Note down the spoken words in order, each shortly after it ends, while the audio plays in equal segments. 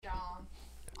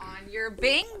On your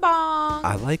bing bong.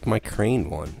 I like my crane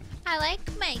one. I like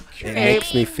my crane. It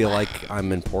makes me feel like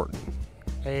I'm important.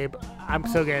 Abe, I'm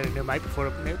still getting a new mic before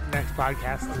the next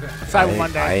podcast. Cyber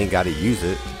Monday. I ain't got to use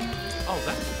it. Oh,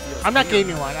 that feels I'm not weird.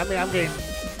 getting you one. I mean, I'm getting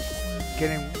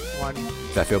one.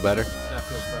 Does that feel better? That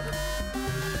feels better.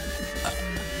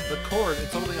 The cord,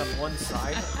 it's only on one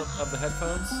side of the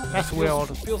headphones. That's It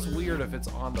weird. feels weird if it's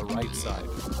on the right side.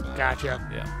 Gotcha.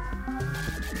 Yeah.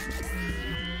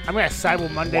 I'm gonna Cyber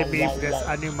Monday be this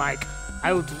a new mic.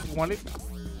 I would want it.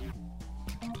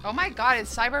 Oh my God,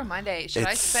 it's Cyber Monday. Should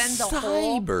I It's spend the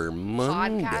whole Cyber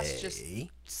Monday. podcast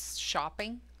just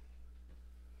shopping?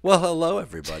 Well, hello,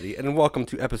 everybody, and welcome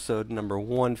to episode number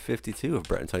 152 of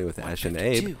Brett and Tony with Ash and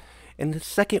Abe. In a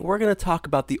second, we're going to talk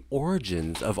about the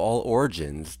origins of all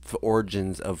origins, the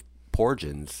origins of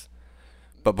porgins.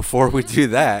 But before we do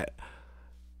that,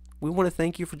 we want to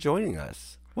thank you for joining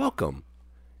us. Welcome.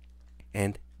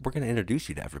 And we're going to introduce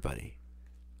you to everybody.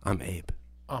 I'm Abe.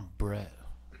 I'm Brett.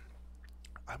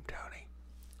 I'm Tony.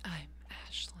 I'm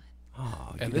Ashlyn.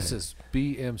 Oh, And this is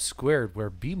BM Squared, where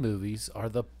B movies are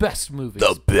the best movies.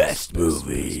 the best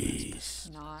movies.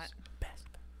 Not.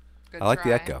 Good I like the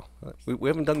try. echo. We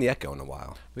haven't done the echo in a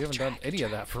while. We haven't done any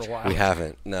of that for a while. We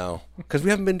haven't, no. Because we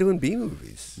haven't been doing B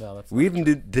movies. No, that's we even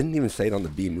didn't even say it on the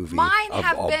B movie Mine of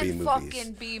have all B been movies.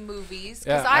 fucking B movies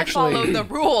Yeah, because I actually- follow the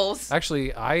rules.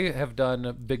 Actually, I have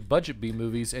done big budget B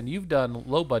movies, and you've done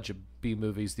low budget B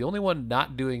movies. The only one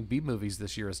not doing B movies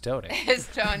this year is Tony. Is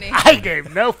Tony. I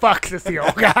gave no fucks this year,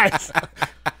 guys.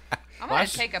 I'm gonna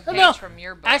take a page No, from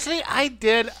your book. actually, I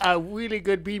did a really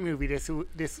good B movie this year.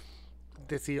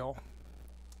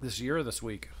 This year or this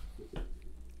week?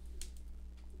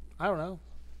 I don't know.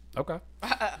 Okay.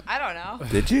 I don't know.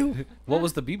 Did you? What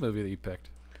was the B movie that you picked?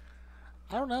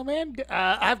 I don't know, man.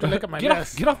 I have to look at my Get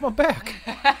list. off my back.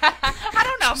 I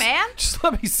don't know, man. Just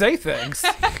let me say things.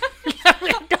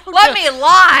 Let me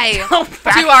lie Don't to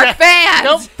fact our check- fans.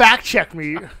 Don't fact check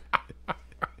me.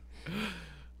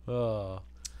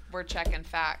 We're checking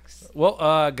facts.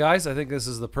 Well, guys, I think this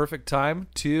is the perfect time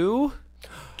to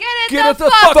Get it the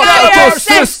fuck fuck out of your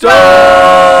system!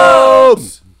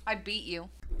 I beat you.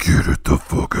 Get it the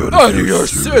fuck out of your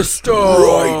system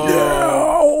right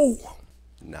now.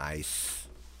 Nice.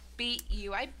 Beat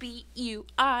you. I beat you.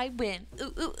 I win.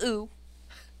 Ooh, ooh, ooh.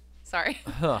 Sorry.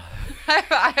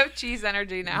 I have cheese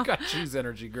energy now. You got cheese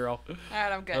energy, girl. All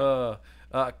right, I'm good.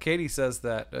 Katie says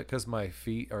that because my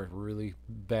feet are really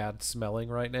bad smelling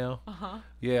right now. Uh-huh.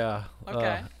 Yeah.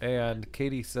 Okay. And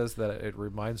Katie says that it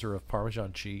reminds her of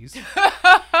Parmesan cheese.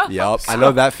 Yep, I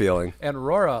know that feeling. And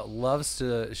Rora loves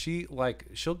to.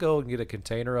 She'll go and get a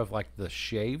container of like the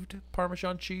shaved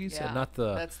Parmesan cheese Yeah, and not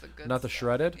the that's the good not the stuff.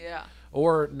 shredded. Yeah.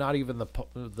 Or not even the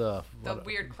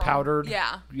weird powdered.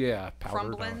 Yeah. Yeah, powdered. I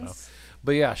don't know. Crumblins.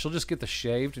 But yeah, she'll just get the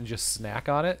shaved and just snack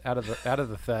on it out of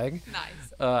the thing.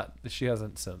 Nice. She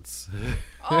hasn't since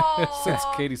Oh, since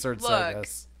Katie started saying look.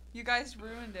 this. You guys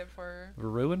ruined it for her.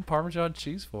 Ruined Parmesan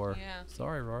cheese for her. Yeah.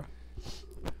 Sorry, Rora.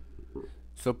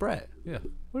 So, Brett, Yeah.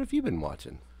 what have you been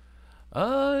watching?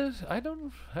 I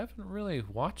haven't really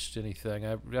watched anything.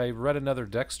 I read another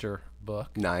Dexter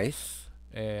book, Nice.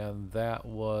 and that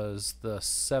was the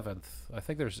 7th. I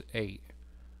think there's 8.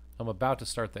 I'm about to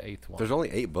start the 8th one. There's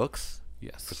only 8 books. For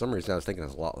Yes. some reason, I was thinking it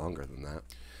was a lot longer than that.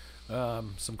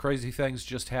 Some crazy things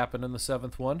just happened in the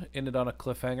 7th one. Ended on a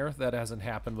cliffhanger that hasn't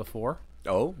happened before.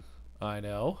 Oh, I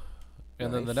know.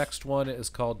 And then the Nice. next one is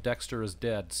called Dexter is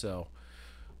Dead. So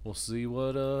we'll see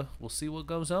what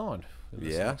goes on in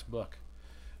this Yeah. next book.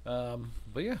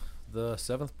 But yeah, the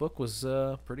 7th book was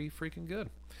pretty freaking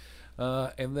good.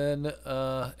 And then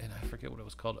and I forget what it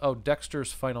was called. Oh,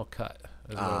 Dexter's Final Cut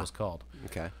is what it was called.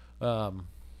 okay.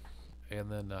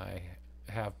 And then I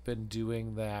have been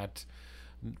doing that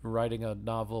writing a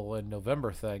novel in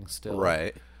November thing still.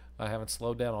 Right. I haven't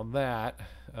slowed down on that.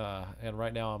 And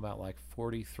right now I'm at like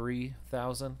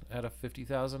 43,000 out of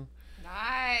 50,000.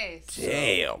 Nice.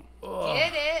 Damn.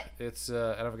 Get it. It's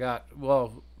and I've got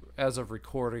as of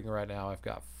recording right now I've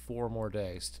got 4 more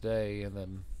days today and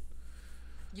then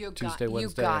Tuesday,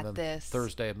 Wednesday, and then this.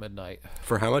 Thursday at midnight.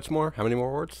 For how much more? How many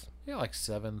more words? Yeah, like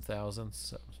 7,000,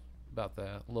 so about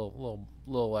that. A little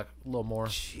more.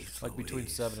 Jeez like between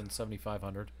Louise. 7 and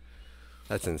 7,500.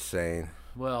 That's insane.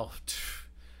 Well,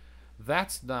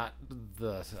 that's not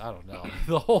the. I don't know.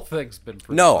 The whole thing's been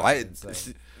pretty. No, fucking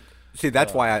insane. see.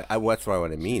 That's why that's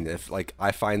what I mean. If like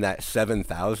I find that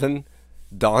 7,000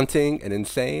 daunting and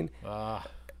insane,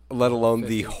 let alone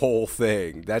the whole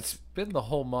thing. That's Been the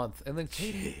whole month, and then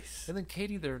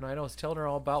Katie the other night, I was telling her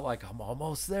all about like I'm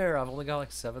almost there. I've only got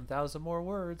like 7,000 more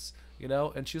words,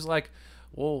 and she was like,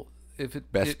 "Well, if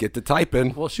it Best get to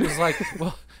typing. Well, she was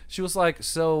like,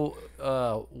 so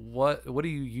what do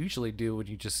you usually do when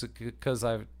you just, because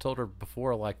I've told her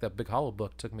before, like that Big Hollow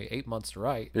book took me 8 months to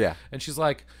write. Yeah. And she's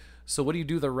like, so what do you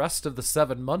do the rest of the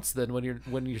 7 months then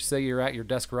when you say you're at your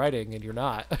desk writing and you're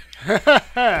not?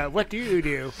 What do you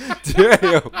do?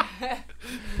 Damn.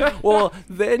 Well,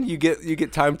 then you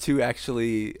get time to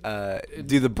actually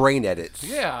do the brain edits,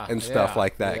 and stuff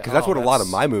like that. Because that's what a lot of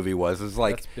my movie was. Is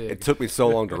like it took me so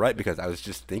long to write because I was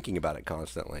just thinking about it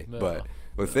constantly. No. But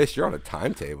with this, you're on a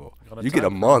timetable. You get a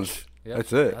month. Yep.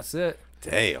 That's it. That's it.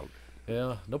 Damn.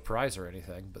 Yeah, no prize or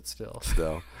anything, but still.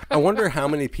 I wonder how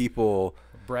many people.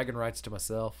 Bragging rights to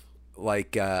myself.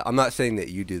 Like, I'm not saying that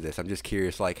you do this. I'm just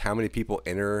curious, like, how many people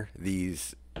enter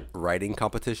these writing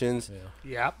competitions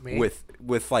me.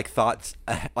 with like thoughts,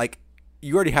 like,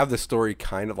 you already have the story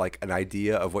kind of like an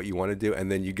idea of what you want to do, and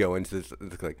then you go into this,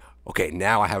 like, okay,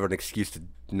 now I have an excuse to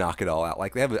knock it all out.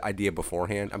 Like, they have an idea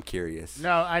beforehand. I'm curious.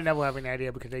 No, I never have an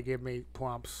idea because they give me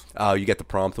prompts. Oh, you get the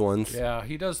prompt ones? Yeah,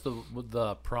 he does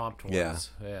the prompt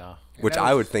ones. Yeah. Which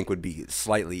I would think would be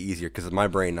slightly easier because in my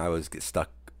brain, I always get stuck.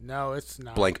 No, it's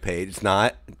not. Blank page. It's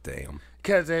not? Damn.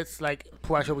 Because it's like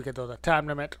pressure because there's a time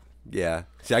limit. Yeah.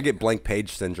 See, I get blank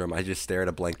page syndrome. I just stare at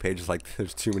a blank page. It's like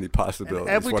there's too many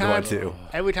possibilities. What do I do?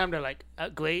 Every time they're like,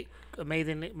 great,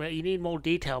 amazing. You need more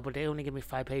detail, but they only give me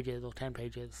 5 pages or 10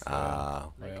 pages.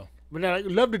 So, well. But they're like,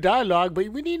 love the dialogue, but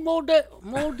we need more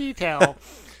detail.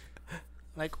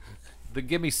 Like, Then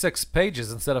give me 6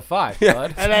 pages instead of 5,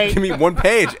 bud. And give me 1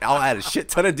 page. I'll add a shit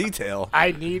ton of detail.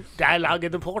 I need dialogue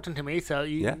is important to me, so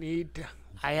you need.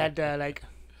 I had like,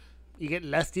 you get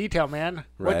less detail, man.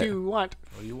 Right. What do you want?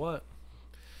 What do you want?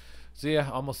 So yeah,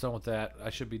 almost done with that. I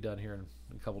should be done here in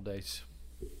a couple days.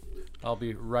 I'll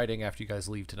be writing after you guys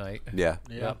leave tonight. Yeah.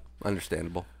 Yep.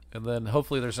 Understandable. And then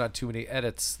hopefully there's not too many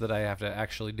edits that I have to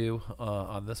actually do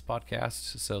on this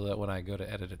podcast, so that when I go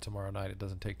to edit it tomorrow night, it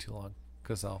doesn't take too long.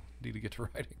 Because I'll need to get to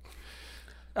writing.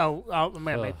 Oh, I'm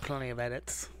gonna make plenty of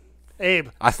edits. Abe,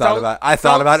 I thought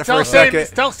about it for a second.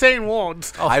 Stop saying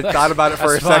words. I thought about it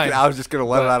for a second. I was just gonna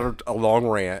let it out a long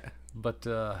rant. But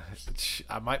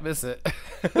I might miss it.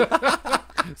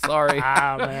 Sorry.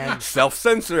 Ah, man.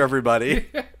 Self-censor, everybody.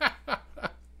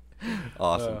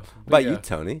 Awesome. But you,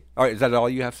 Tony? All right, is that all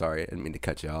you have? Sorry, I didn't mean to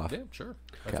cut you off. Yeah, sure.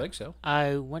 Okay. I think so.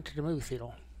 I went to the movie theater.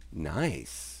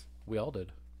 Nice. We all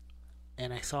did.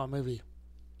 And I saw a movie.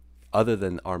 Other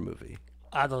than our movie.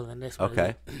 Other than this movie.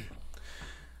 Okay.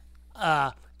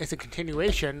 It's a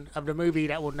continuation of the movie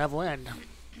that will never end.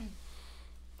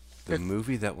 The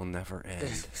movie that will never end. The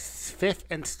 5th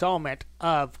installment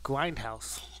of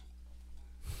Grindhouse.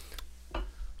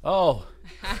 Oh.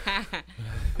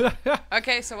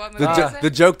 Okay, so what movie is it? The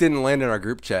joke didn't land in our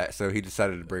group chat, so he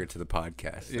decided to bring it to the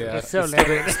podcast. Yeah. It's still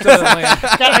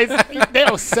Guys, they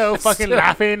were so fucking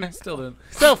laughing. Still didn't.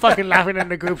 So fucking laughing in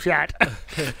the group chat.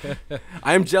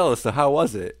 I'm jealous, so how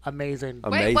was it? Amazing.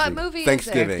 Wait, what movie is it?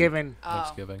 Thanksgiving.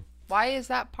 Thanksgiving. Why is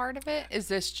that part of it? Is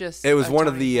this just... It was one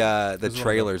of the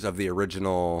trailers of the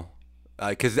original...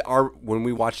 Because when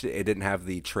we watched it, it didn't have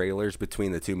the trailers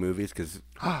between the two movies. Cause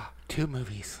 2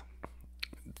 movies.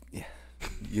 Yeah,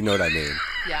 you know what I mean.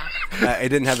 Yeah. It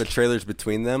didn't have the trailers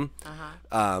between them.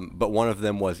 But one of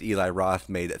them was Eli Roth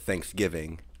made at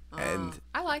Thanksgiving. And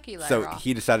I like Eli so Roth.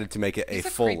 he decided to make it He's a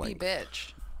full creepy length.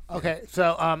 bitch. Okay,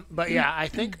 so, but yeah, I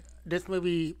think this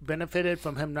movie benefited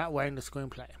from him not writing the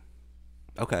screenplay.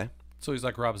 Okay. So he's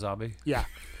like Rob Zombie. Yeah.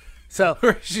 So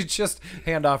she just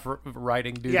hand off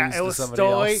writing duties it was to somebody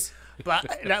story, else.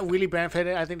 But that really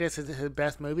benefited. I think this is his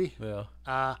best movie.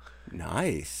 Yeah.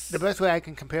 Nice. The best way I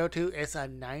can compare it to is a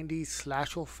 90s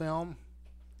slasher film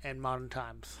in modern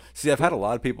times. See, I've had a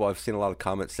lot of people, I've seen a lot of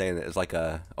comments saying that it's like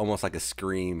almost like a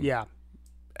Scream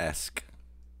esque.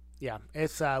 Yeah,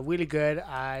 it's really good.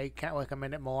 I can't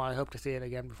recommend it more. I hope to see it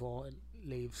again before it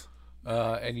leaves.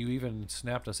 And you even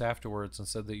snapped us afterwards and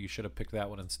said that you should have picked that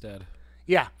one instead.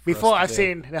 Yeah, before I've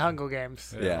seen The Hunger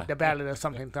Games. Yeah. The Ballad or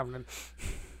something.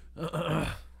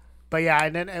 But yeah,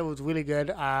 and then it was really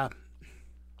good.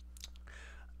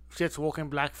 Just walking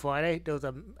Black Friday. There was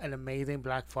an amazing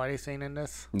Black Friday scene in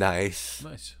this. Nice.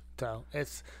 So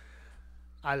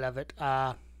I love it.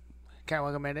 Can't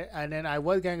recommend it. And then I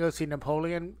was going to go see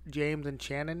Napoleon, James and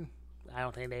Shannon. I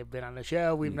don't think they've been on the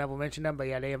show. We've never mentioned them. But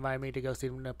yeah, they invited me to go see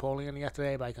Napoleon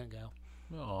yesterday, but I couldn't go.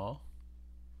 Aw.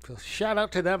 So shout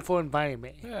out to them for inviting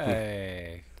me.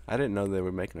 Hey. I didn't know they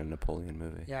were making a Napoleon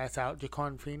movie. Yeah, it's out.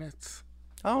 Jaquan Phoenix.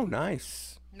 Oh,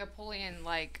 nice. Napoleon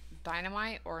like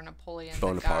Dynamite or Napoleon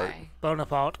Bonaparte. the guy?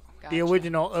 Bonaparte. Gotcha. The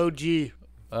original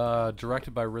OG.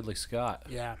 Directed by Ridley Scott.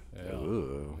 Yeah. Yeah.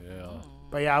 Ooh. Yeah.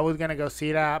 But yeah, I was gonna go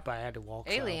see that, but I had to walk.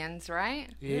 so. Aliens, right?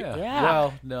 Yeah.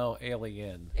 Well, no,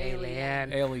 Alien.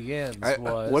 Alien. Aliens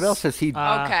was. What else has he?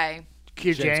 Okay.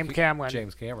 James Cameron.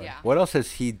 James Cameron. Yeah. What else has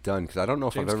he done? Because I don't know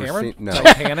if James I've ever Cameron. seen. No,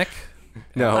 Titanic.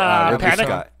 no. Ridley Panic.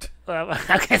 Scott.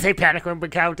 I can't say Panic Room,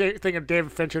 but I think of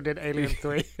David Fincher did Alien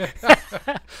 3.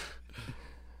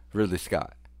 Ridley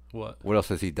Scott. What? What else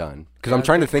has he done? Because I'm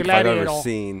trying to think if I've ever Gladiator.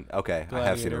 seen. Okay, I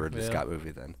have seen a Gladiator, Ridley yeah. Scott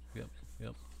movie then. Yep.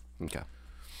 Yep. Okay.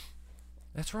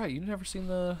 That's right. You've never seen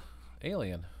the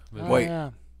Alien movie. Wait.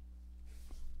 Yeah.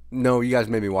 No, you guys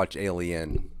made me watch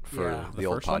Alien for Yeah. the The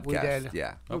old first one? podcast. We did.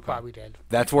 Yeah. We probably did.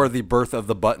 That's where the birth of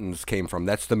the buttons came from.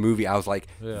 That's the movie. I was like,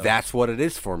 Yeah. that's what it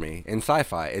is for me in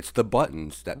sci-fi. It's the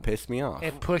buttons that piss me off.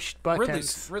 It pushed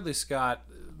buttons. Ridley Scott,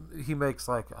 he makes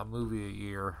like a movie a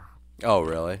year. Oh,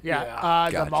 really? Yeah.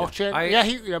 Gotcha. The Martian.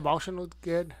 The Martian was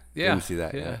good. Yeah, Didn't see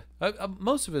that, yeah.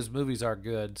 Most of his movies are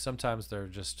good. Sometimes they're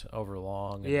just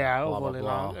overlong. And Yeah, blah, blah, overly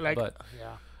blah. long. Like, But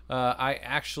yeah. I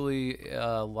actually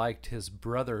liked his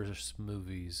brother's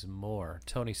movies more.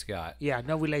 Tony Scott. Yeah,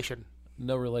 no relation.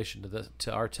 No relation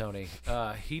to our Tony.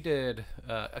 He did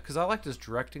because I liked his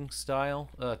directing style.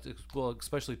 Well,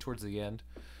 especially towards the end.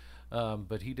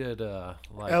 But he did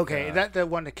like. Okay, is that the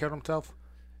one that killed himself?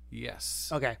 Yes.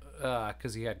 Okay.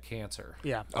 Because he had cancer.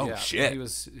 Yeah. Oh, Yeah, shit. He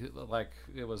was like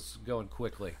it was going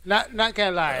quickly. Not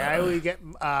gonna lie, I always get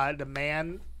the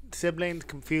man siblings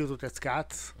confused with the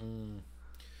Scots.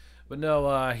 But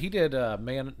no, he did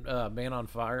Man on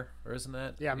Fire, or isn't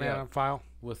that? Yeah, Man on File.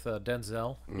 With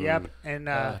Denzel. Yep, and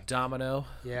Domino.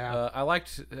 yeah. I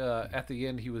liked at the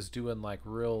end he was doing like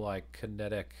real like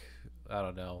kinetic, I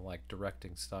don't know, like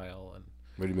directing style and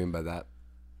What do you mean by that?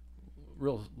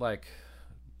 real like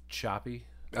choppy.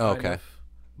 Oh, kind okay. of.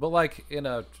 But like in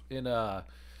a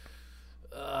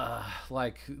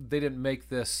like they didn't make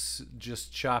this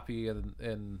just choppy in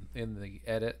the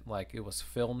edit. Like it was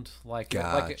filmed like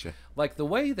Gotcha. like the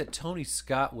way that Tony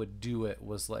Scott would do it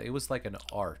was like an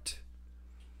art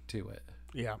to it,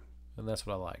 Yeah. and that's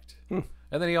what I liked.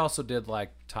 And then he also did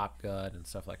like Top Gun and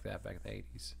stuff like that back in the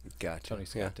 80s. Gotcha. Tony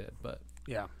Scott did, but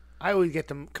Yeah. I always get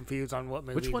them confused on what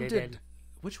movie which one they did?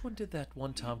 Which one did that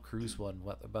one Tom Cruise one?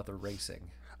 What about the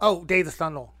racing? Oh, Days of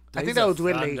Thunder. I think Days that of was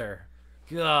Ridley. Thunder.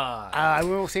 God, I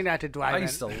remember seeing that at the I drive-in.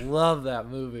 used to love that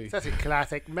movie. That's a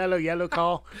classic. Mellow Yellow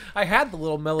Call. I had the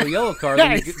little mellow yellow car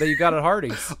that you got at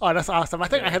Hardee's. Oh, that's awesome. I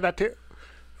think I had that too.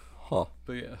 Huh.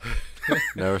 But yeah,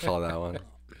 Never saw that one.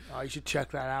 Oh, you should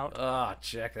check that out.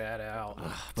 check that out.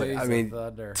 But, Days I of mean,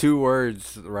 Thunder. 2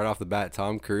 words right off the bat: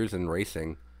 Tom Cruise and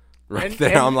racing. Right And- there,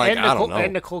 and- I'm like, and I Nicole, don't know.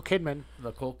 And Nicole Kidman.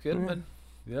 Nicole Kidman.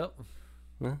 Yep.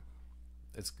 Yeah.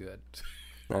 It's good.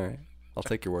 All right, I'll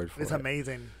take your word for It's it.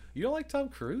 amazing. You don't like Tom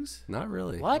Cruise? Not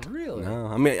really. What? Really? No,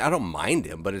 I mean I don't mind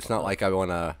him, but it's not like I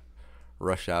want to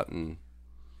rush out and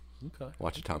Okay.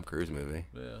 watch a Tom Cruise movie.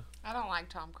 Yeah. I don't like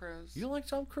Tom Cruise. You don't like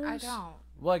Tom Cruise? I don't.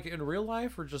 Like in real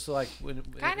life, or just like when?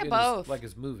 Kinda in both. Like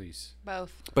his movies.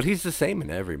 Both. But he's the same in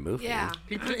every movie. Yeah.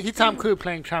 He's Tom Cruise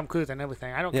playing Tom Cruise and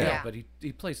everything. I don't Yeah. care. Yeah. But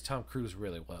he plays Tom Cruise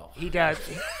really well. He does.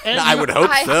 And I would hope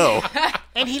I- so.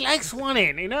 And he likes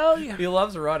running, you know? He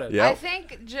loves running. Yeah. I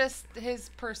think just his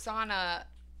persona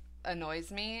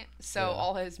annoys me, so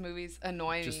all his movies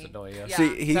annoy Just me. annoy you. Yeah.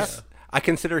 See, he's. I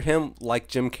consider him like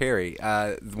Jim Carrey.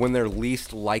 When they're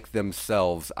least like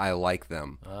themselves, I like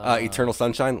them. Eternal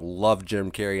Sunshine, loved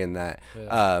Jim Carrey in that.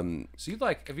 So you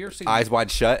like? Have you ever seen Eyes Wide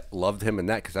Shut, loved him in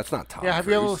that because that's not Tom. Yeah, have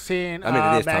you Cruise. ever seen I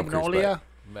mean, it is Tom Cruise, Magnolia?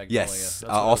 but- Magnolia? Yes, That's I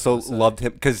what was also gonna say. loved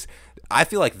him because I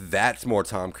feel like that's more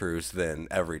Tom Cruise than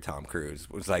every Tom Cruise.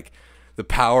 It was like the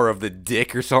power of the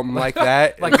dick or something like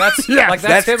that. Like that's like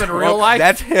that's him in real life.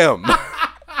 That's him.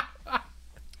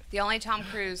 The only Tom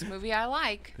Cruise movie I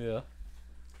like. Yeah.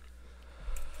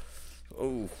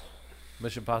 Oh,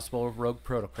 Mission Impossible: Rogue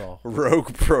Protocol.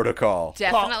 Rogue Protocol.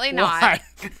 Definitely Well, not. why?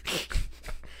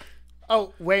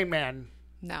 Oh, Rain Man.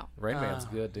 No. Rain Man's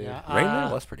good, dude. Yeah. Rain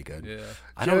Man was pretty good. Yeah.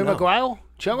 I Jerry don't know. Maguire?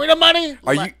 Show me the money.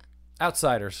 Are you?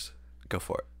 Outsiders. Go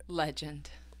for it. Legend.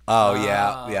 Oh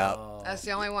yeah. That's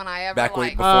the only one I ever Back when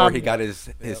liked. before he got his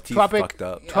teeth Tropic, fucked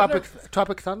up.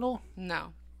 Tropic Thunder?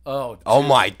 No. Oh. Oh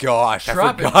my gosh! I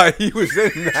Tropic- forgot he was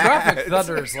in that. Tropic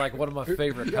Thunder is like one of my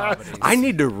favorite comedies. I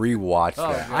need to rewatch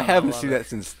that. God, I haven't I seen love that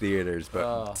since theaters,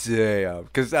 but damn,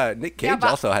 because Nick Cage Yeah,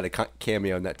 but- also had a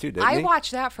cameo in that too, didn't I he?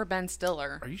 watched that for Ben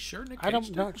Stiller. Are you sure, Nick? I don't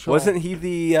Cage not did? sure. Wasn't he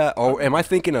the? Am I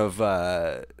thinking of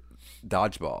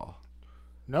Dodgeball?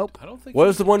 Nope. I don't think. What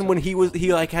was the one when he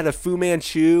like had a Fu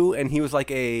Manchu and he was like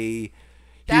a? He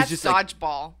That's was just like, Dodgeball.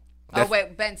 That's- Oh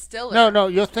wait, Ben Stiller. No, are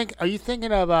you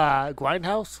thinking of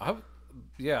Grindhouse?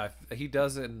 Yeah, he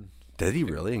does it in. did he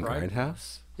really in Grindhouse?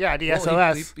 Grindhouse? Yeah, the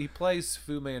Well, SOS. he plays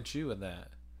Fu Manchu in that.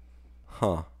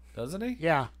 Huh. Doesn't he?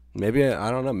 Yeah. Maybe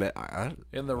I don't know.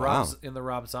 In the Wow.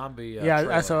 Rob Zombie. Yeah, trailer.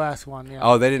 that's the last one. Yeah.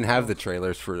 Oh, they didn't have the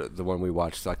trailers for the one we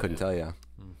watched, so I couldn't tell you.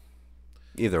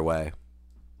 Either way,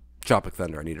 Tropic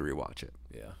Thunder. I need to rewatch it.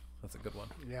 Yeah, that's a good one.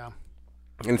 Yeah.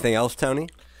 Anything else, Tony?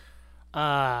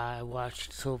 I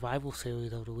watched Survival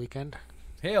Series over the weekend.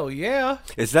 Hell yeah!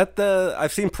 Is that the?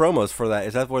 I've seen promos for that.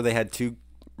 Is that where they had 2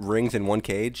 rings in one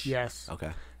cage? Yes.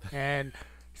 Okay. And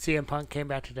CM Punk came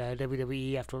back to the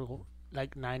WWE after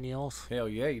like 9 years. Hell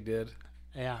yeah, you did.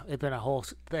 Yeah, it's been a whole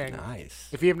thing. Nice.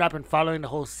 If you have not been following the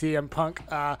whole CM Punk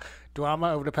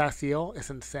drama over the past year, it's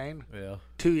insane. Yeah.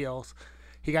 2 years.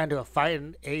 He got into a fight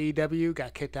in AEW,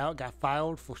 got kicked out, got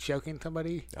filed for choking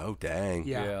somebody. Oh dang.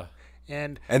 Yeah.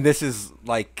 And this is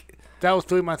like. that was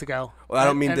 3 months ago. Well, I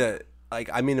don't mean to. Like,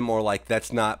 I mean it more like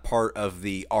that's not part of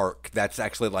the arc. That's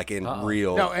actually like in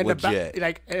real, No, in legit. the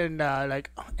back, like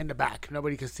in the back,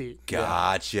 nobody could see.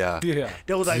 Gotcha. Yeah.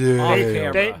 There was like Off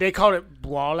camera. they called it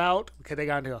brawl out because they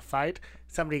got into a fight.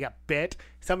 Somebody got bit.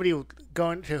 Somebody was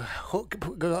going to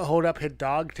hold up his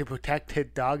dog to protect his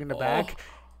dog in the back,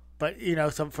 but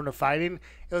some from the fighting.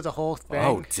 It was a whole thing.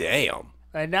 Oh damn.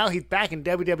 And now he's back in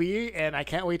WWE, and I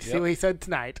can't wait to see what he said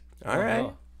tonight. All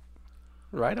right.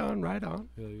 Right on.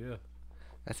 Hell yeah.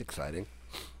 That's exciting.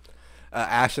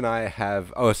 Ash and I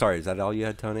have. Oh, sorry. Is that all you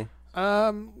had, Tony?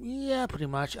 Yeah, pretty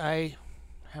much. I've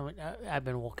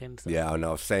been working. So. Yeah.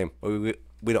 No. Same.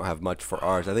 We don't have much for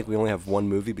ours. I think we only have one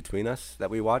movie between us that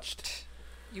we watched.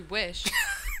 You wish.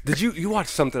 Did you watch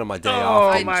something on my day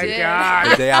off? Oh my did.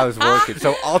 god! The day I was working.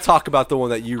 So I'll talk about the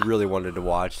one that you really wanted to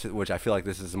watch, which I feel like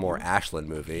this is a more Ashland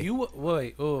movie. You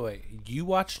wait. You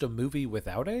watched a movie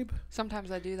without Abe? Sometimes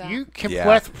I do that. You can Yeah.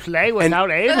 press play without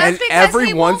But aim. that's and because every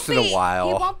he once won't in a be- while-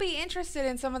 he won't be interested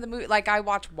in some of the movies. Like I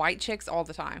watch White Chicks all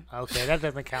the time, Okay, that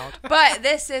doesn't count. but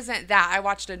this isn't that. I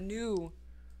watched a new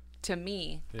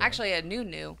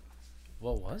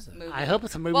What was it? movie. I hope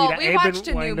it's a movie Well, that we Abe watched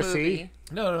been a new wanting to movie. see.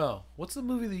 No. What's the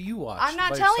movie that you watched? I'm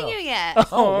not by telling yourself? you yet.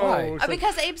 Oh, why? so-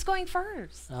 Because Abe's going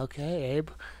first. Okay, Abe.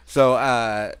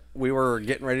 So we were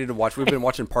getting ready to watch. We've been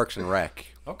watching Parks and Rec.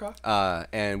 Okay.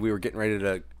 And we were getting ready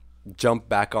to jump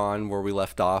back on where we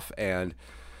left off. And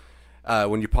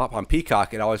when you pop on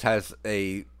Peacock, it always has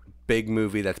a big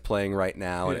movie that's playing right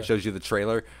now, and it shows you the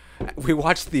trailer. We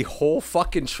watched the whole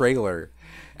fucking trailer.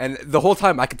 And the whole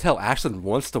time, I could tell Ashlyn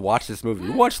wants to watch this movie.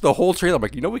 We watched the whole trailer. I'm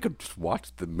like, we could just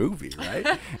watch the movie, right?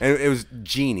 And it was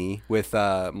Genie with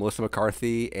Melissa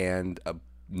McCarthy and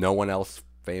no one else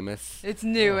famous. It's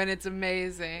new and it's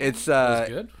amazing. It's It was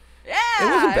good. yeah, it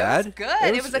wasn't bad. It was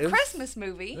good. It was it a was- Christmas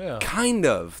movie. Yeah. kind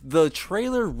of. The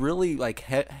trailer really like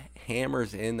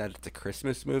hammers in that it's a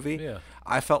Christmas movie. Yeah.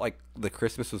 I felt like the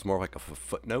Christmas was more like a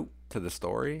footnote to the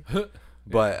story.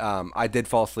 But I did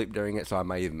fall asleep during it, so I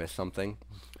might even miss something.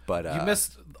 But You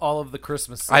missed all of the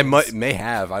Christmas scenes. I may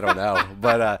have. I don't know.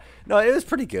 But no, it was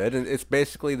pretty good. And it's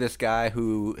basically this guy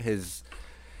who his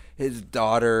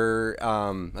daughter,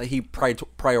 he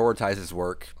prioritizes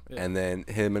work, and then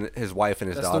him and his wife and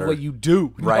his That's daughter. the way you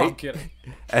do. No, Right? I'm kidding.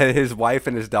 And his wife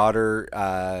and his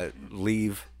daughter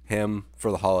leave him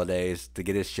for the holidays to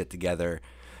get his shit together.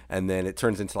 And then it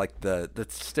turns into like the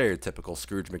stereotypical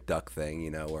Scrooge McDuck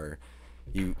thing, where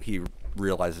he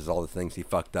realizes all the things he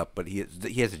fucked up, but he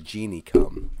has a genie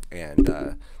come, and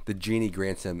the genie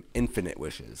grants him infinite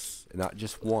wishes, not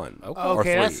just one or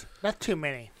Okay, three. that's too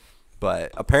many.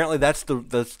 But apparently that's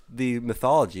the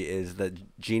mythology is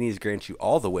that genies grant you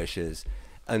all the wishes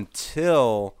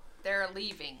until They're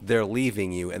leaving. they're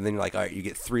leaving you, and then you're like, all right, you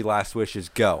get 3 last wishes,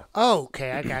 go. Oh,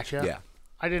 okay, I gotcha. Yeah.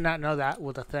 I did not know that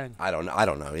was a thing. I don't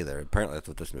know either. Apparently that's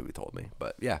what this movie told me.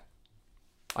 But yeah,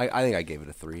 I think I gave it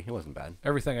a 3. It wasn't bad.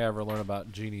 Everything I ever learned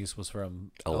about genies was from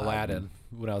Aladdin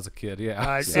when I was a kid.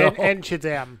 Yeah. And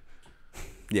Shazam.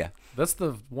 Yeah. That's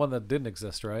the one that didn't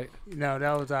exist, right? No,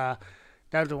 that was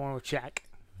the one with Shaq.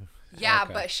 Yeah,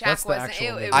 Okay. but Shaq That's the wasn't. actual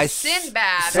It movie. was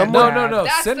Sinbad. No.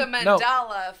 That's the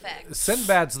Mandela effect.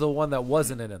 Sinbad's the one that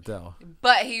wasn't in it, though.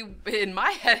 But in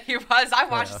my head, he was. I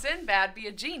watched Sinbad be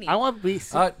a genie. I want to be.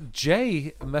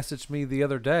 Jay messaged me the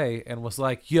other day and was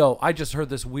like, "Yo, I just heard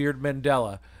this weird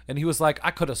Mandela," and he was like,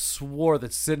 "I could have swore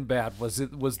that Sinbad was the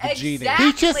genie." Exactly.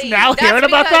 He just now That's hearing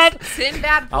about because that?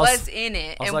 Sinbad was in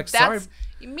it. I was and like, that's, sorry.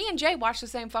 Me and Jay watched the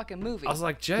same fucking movie. I was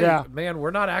like, Jay, Yeah. man, we're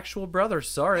not actual brothers.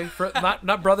 Sorry,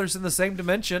 not brothers in the same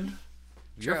dimension.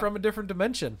 You're True. from a different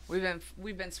dimension. We've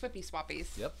been swippy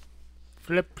swappies. Yep.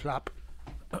 Flip flop.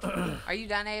 Are you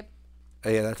done, Abe?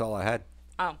 Yeah, that's all I had.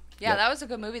 Oh, yeah, that was a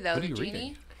good movie though. What are The you Genie.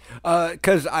 reading?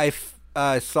 Because I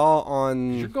saw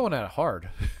You're on going at it hard.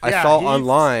 Yeah, saw he's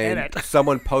online in it.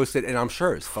 someone posted, and I'm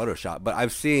sure it's Photoshop, but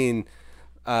I've seen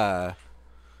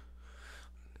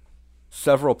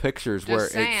several pictures where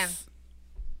saying. it's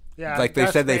Yeah, like they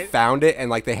that's said they great. found it and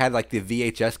like they had like the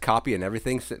VHS copy and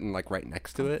everything sitting like right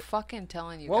next to it. Fucking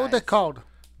telling you What guys. were they called?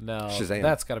 No, Shazam.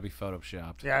 that's got to be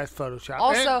photoshopped. Yeah, it's Photoshop.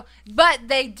 Also, but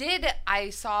they did.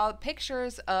 I saw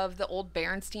pictures of the old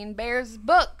Berenstein Bears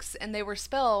books, and they were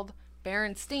spelled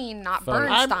Berenstein, not Photo-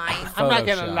 Bernstein. I'm not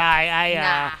gonna Photoshop. lie.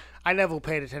 Nah. I never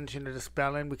paid attention to the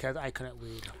spelling because I couldn't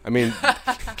read. I mean,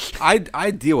 I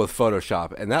deal with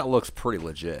Photoshop and that looks pretty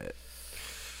legit.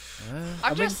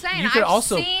 I'm just saying. You could I've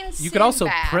also seen you could also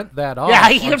Sinbad. print that off. Yeah,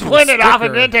 you can onto a print it off and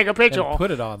sticker then take a picture. and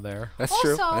put it on there. That's Also,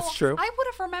 true. That's true. I would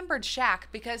have remembered Shaq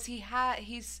because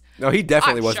he's. No, he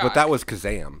definitely I'm was, but shocked. that was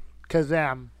Kazam.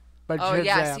 Kazam. But Oh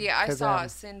yeah, Shazam, see, I saw Kazam.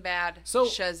 Sinbad, So-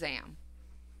 Shazam.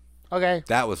 Okay.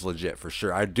 That was legit for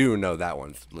sure. I do know that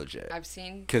one's legit. I've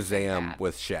seen Kazam Sinbad.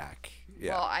 with Shaq.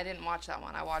 Yeah. Well, I didn't watch that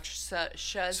one. I watched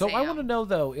Shazam. So I want to know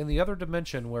though, in the other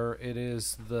dimension where it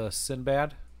is the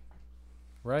Sinbad,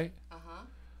 right?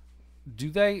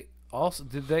 Did they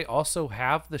also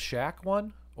have the Shaq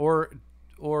one, or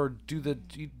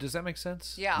does that make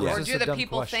sense? Yeah, Yeah. or Is do this a the dumb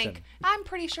people question? think I'm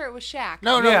pretty sure it was Shaq?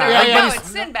 No, They're yeah, like, yeah. no, it's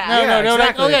Sinbad. No, like,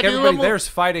 exactly. oh, yeah, Like, do you everybody remember- there's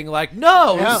fighting like,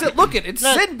 no, Yeah. look it's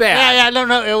No, Sinbad. Yeah,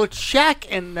 no, it was Shaq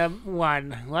in the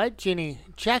one, right? Genie.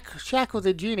 Shaq was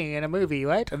a genie in a movie,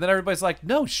 right? And then everybody's like,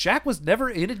 no, Shaq was never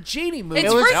in a genie movie.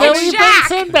 It's It was freaking Silly Shaq.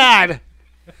 Sinbad.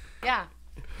 Yeah,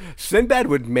 Sinbad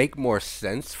would make more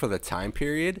sense for the time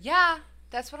period. yeah,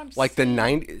 that's what I'm Like the saying.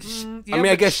 90s. yeah, I mean,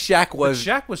 I but guess Shaq But was.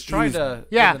 Shaq was trying to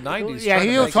Yeah, in the 90s. yeah,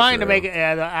 he was trying to through. make it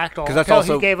the actor Because that's until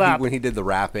also he gave up. when he did the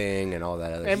rapping and all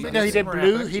that other And, stuff. no, he did Some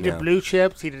blue. rappers. He did Yeah. blue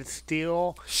chips. He did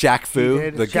steel. Shaq He Fu,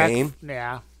 did the Shaq- game.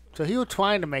 Yeah. So he was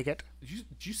trying to make it.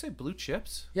 Did you say Blue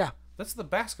Chips? Yeah. That's the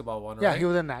basketball one, right? Yeah, he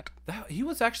was in that. He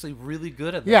was actually really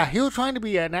good at that. Yeah, he was trying to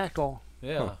be an actor.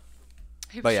 Yeah.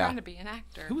 He was But yeah. trying to be an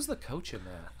actor. Who was the coach in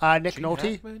that? Nick Gene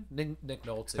Nolte. Hackman? Nick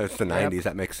Nolte. That's the 90s.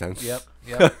 That makes sense. Yep.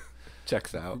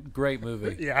 Checks out. Great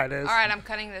movie. Yeah, it is. All right, I'm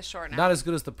cutting this short now. Not as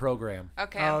good as the program.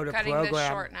 Okay, Oh, I'm the cutting this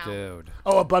program. short now. Dude.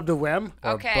 Oh, above the rim.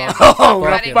 Okay, Above I'm Oh,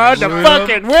 cutting above this the short.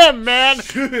 fucking rim, man.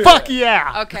 Fuck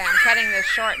yeah. Okay, I'm cutting this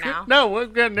short now. No, we're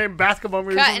gonna name basketball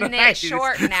movies from Cutting the it 90s.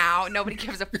 short now. Nobody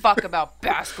gives a fuck about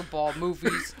basketball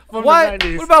movies. From What? the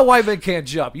 90s. What about White Men Can't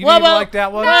Jump? You What didn't even about- like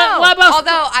that one? No. What about-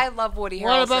 Although I love Woody Harrelson.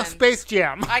 What about Space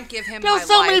Jam? I'd give him There's my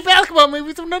so life. many basketball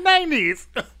movies from the 90s.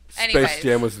 Anyways, Space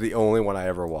Jam was the only one I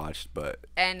ever watched, but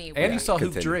Anyways. And you saw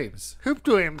Hoop continue. Dreams. Hoop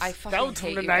Dreams. I that fucking was from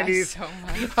hate the you guys 90s. so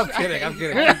much. I'm kidding.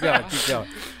 Keep going. Keep going.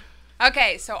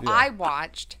 Okay, so I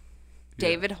watched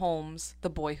David Holmes, The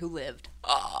Boy Who Lived.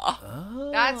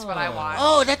 That's what I watched.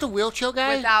 Oh, that's a wheelchair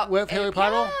guy Without- with Harry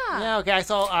Potter. yeah. Yeah, okay, I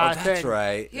saw. oh, that's thing.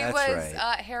 right. He That's was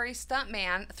right. Harry's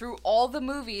stuntman through all the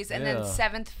movies, and then Yeah.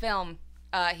 seventh film,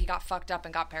 he got fucked up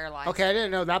and got paralyzed. Okay, I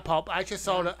didn't know that part. I just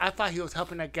saw the. I thought he was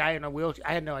helping a guy in a wheelchair.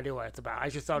 I had no idea what it's about. I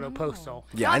just saw the poster.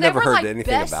 Yeah, No, I they never were, heard like,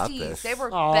 anything besties. about this. They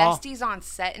were Aw. besties on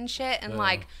set and shit, and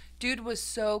like, dude was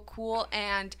so cool.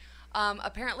 And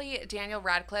apparently, Daniel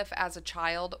Radcliffe as a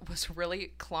child was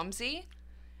really clumsy,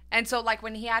 and so like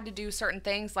when he had to do certain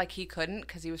things, like he couldn't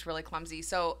because he was really clumsy.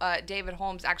 So David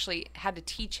Holmes actually had to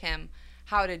teach him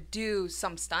how to do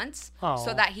some stunts so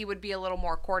Aw. that he would be a little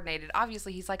more coordinated.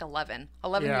 Obviously, he's like 11.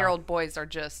 11-year-old boys are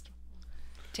just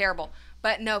terrible.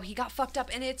 But no, he got fucked up,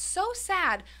 and it's so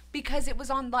sad because it was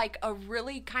on like a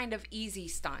really kind of easy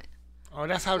stunt. Oh,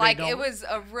 that's how Like they don't. it was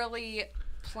a really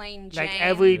plain Jane. like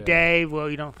every day. Well,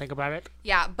 you don't think about it.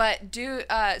 Yeah, but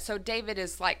so David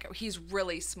is like, he's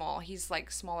really small. He's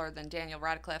like smaller than Daniel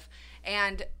Radcliffe,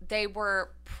 and they were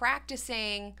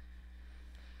practicing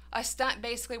a stunt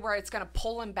basically where it's going to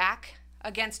pull him back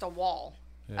against a wall.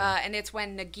 And it's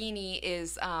when Nagini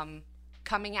is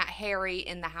coming at Harry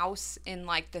in the house in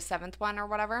like the seventh one or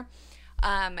whatever.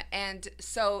 And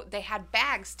so they had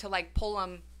bags to like pull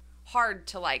him hard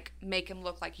to like make him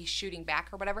look like he's shooting back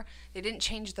or whatever. They didn't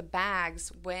change the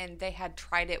bags when they had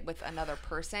tried it with another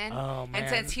person. Oh, man. And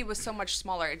since he was so much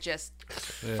smaller, it just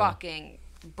fucking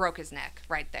broke his neck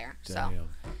right there. So Damn.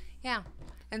 yeah.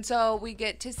 And so we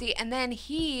get to see, and then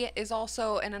he is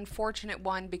also an unfortunate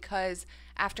one because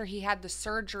after he had the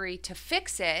surgery to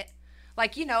fix it,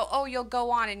 like, you know, oh, you'll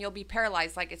go on and you'll be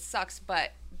paralyzed. Like, it sucks,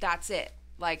 but that's it.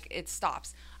 Like, it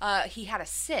stops. He had a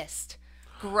cyst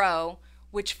grow,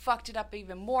 which fucked it up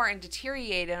even more and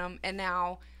deteriorated him. And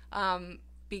now,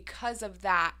 because of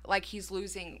that, like, he's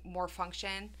losing more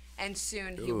function, and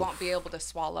soon he won't be able to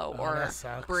swallow or that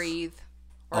sucks. breathe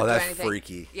or Oh, do that's anything.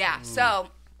 freaky. Yeah, so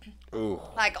Ooh,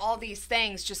 like all these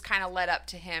things just kind of led up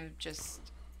to him just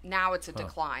now it's a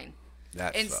decline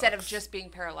that instead of sucks. just being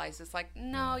paralyzed. It's like,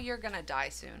 no, you're gonna die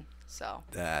soon. So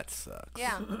That sucks.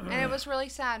 yeah, and it was really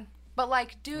sad, But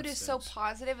like, dude is so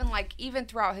positive, and like even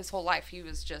throughout his whole life, he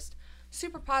was just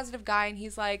super positive guy, and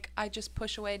he's like, I just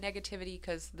push away negativity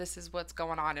because this is what's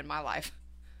going on in my life.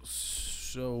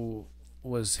 So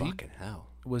was Fucking hell.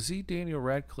 Was he Daniel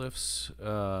Radcliffe's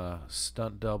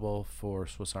stunt double for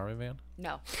Swiss Army Man?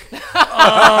 No.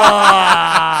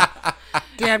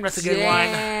 Damn, that's a good one.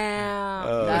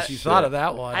 Damn. She thought of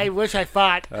that one. I wish I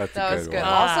thought. That's That a was good good.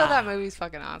 one. Also, that movie's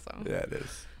fucking awesome. Yeah, it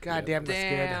is. God damn, that's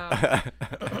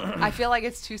Damn. I feel like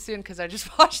it's too soon because I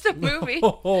just watched the movie.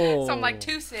 So I'm like,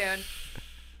 too soon.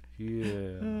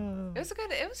 Yeah. It was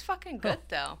good. It was fucking good,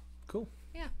 though. Cool.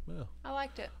 Yeah. Yeah. I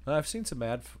liked it. I've seen some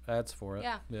ads for it.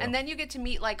 Yeah. And then you get to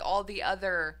meet like all the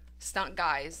other stunt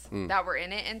guys that were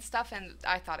in it and stuff. And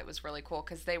I thought it was really cool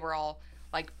because they were all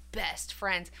like best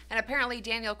friends. And apparently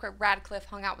Daniel Radcliffe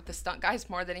hung out with the stunt guys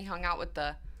more than he hung out with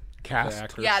the Cast. The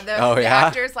actors. Yeah, the yeah?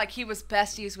 actors. Like he was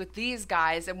besties with these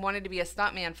guys and wanted to be a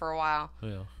stuntman for a while,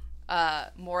 Yeah.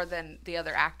 more than the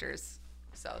other actors.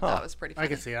 So that was pretty funny. I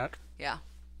can see that. Yeah.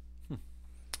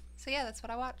 So yeah, that's what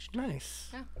I watched. Nice.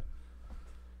 Yeah.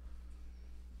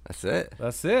 That's it.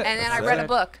 That's it. And then I That's read it. a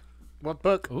book. What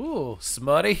book? Ooh,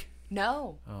 smutty.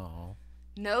 No. Oh.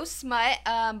 No smut,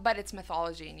 but it's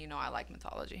mythology, and you know I like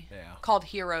mythology. Yeah. Called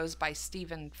Heroes by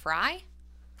Stephen Fry.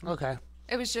 Okay.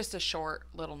 It was just a short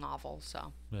little novel,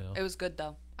 so Yeah. it was good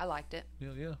though. I liked it.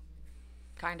 Yeah.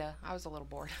 Kinda. I was a little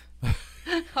bored. I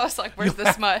was like, "Where's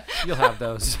the smut?" You'll have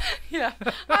those. Yeah.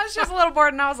 I was just a little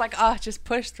bored, and I was like, "Oh, just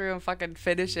push through and fucking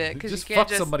finish it." Because Just you can't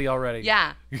fuck somebody already.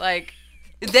 Yeah, like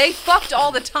they fucked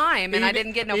all the time, and I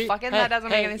didn't get no fucking. That doesn't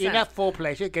make any sense. Enough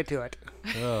foreplay. Just get to it.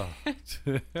 Oh.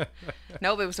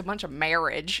 No, it was a bunch of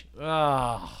marriage. Oh,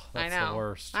 I that's know. the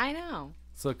worst. I know.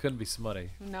 So it couldn't be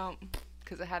smutty. No,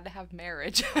 because it had to have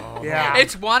marriage. Yeah.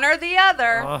 It's one or the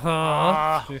other.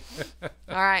 Uh-huh.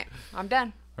 All right, I'm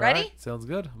done. Ready? All right, sounds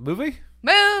good. Movie?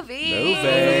 Movie. Movie.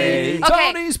 Okay.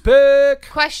 Tony's pick.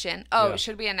 Question. Oh, Yeah.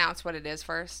 should we announce what it is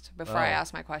first before I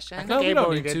ask my question? No, we Gabe don't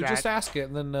already need to. did that. Just ask it,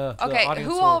 and then the Okay, audience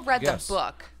who will all read guess. the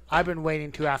book? I've been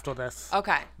waiting to after this.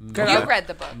 Okay, Okay. you read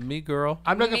the book. Me, girl.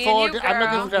 I'm looking Me and forward. you, I'm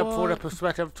looking girl. for the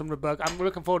perspective from the book. I'm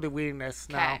looking forward to reading this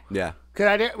now. Okay. Yeah.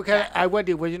 Because I read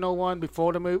the original one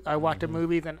before the movie. I watched the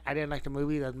movies, and I didn't like the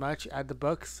movie as much as the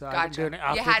books. So I've been Gotcha. doing it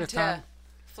after You had this to time.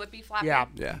 flippy floppy. Yeah.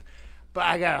 Yeah. But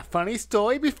I got a funny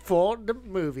story before the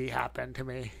movie happened to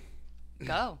me.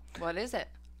 Go. What is it?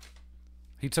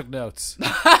 He took notes.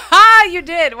 Ah, you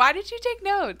did. Why did you take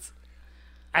notes?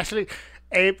 Actually,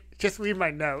 Abe, just read my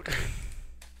note.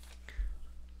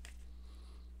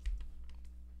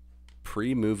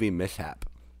 Pre-movie mishap.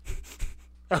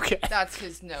 Okay. That's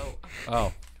his note.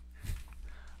 Oh.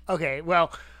 Okay.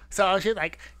 Well, so I was just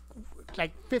like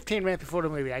 15 minutes before the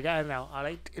movie. I gotta know. I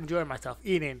like enjoying myself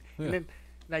eating, and then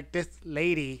like this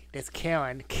lady, this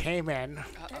Karen, came in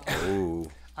Ooh.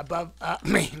 above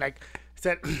me, like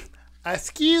said,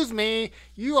 "Excuse me,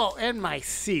 you are in my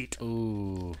seat,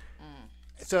 Ooh.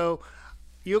 so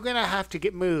you're gonna have to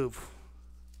get moved."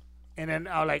 And then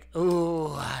I was like,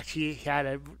 "Ooh," she had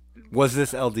a Was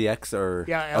this LDX or?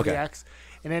 yeah Okay. LDX,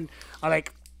 and then I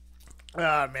like,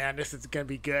 "Oh man, this is gonna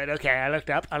be good." Okay, I looked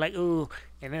up. I like, "Ooh,"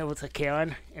 and then it was a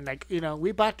Karen, and like,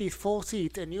 we bought these 4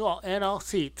 seats, and you are in all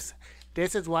seats.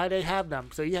 This is why they have them,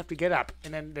 so you have to get up.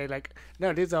 And then they're like,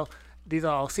 "No, these are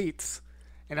all seats."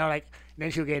 And I'm like, and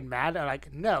then she'll get mad. I'm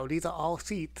like, "No, these are all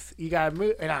seats. You gotta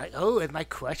move." And I'm like, "Oh, is my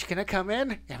crush gonna come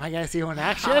in? Am I gonna see her in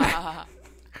action?"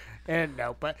 And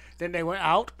no, but then they went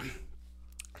out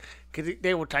because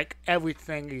they would take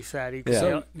everything you said. You could Yeah.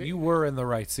 So you were in the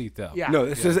right seat, though. yeah, No,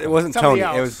 this is. It wasn't Somebody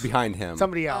Tony. It else. was behind him.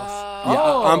 somebody else. Yeah.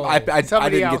 Oh. I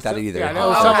Somebody didn't else. get that either. Yeah, no,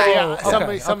 Oh, somebody okay. else.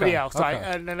 Somebody Okay, else. So okay.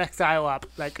 and the next guy up,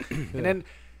 like, and then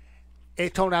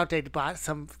it turned out they bought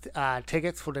some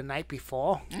tickets for the night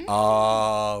before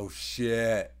Oh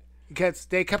shit. because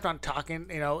they kept on talking,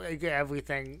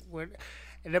 everything.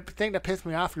 And the thing that pissed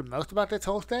me off the most about this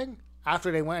whole thing,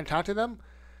 after they went and talked to them,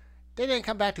 they didn't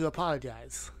come back to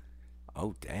apologize.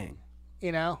 Oh dang.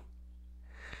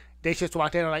 They just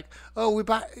walked in and like, "Oh, we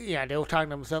bought." Yeah, they were talking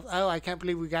to themselves. "Oh, I can't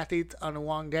believe we got these on the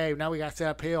wrong day. Now we got set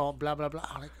up here. Blah blah blah."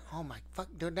 I'm like, "Oh my fuck,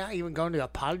 they're not even going to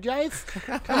apologize."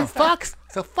 Tell fucks.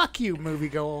 So fuck you,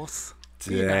 moviegoers.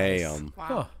 Be nice. Damn. Wow.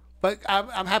 Huh. But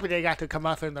I'm happy they got to come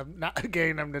up and not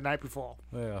getting them the night before.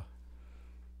 Yeah.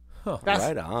 That's,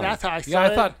 Right on. That's how I Yeah,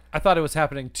 started. I thought it was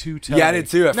happening to Tony. Yeah, I did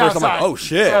too. At No, first, I'm like, sorry. oh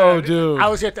shit. Oh, dude. I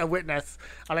was just a witness.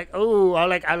 I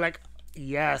like,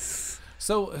 yes.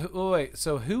 So wait.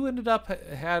 So who ended up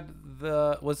had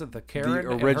the? Was it the Karen?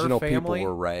 The and original her people family?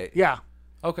 were right. Yeah.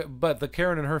 Okay, but the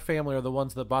Karen and her family are the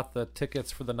ones that bought the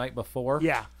tickets for the night before.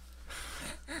 Yeah.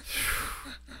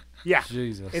 Yeah.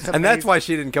 Jesus. It's And that's amazing. why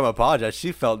she didn't come apologize.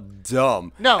 She felt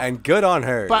dumb. No. And good on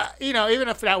her. But, even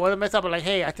if that was a mess up, like,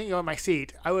 hey, I think you're on my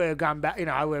seat, I would have gone back,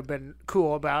 I would have been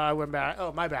cool about it. I wouldn't have been,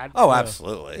 oh, my bad. oh,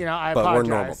 absolutely. I but apologize.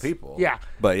 we're normal people. Yeah.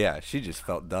 But yeah, she just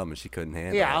felt dumb and she couldn't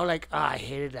handle Yeah, it. I was like, I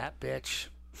hated that bitch.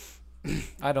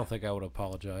 I don't think I would have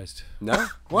apologized. No?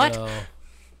 What? No,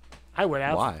 I would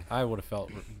have. Why? I would have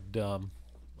felt dumb.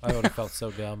 I would have felt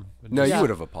so dumb. No, Yeah. you would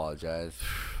have apologized.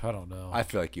 I don't know. I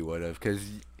feel like you would have, because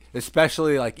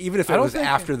especially like even if I it don't was think-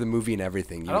 after the movie and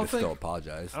everything, you I would don't have still think-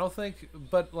 apologized. I don't think,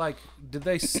 but like, did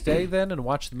they stay then and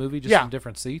watch the movie just Yeah. in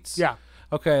different seats? Yeah.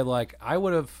 Okay, like I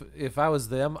would have, if I was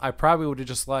them, I probably would have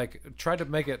just like tried to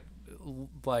make it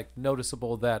like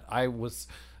noticeable that I was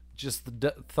just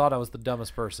thought I was the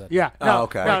dumbest person. Yeah. Oh, No,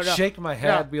 okay. No, Like no. shake my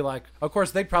head, No. be like, of course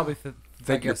they'd probably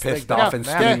Think you're guess they pissed got off and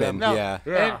mad at steaming. them. No. Yeah.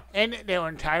 Yeah. And they were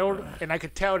entitled, and I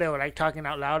could tell they were like talking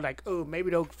out loud, like, "Oh, maybe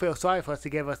they'll feel sorry for us to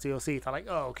give us your seats." I'm like,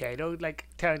 "Oh, okay." They're like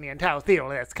telling the entire theater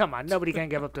this. Come on, nobody can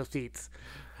give up those seats.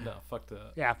 No, fuck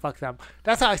that. Yeah, fuck them.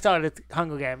 That's how I started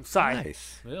Hunger Games. Sorry.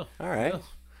 Nice. Yeah. All right. Yeah.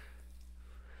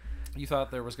 You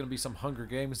thought there was going to be some Hunger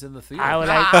Games in the theater?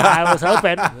 I was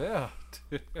hoping. Yeah.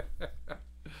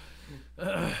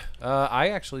 I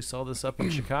actually saw this up in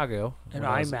Chicago. In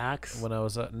when I was- IMAX. When I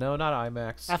was no, not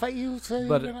IMAX. I thought you said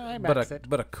but you were gonna but IMAX a it.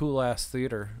 but a cool ass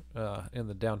theater in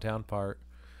the downtown part,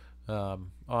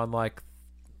 on like,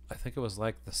 I think it was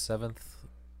like the 7th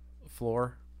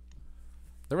floor.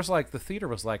 There was like the theater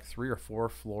was like 3 or 4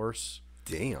 floors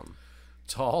Damn.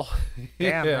 tall.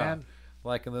 Damn, Yeah. man.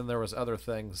 Like, and then there was other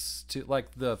things too, like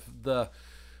the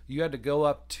you had to go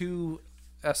up 2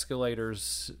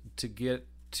 escalators to get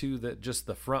to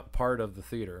the front part of the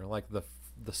theater, like the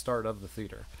start of the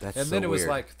theater. That's and so then it was weird.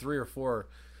 like 3 or 4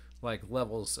 like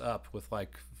levels up with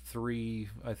like 3,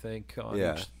 I think,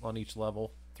 on each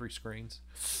level, 3 screens.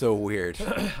 So weird.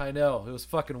 I know, it was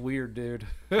fucking weird, dude.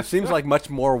 It seems like much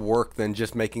more work than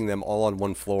just making them all on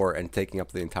one floor and taking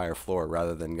up the entire floor,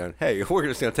 rather than going, hey, we're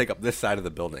just going to take up this side of the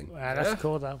building. Wow, that's Yeah.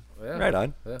 cool though. Yeah. Right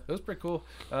on. Yeah, it was pretty cool.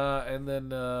 And then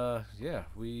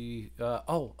we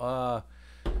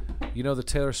you know the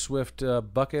Taylor Swift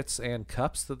buckets and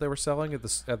cups that they were selling at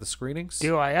the screenings?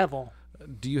 Do I ever?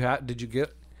 Did you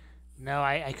get? No,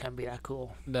 I couldn't be that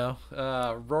cool. No.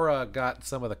 Rora got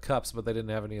some of the cups, but they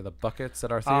didn't have any of the buckets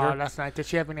at our Oh, theater. that's nice. Did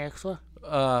she have any extra?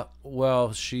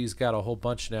 Well, she's got a whole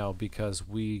bunch now because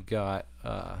we got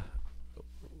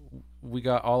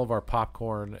all of our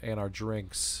popcorn and our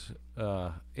drinks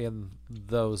in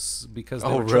those because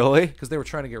Oh, really? Because they were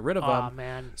trying to get rid of Oh them.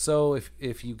 man. So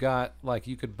if you got, like,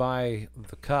 you could buy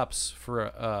the cups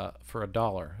for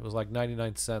 $1. It was like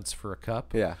 99 cents for a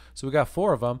cup. Yeah. So we got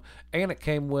 4 of them, and it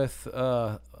came with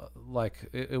like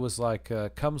it was like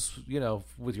comes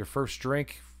with your first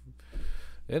drink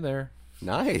in there.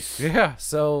 Nice. Yeah.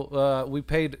 So we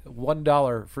paid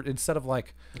 $1 for instead of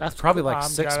like That's probably cool. like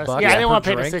I'm $6. jealous. Yeah, I didn't want to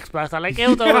per pay the drink. $6. I'm like, it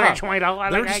was over Yeah. like $20.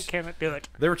 I'm They like, were I just- can't do it.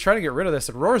 They were trying to get rid of this,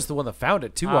 and Rora's the one that found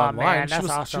it too Oh, online. man, she that's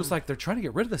was awesome. like, they're trying to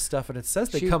get rid of this stuff, and it says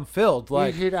they She- come filled.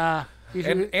 Like, you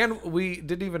should, and we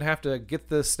didn't even have to get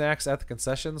the snacks at the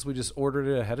concessions. We just ordered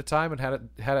it ahead of time and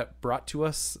had it brought to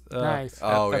us Nice. at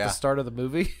Oh, the yeah. start of the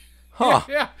movie. Huh.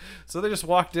 Yeah. So they just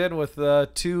walked in with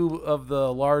 2 of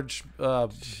the large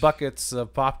buckets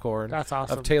of popcorn. That's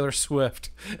awesome. Of Taylor Swift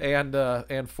and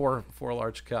 4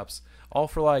 large cups, all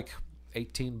for like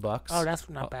 $18. Oh, that's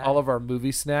not bad. All of our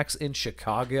movie snacks in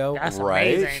Chicago. That's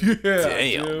Right? amazing. Yeah,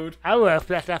 Damn. dude. I would have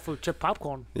left that for chip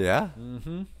popcorn. Yeah.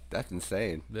 Mm-hmm. That's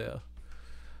insane. Yeah.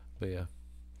 But yeah,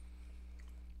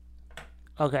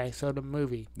 Okay, so the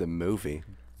movie. The movie.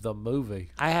 the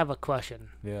movie. I have a question.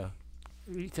 Yeah.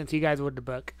 Since you guys read the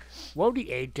book, what would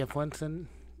the age difference in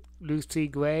Lucy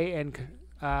Gray and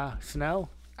Snow?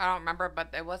 I don't remember, but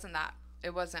it wasn't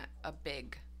a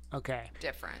big Okay.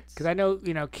 difference. Because I know,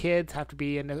 kids have to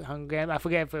be in the Hunger Games. I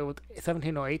forget if it was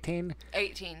 17 or 18.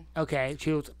 18. Okay,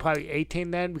 she was probably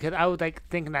 18 then, because I was like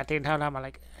thinking that the entire time. I'm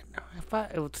like, no, I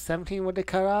thought it was 17 when they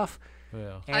cut off.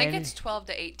 Yeah. I think And- it's 12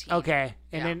 to 18. Okay,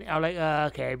 and Yeah. then I'm like,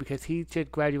 okay, because he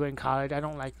should graduate in college. I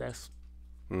don't like this.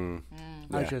 Mm.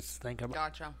 I was Yeah. just thinking about.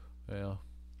 Gotcha. Yeah.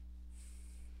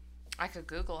 I could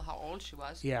Google how old she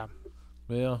was. Yeah,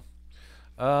 Yeah.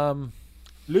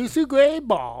 Lucy Gray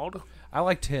bald. I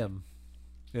liked him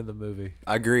in the movie.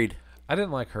 Agreed. I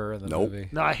didn't like her in the Nope. movie.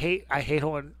 No, I hate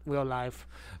her in real life.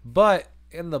 But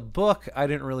in the book, I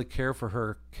didn't really care for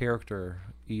her character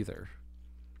either.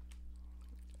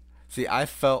 See, I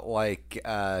felt like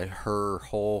her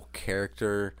whole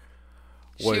character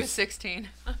She was 16.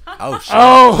 oh shit.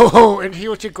 Oh, and he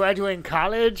was to graduate in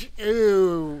college.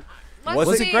 Ooh, Was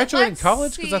Was it he graduating let's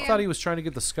college? Because I see thought he was trying to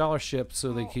get the scholarship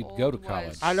so they how could go to old college.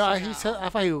 was- I know. He No. said. I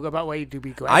thought he was about ready to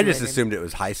be I graduating. just assumed it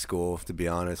was high school, to be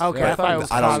honest. Okay, But I thought it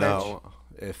was I don't college. know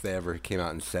if they ever came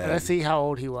out and said. Let's see how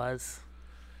old he was.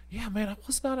 Yeah, man, I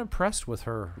was not impressed with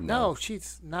her. No,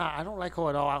 she's not. I don't like her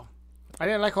at all. I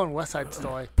didn't like her in West Side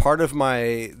Story. Part of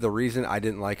the reason I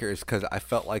didn't like her is because I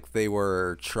felt like they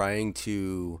were trying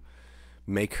to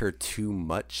make her too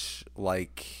much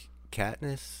like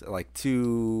Katniss, like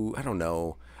too. I don't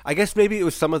know. I guess maybe it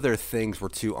was some of their things were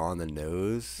too on the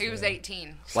nose. He was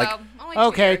 18. Like- So only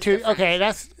Okay, 2 years difference. okay,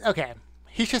 that's okay.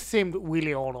 He just seemed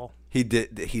really old. He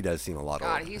does seem a lot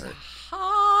God, older. he's than her.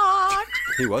 hot.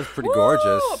 He was pretty Woo!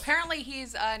 gorgeous. Apparently,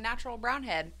 he's a natural brown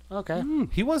head. Okay.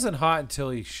 He wasn't hot until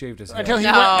he shaved his head. Until he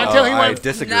No. went. Until he I went.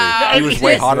 disagree. No. He was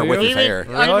way Even- hotter with his even- hair.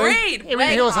 Really? Agreed. Even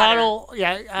Way he was hotter. hot.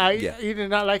 Yeah, Yeah. You did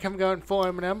not like him going for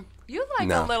Eminem. You like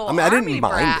No. a little I mean, I didn't army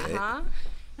mind brat, it. huh?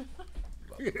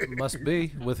 Must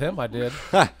be. With him, I did.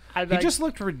 I He like, just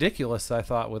looked ridiculous, I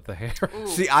thought, with the hair. Ooh,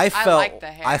 See, I felt like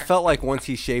the hair. I felt like once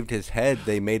he shaved his head,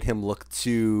 they made him look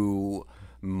too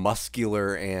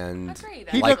muscular and Agreed,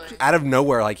 He like actually. out of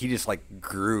nowhere. Like he just like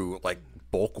grew like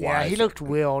bulk wise. yeah, he looked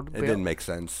weird. It didn't make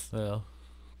sense. Yeah.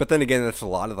 But then again, that's a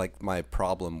lot of like my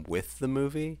problem with the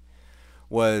movie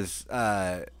was,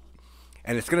 and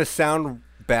it's gonna sound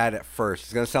bad at first.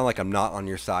 It's gonna sound like I'm not on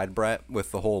your side, Brett,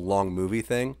 with the whole long movie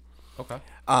thing. Okay.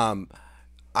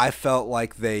 I felt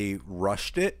like they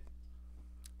rushed it.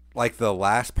 Like the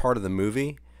last part of the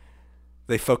movie,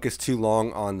 they focused too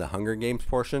long on the Hunger Games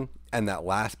portion, and that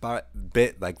last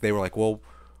bit, like they were like, "Well,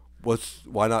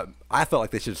 why not?" I felt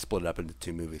like they should have split it up into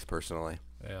 2 movies. Personally,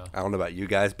 Yeah. I don't know about you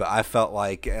guys, but I felt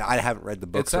like I haven't read the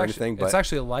books or anything. But it's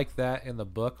actually like that in the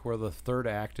book where the third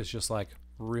act is just like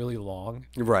really long.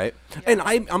 right, and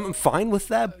I'm fine with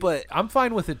that. But I'm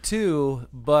fine with it too,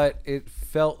 but it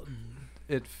felt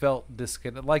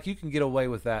disconnected. Like you can get away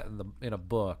with that in a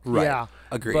book, right, Yeah.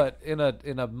 agreed. but in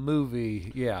a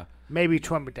movie, yeah, Maybe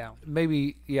trim it down.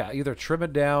 maybe either trim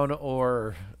it down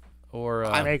or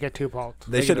Make it 2 parts.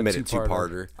 they make should have a made it two-parter.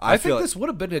 two-parter. I feel think this would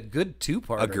have been a good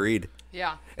 2-parter. agreed.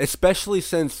 Yeah. Especially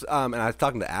since, and I was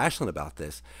talking to Ashlyn about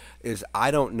this, is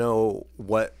I don't know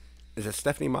what is it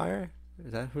Stephanie Meyer?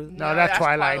 Is that who? No, that's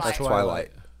Twilight. That's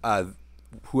Twilight. Twilight.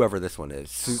 Whoever this one is.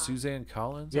 Suzanne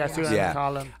Collins. Yeah, Susan Yeah.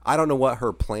 Collins. I don't know what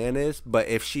her plan is, but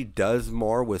if she does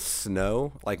more with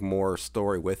Snow, like more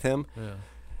story with him,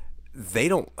 they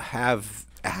don't have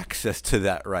access to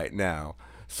that right now.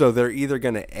 So they're either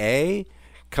going to A,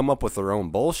 come up with their own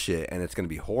bullshit, and it's going to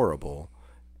be horrible.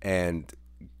 And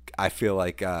I feel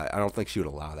like I don't think she would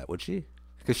allow that, would she?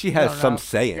 Because she has No, no. some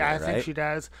say in Yeah, it, I think right? she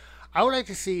does. I would like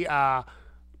to see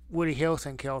Woody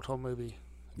Harrelson Kyoto movie.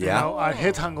 Yeah. You know,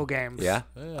 his Hunger Games. Yeah,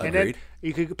 And agreed. then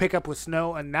you could pick up with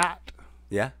Snow and that.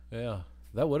 Yeah. Yeah,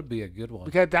 that would be a good one.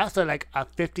 Because that's like a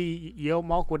 50-year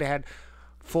mark where they had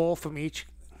 4 from each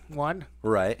one.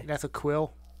 Right. That's a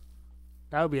quill.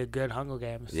 That would be a good Hunger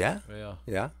Games. Yeah. Yeah.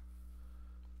 Yeah.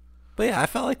 But yeah, I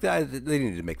felt like they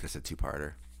needed to make this a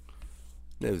 2-parter.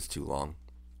 It was too long.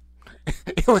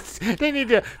 It was. They need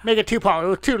to make it 2-part. It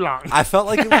was too long. I felt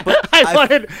like, but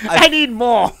I need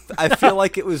more. I feel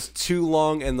like it was too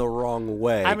long in the wrong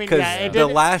way. I mean, because yeah, it the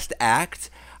didn't- last act,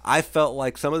 I felt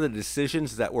like some of the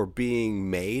decisions that were being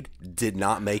made did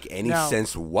not make any No.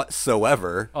 sense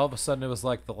whatsoever. All of a sudden, it was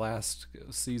like the last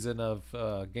season of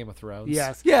Game of Thrones.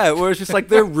 Yes. Yeah, where it's just like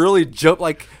they're really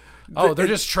like. Oh, they're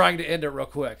just trying to end it real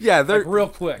quick. Yeah, they're like real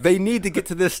quick. They need to get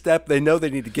to this step. They know they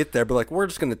need to get there, but like we're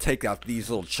just going to take out these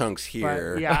little chunks But,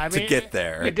 here yeah, I mean, to get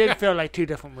there. It did feel like 2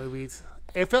 different movies.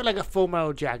 It felt like a Full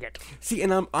Metal Jacket. See,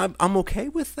 and I'm okay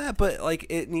with that, but like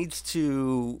it needs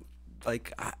to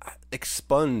like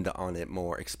expand on it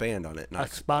more, expand on it. Not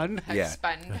Spun. Yeah.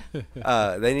 Spun.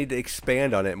 They need to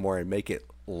expand on it more and make it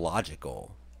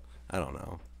logical. I don't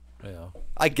know. Yeah.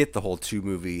 I get the whole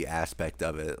 2-movie aspect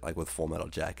of it, like with Full Metal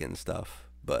Jacket and stuff,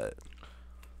 but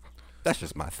that's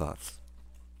just my thoughts.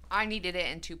 I needed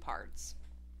it in 2 parts.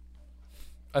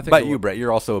 I think. But it you, would- Brett,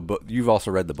 you're also you've also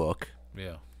read the book,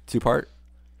 Yeah. 2-part.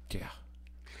 Yeah.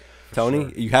 Tony,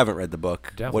 sure. you haven't read the book.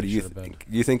 What Definitely do you should have think?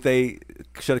 You think they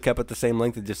should have kept it the same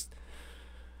length and just?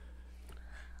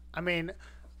 I mean,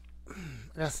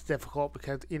 that's difficult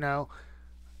because, you know,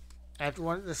 at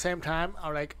the same time,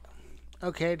 I'm like,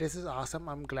 okay, this is awesome.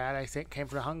 I'm glad I came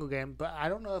for the Hunger Game, but I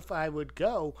don't know if I would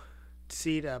go to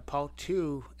see the part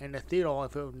 2 in the theater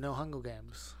if it was no Hunger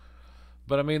Games.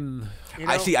 But I mean, You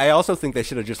know? I see. I also think they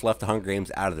should have just left the Hunger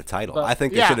Games out of the title. But- I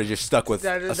think they Yeah. should have just stuck with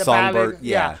a The Songbird. ballad,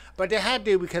 Yeah. But they had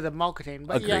to because of marketing.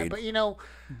 But yeah, Agreed. but you know,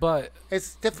 but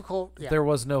it's difficult. Yeah. there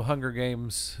was no Hunger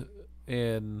Games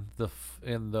in the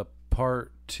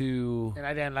part 2 And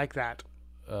I didn't like that.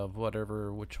 of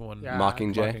whatever, which one? Yeah.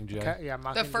 Mockingjay. Yeah,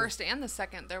 The first and the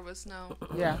second, there was no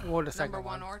Yeah, well, the second number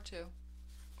one. 1 or 2.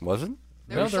 Wasn't?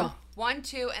 There No, was there- 1,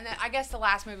 2, and then I guess the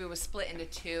last movie was split into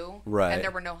 2. Right. And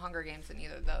there were no Hunger Games in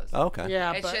either of those. Oh, okay.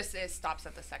 Yeah, It's but just, it stops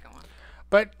at the second one.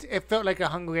 but it felt like a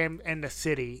Hunger Game in the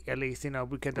city, at least,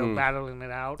 because they were battling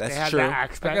it out. That's they had true. that I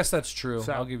aspect. guess that's true.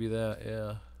 So- I'll give you that.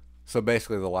 Yeah. So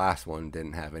basically, the last one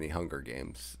didn't have any Hunger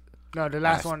Games. No, the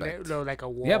last one, aspect. they were like a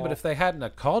wall. Yeah, but if they hadn't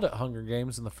have called it Hunger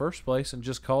Games in the first place and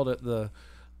just called it the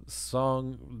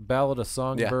Ballad of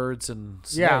Songbirds and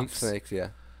Yeah. Snakes, Snakes, yeah.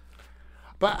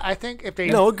 But I think if they...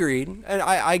 No, agreed. And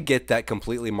I get that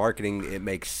completely. Marketing, it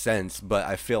makes sense, but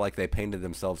I feel like they painted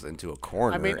themselves into a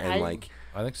corner. I mean,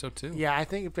 I think so too. Yeah, I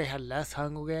think if they had less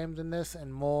Hunger Games in this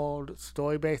and more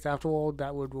story-based afterward,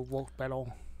 that would work better.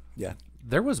 yeah.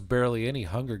 There was barely any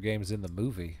Hunger Games in the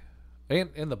movie,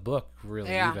 in the book, really.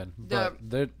 Yeah. Even The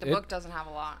but book doesn't have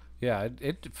a lot. Yeah,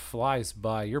 it flies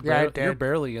by. You're Yeah, it you're did.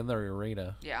 barely in the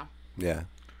arena. Yeah. Yeah.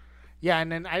 Yeah,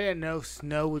 and then I didn't know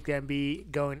Snow was going to be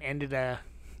going into the,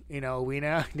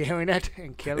 arena, doing it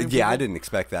and killing Yeah, I people. didn't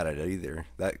expect that either.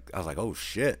 That I was like, oh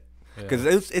shit, Yeah. because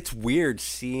it's weird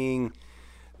seeing.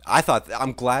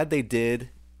 I'm glad they did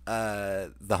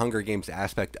the Hunger Games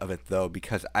aspect of it though,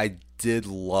 because I did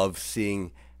love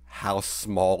seeing how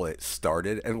small it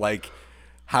started and like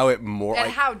how it more And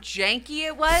like, how janky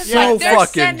it was. Yeah. Like, they're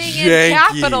fucking sending janky. in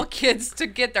capital kids to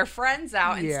get their friends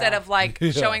out Yeah. instead of like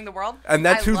showing the world. and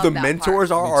that's I who love the that mentors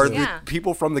part. are too. the Yeah.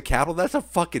 people from the Capitol. That's a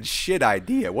fucking shit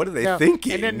idea. What are they Yeah,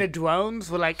 thinking? And then the drones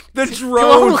were like... the "Come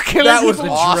drones, on, killing that was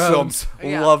people." awesome. drones.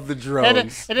 Yeah. Love the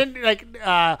drones. And then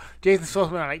Jason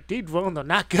Schwartzman are like, these drones are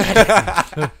not good.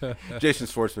 Oh, Jason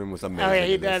Schwartzman was amazing. yeah,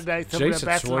 he in this. did like, some of the Jason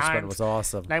best Schwartzman lines. was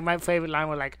awesome. Like, my favorite line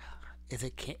was like, you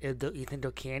think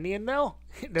they're candy in though?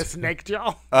 The snake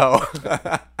jaw. Oh.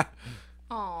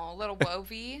 Oh, little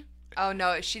Wovie. Oh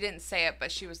no, she didn't say it, but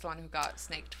she was the one who got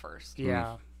snaked first.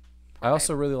 Yeah. I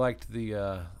also really liked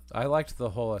the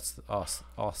whole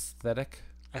aesthetic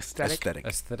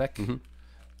Aesthetic.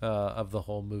 of the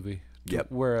whole movie. Yep.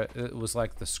 Where it was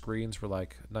like the screens were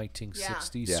like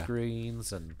 1960s Yeah.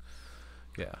 screens, and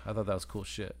yeah, I thought that was cool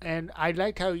shit. And I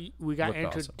liked how we got Looked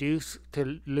awesome. introduced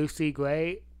to Lucy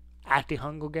Gray at the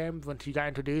Hunger Games when she got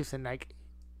introduced, and like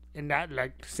in that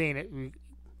like scene,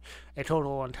 it told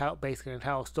her basically an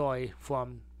entire story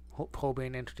from her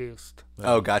being introduced.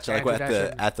 Oh, gotcha. Like what,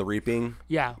 Introduction. at the reaping.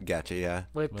 Yeah, Gotcha. Yeah.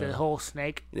 with the whole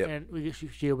snake Yep. and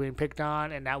she was being picked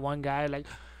on, and that one guy like,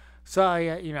 sorry,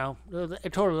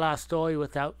 it told a lot of story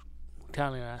without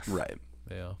telling us. Right.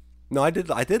 Yeah. No, I did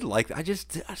like. I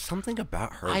just something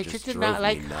about her. I just did not drove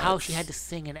like me how nuts. she had to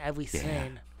sing in every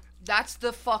scene. That's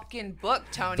the fucking book,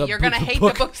 Tony. The You're gonna book- hate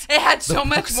book- the book. It had so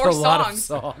much book's more a lot of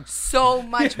songs. So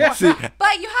much more. But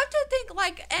you have to think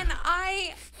like, and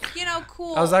I,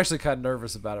 cool. I was actually kind of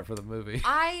nervous about it for the movie.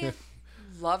 I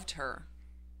loved her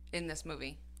in this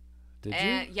movie. Did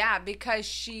And you? yeah, because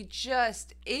she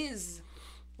just is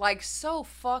like so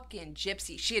fucking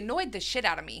gypsy. She annoyed the shit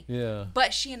out of me. Yeah.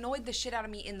 But she annoyed the shit out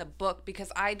of me in the book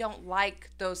because I don't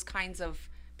like those kinds of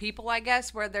people, I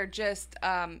guess, where they're just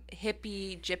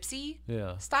hippie gypsy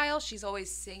Yeah. style. She's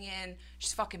always singing.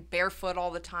 She's fucking barefoot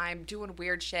all the time, doing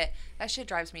weird shit. That shit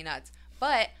drives me nuts.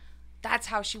 But that's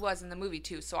how she was in the movie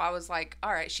too. So I was like,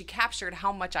 all right, she captured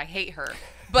how much I hate her,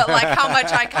 but like how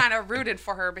much I kind of rooted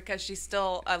for her because she's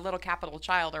still a little capital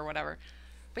child or whatever.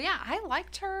 But yeah, I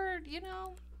liked her,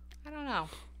 I don't know.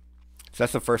 So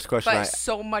that's the first question. But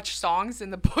so much songs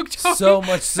in the book. Tony. So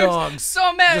much songs.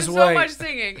 So much, Just so wait. much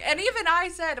singing. And even I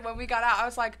said when we got out, I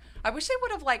was like, I wish they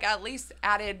would have like at least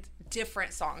added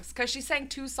different songs because she sang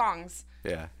 2 songs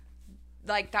yeah.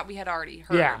 like that we had already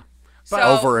heard. Yeah. So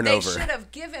Over and they over. should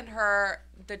have given her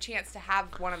the chance to have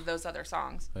one of those other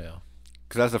songs. Yeah.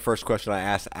 Because that's the first question I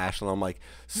asked Ashley. I'm like,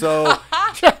 so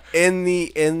in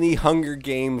the Hunger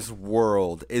Games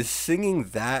world, is singing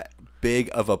that big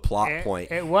of a plot point?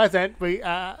 It wasn't.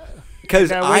 Because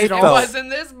that I was It Oh. felt was in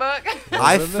this book.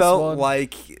 I in this felt one.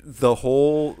 like the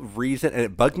whole reason, and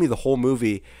it bugged me the whole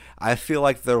movie. I feel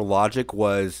like their logic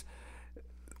was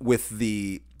with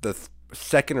the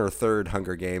second or third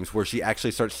Hunger Games, where she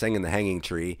actually starts singing the Hanging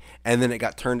Tree, and then it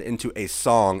got turned into a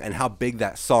song, and how big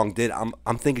that song did. I'm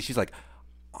thinking she's like,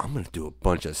 I'm gonna do a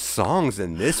bunch of songs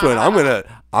in this one. I'm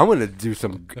gonna do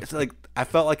some. It's like I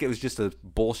felt like it was just a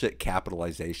bullshit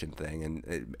capitalization thing, and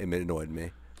it annoyed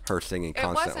me. Her singing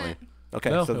constantly. wasn't. Okay,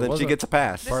 No, so it then she wasn't. gets a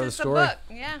pass. This Part of is the the story. book.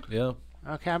 Yeah. Yeah.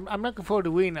 Okay, I'm looking forward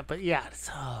to reading it, but yeah,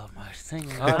 so much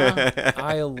singing.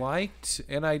 I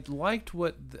liked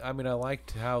what I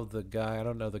liked how the guy, I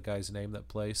don't know the guy's name that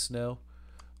plays Snow,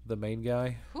 the main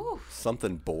guy. Whew.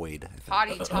 Something Boyd.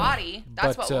 Hottie totty.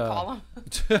 That's But, what we'll call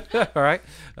him. All right.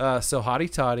 So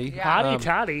Hottie Toddy. Yeah. Hottie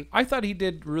toddy. I thought he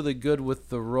did really good with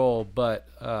the role, but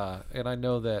and I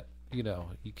know that you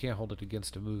can't hold it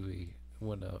against a movie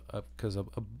when because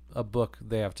a book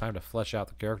they have time to flesh out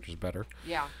the characters better.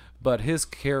 Yeah. But his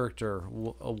character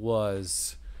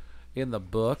was in the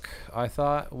book. I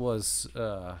thought was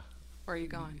Where are you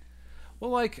going?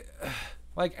 well, like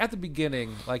at the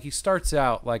beginning, like he starts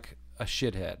out like a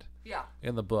shithead. Yeah.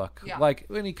 In the book, Yeah. like,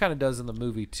 and he kind of does in the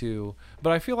movie too.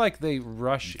 But I feel like they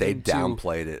They into,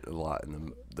 downplayed it a lot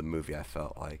in the movie. I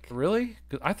felt like. Really?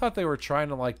 'Cause I thought they were trying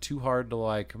to like too hard to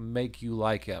like make you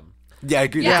like him. Yeah, I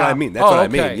agree. Yeah. That's what I mean. That's what I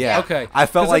okay. mean. Yeah. Okay. I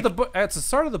felt 'Cause like at the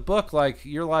start of the book, like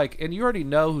you're like, and you already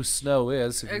know who Snow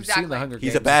is. If you've seen the Exactly. Hunger Games,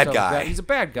 He's a bad and stuff like guy. that. He's a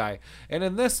bad guy. And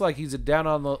in this, like, he's a down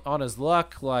on his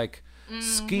luck, like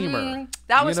schemer.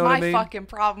 That You was know what my I mean? fucking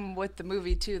problem with the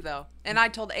movie too, though. And I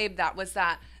told Abe that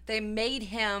they made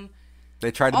him they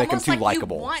tried to make him almost too like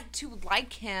likable. you want to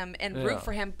like him and Yeah. root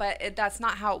for him, but that's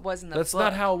not how it was in the That's book.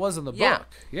 not how it was in the Yeah. book.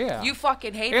 Yeah. You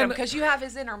fucking hate him And- because you have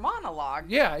his inner monologue.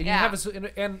 Yeah, you have his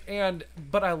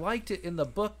but I liked it in the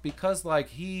book because like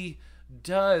he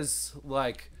does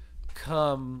like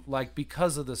come like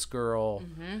because of this girl,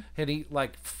 and he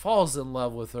like falls in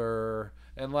love with her,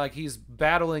 and like he's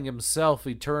battling himself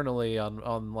eternally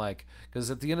on like because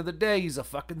at the end of the day he's a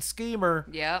fucking schemer.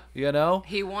 Yep. You know.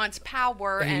 He wants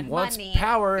power And and he wants money.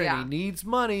 power Yeah. and he needs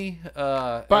money.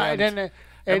 But and, then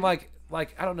and like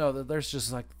I don't know. There's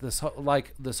just like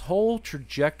this whole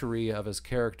trajectory of his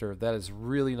character that is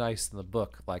really nice in the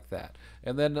book, like that.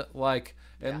 And then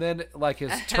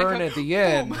his turn at the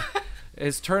end,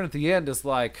 his turn at the end is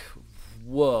like,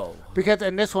 whoa. because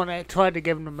in this one, I tried to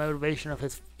give him the motivation of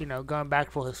his, going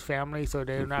back for his family, so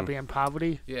they'll not be in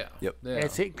poverty. Yeah. Yep. Yeah.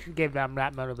 It gave them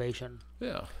that motivation.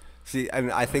 Yeah. See,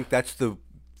 and I think that's the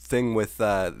thing with.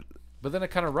 But then it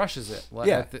kind of rushes it. Like,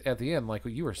 Yeah. At the end, like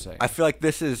what you were saying. I feel like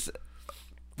this is.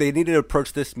 They needed to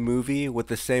approach this movie with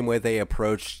the same way they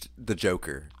approached the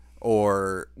Joker,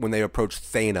 or when they approached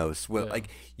Thanos. Well, Yeah. like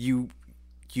you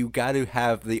got to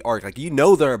have the arc. Like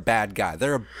they're a bad guy,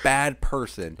 they're a bad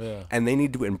person, Yeah. and they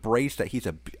need to embrace that he's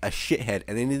a shithead,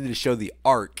 and they needed to show the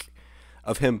arc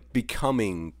of him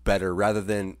becoming better rather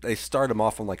than they start him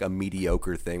off on like a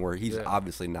mediocre thing where he's Yeah.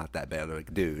 obviously not that bad of a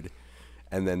dude,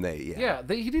 and then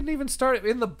he didn't even start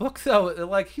in the book though.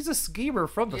 Like he's a schemer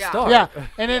from the Yeah. start. Yeah,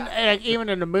 and then like, even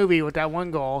in the movie with that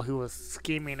one girl who was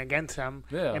scheming against him,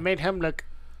 Yeah. it made him look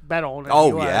better than he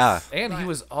Oh was. yeah, And he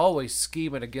was always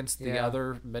scheming against the Yeah.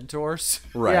 other mentors.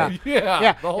 right. Yeah.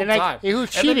 Yeah, the whole and, like, time. he was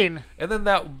cheating. And then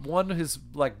that one, his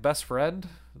like best friend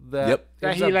that Yep. That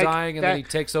ends he, up like, dying, and then that- he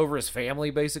takes over his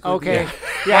family basically. Okay,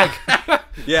 Yeah. yeah.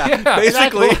 Yeah,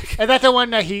 basically. Is that the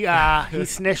one that he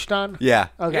snitched on? Yeah.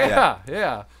 Okay.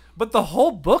 Yeah. But the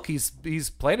whole book, he's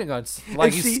planning on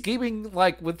like he's see- scheming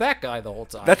like with that guy the whole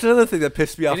time. That's another thing that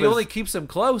pissed me off. and he is- only keeps him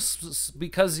close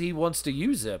because he wants to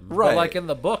use him. Right. But like in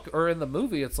the book or in the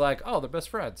movie, it's like, oh, they're best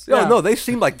friends. No, Yeah. no, they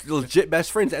seem like legit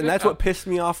best friends, and that's what pissed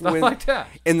me off Not when like that.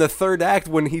 in the third act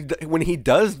when he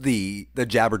does the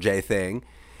Jabberjay thing,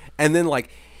 and then like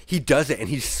he does it, and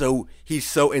he's so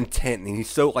intent, and he's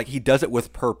so like he does it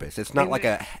with purpose. It's not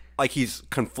like he's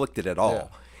conflicted at all. Yeah.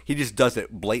 He just does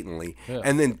it blatantly, Yeah.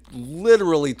 and then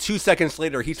literally 2 seconds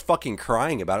later, he's fucking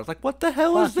crying about it. It's like, what the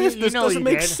hell is Well, this? you This know doesn't he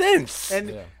make did. sense.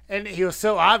 And he was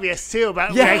so obvious too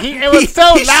about Yeah, like, it was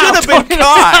so he loud. should have been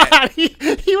caught.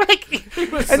 he like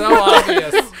It was so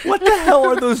obvious. What the hell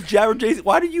are those Jabberjays?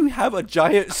 Why do you have a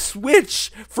giant switch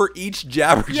for each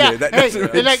Jabberjay? yeah. That Hey, doesn't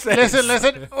and make like sense.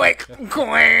 listen. Wait,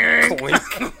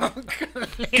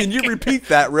 Can you repeat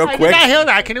that real I did quick? not hear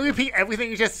that. Can you repeat everything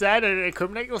you just said and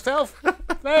incriminate yourself?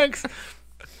 Thanks.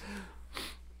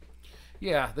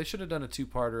 Yeah, they should have done a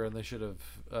two-parter, and they should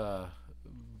have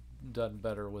done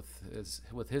better with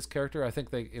his character. I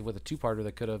think with a two-parter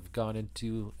they could have gone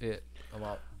into it a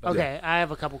lot better. Okay, I have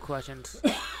a couple questions.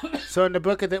 So in the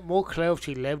book, is it more clear if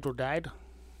she lived or died?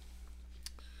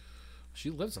 She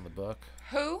lives in the book,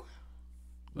 Who?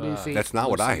 Lucy. That's not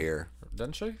what I hear.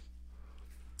 doesn't she?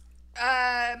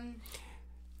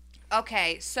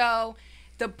 Okay, so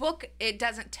the book, it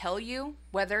doesn't tell you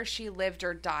whether she lived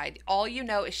or died. All you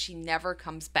know is she never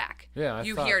comes back. Yeah, I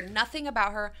you thought- hear nothing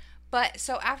about her. But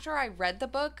so after I read the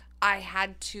book, I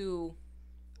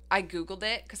Googled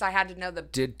it because I had to know the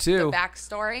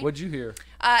backstory. What'd you hear?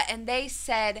 And they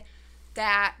said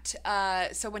that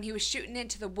so when he was shooting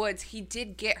into the woods, he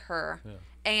did get her. Yeah.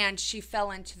 And she fell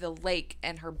into the lake,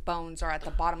 and her bones are at the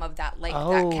bottom of that lake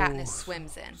Oh. that Katniss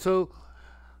swims in. So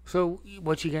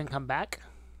was she gonna come back?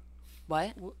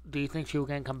 What? Do you think she was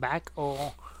gonna come back,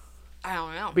 or I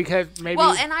don't know. Because maybe.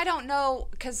 Well, and I don't know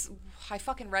because I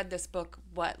fucking read this book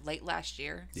late last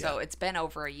year, so it's been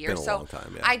over a year. Been a long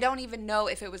time, yeah. I don't even know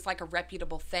if it was like a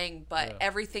reputable thing, but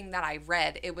everything that I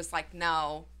read, it was like,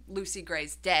 no, Lucy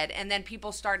Gray's dead. And then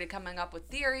people started coming up with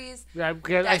theories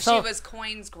that she was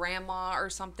Coyne's grandma or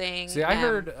something. See, I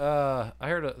heard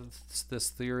this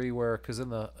theory where, because in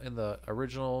the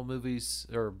original movies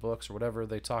or books or whatever,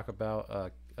 they talk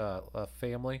about a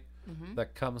family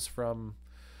that comes from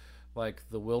like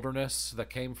the wilderness, that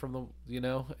came from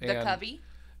the the Covey,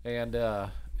 and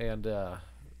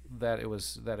that it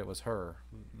was her,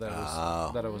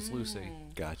 that it was Lucy.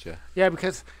 Gotcha. Yeah,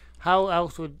 because how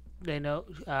else would they know?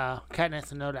 Katniss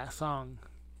to know that song.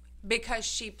 Because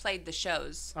she played the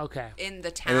shows in the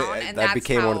And, town, and that that's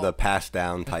became how, one of the passed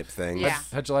down type things. Yeah.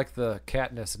 How'd you like the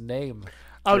Katniss name?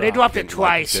 Oh, they dropped it Didn't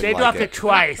twice. like it, They didn't dropped like it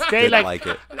twice. They Didn't like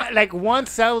it. like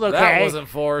once that was okay. That wasn't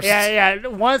forced. Yeah.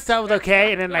 Once that was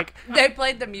okay, and then like. they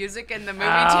played the music in the movie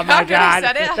Oh too. my After god!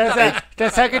 they said it, The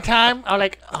second time, I'm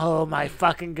like, oh my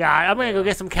fucking god! I'm gonna go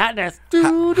get some Katniss.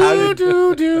 How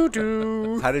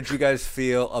Do. How did you guys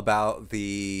feel about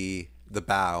the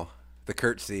bow, the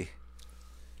curtsy,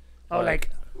 Oh, like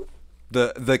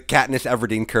the Katniss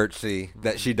Everdeen curtsy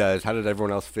that she does? How did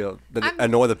everyone else feel? Did it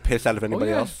annoy the piss out of anybody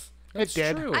yeah. else? it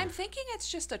did. True. I'm thinking it's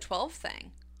just a 12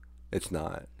 thing. It's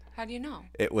not. How do you know?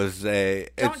 It was a.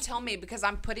 Don't tell me because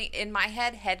I'm putting in my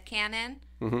head canon.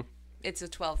 It's a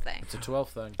 12 thing. It's a 12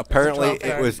 thing. Apparently, It's a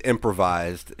 12 it was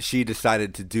improvised. She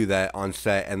decided to do that on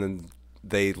set, and then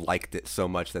they liked it so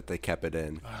much that they kept it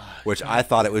in. Which I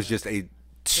thought it was just a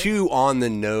too on the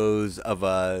nose of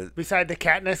a. Beside the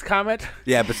Katniss comment.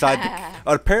 Yeah, besides.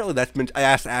 Apparently, that's been. I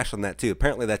asked Ash on that too.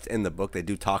 Apparently, that's in the book. They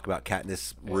do talk about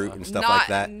Katniss root and stuff like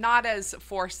that. Not as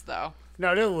forced though.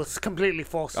 No, it was completely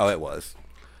false. Oh, it was.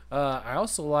 I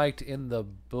also liked in the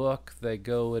book they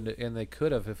go into, and they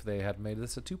could have, if they had made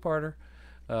this a two-parter,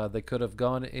 they could have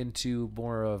gone into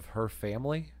more of her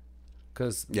family,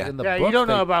 because in the book you don't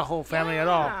know about whole family at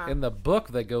all. in the book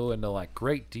they go into like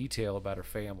great detail about her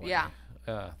family. Yeah.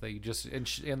 They just and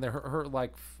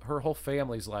her whole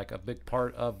family's like a big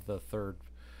part of the third.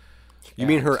 You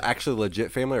mean her actually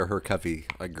legit family or her Covey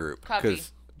group? Covey.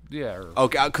 'Cause- Yeah.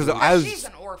 Okay, because I was. She's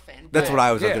an orphan. That's what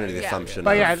I was Yeah, under the yeah. assumption.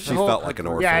 But yeah, of. She the whole- felt like an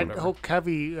orphan. Yeah, the whole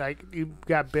Covey, like you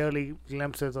got barely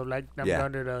glimpses of like them Yeah.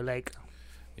 under the lake.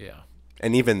 Yeah.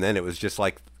 And even then, it was just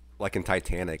like in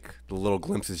Titanic, the little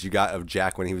glimpses you got of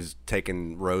Jack when he was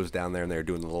taking Rose down there and they were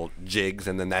doing the little jigs,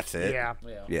 and then that's it. Yeah.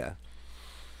 Yeah.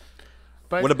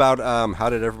 But What about how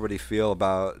did everybody feel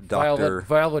about Dr.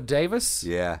 Viola Davis.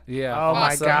 Yeah. Yeah. Oh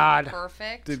my awesome. god,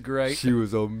 Perfect. Did great. She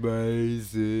was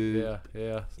amazing. Yeah.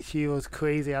 Yeah. she was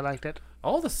crazy. I liked it.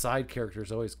 All the side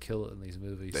characters always kill it in these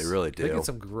movies. They really They do. get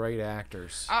some great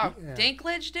actors. Oh,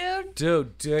 Dinklage, dude.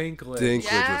 Dude, Dinklage.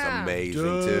 Dinklage Yeah. was amazing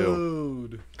too.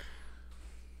 Dude.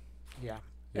 Yeah.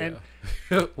 Yeah.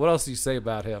 And What else do you say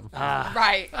about him?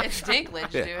 Right. It's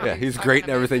Dinklage, dude. Yeah, he's fucking great in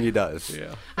amazing. everything he does.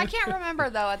 Yeah. I can't remember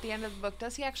though. At the end of the book,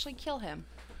 does he actually kill him?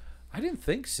 I didn't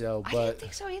think so, I but didn't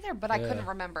think so either, but I couldn't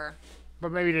remember.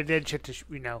 but maybe they did shit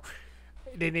to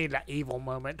they need that evil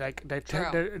moment. Like they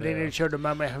True. they need to show the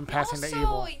moment of him passing the evil.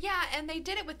 Also, yeah, and they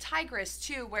did it with Tigress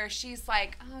too, where she's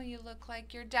like, "Oh, you look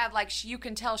like your dad." Like you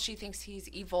can tell she thinks he's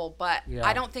evil, but Yeah.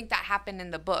 I don't think that happened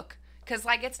in the book because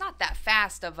like it's not that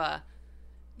fast of a.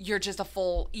 You're just a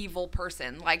full evil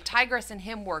person. Like Tigress and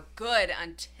him were good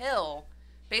until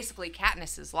basically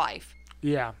Katniss's life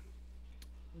Yeah.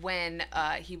 when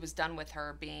he was done with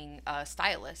her being a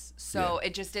stylist. So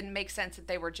it just didn't make sense that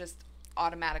they were just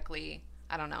automatically,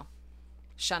 I don't know,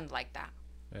 shunned like that.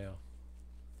 yeah.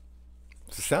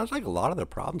 So it sounds like a lot of their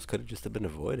problems could have just been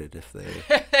avoided if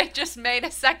they. They just made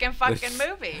a second fucking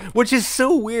movie. Which is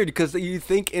so weird because you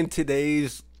think in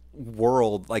today's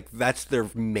world, like that's their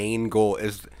main goal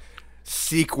is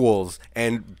sequels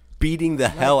and beating the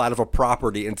hell out of a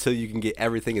property until you can get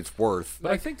everything it's worth.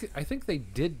 But I think they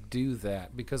did do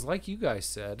that because, like you guys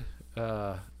said,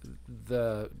 it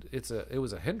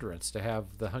was a hindrance to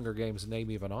have the Hunger Games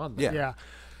name even on there. Yeah. Yeah.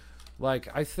 Like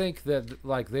I think that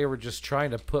like they were just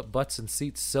trying to put butts in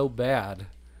seats so bad,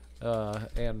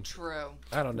 and True.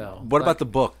 I don't know. What about the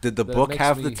book? Did the that book makes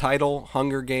have the me- title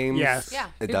Hunger Games? Yes. Yeah.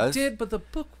 It It does? did, but the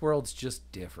book world's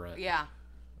just different. Yeah.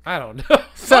 I don't know.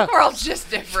 Book world's just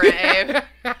different, Abe.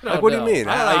 Like, what do you mean?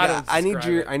 I need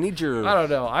your. I need your I don't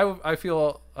know. I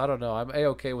feel I don't know. I'm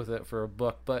a-okay with it for a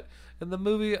book, but in the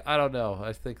movie, I don't know.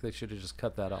 I think they should have just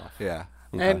cut that off. Yeah.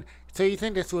 And so you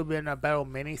think this would have been a Battle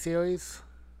miniseries?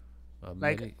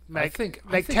 Like, Like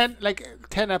 10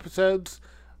 episodes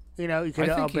You know, you could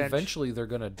I think bench. eventually they're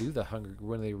gonna do the Hunger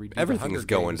when they redo Everything the is Hunger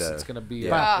going Games, to- It's gonna be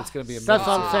yeah. it's gonna be a That's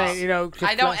what I'm miniseries. saying. You know,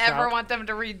 I don't flesh ever out. want them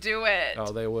to redo it.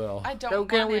 Oh, they will. I don't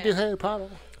Don't want get it. redo Harry Potter.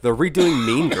 They're redoing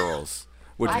Mean Girls,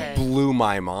 which I- blew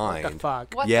my What mind. the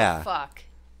fuck? What Yeah. the fuck?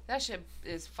 That shit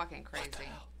is fucking crazy.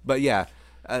 But yeah,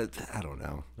 I don't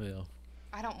know. Yeah.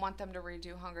 I don't want them to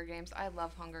redo Hunger Games. I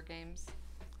love Hunger Games.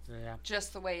 Yeah.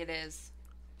 Just the way it is.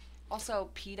 Also,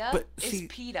 PETA But is see-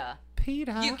 PETA.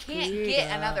 Peter. You can't PETA.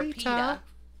 get another PETA.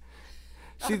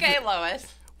 See, Okay, Lois.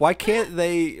 Why can't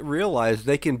they realize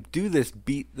they can do this,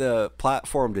 beat the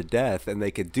platform to death, and they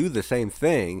could do the same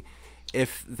thing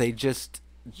if they just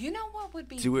You know what would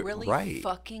be Do it really right.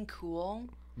 fucking cool?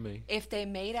 Me. If they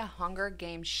made a Hunger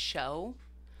Games show,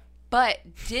 but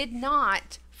did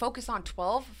not focus on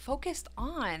 12, focused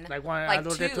on Like one of like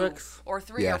those 2 districts? or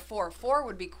 3 Yeah. or 4. 4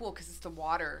 would be cool because it's the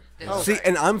water. see.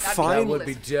 And I'm That'd fine. cool That would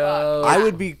be as fuck. dope. I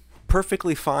would be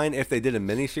perfectly fine if they did a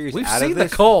miniseries We've out seen of the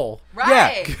this. coal.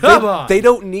 Right. Yeah, Come on. They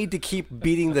don't need to keep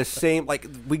beating the same. Like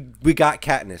we got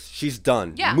Katniss. She's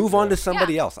done. Yeah. Move on to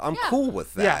somebody Yeah. else. I'm Yeah. cool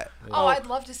with that. Oh, I'd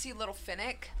love to see little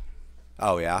Finnick.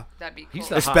 Oh yeah. That'd be cool. He's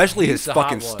the hot- Especially he's his the hot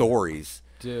fucking one. stories.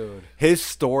 Dude. His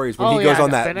stories when Oh, he goes yeah, on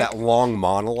the that, Finnick. that long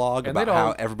monologue And about they'd how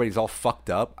all- everybody's all fucked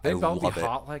up. I They'd all be love it.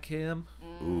 hot like him.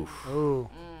 Oof. Ooh.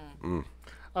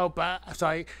 Oh, but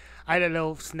sorry, I had a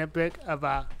little snippet of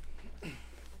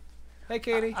Hey,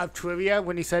 Katie. of trivia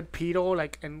when he said pedo,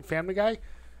 like in Family Guy.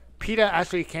 PETA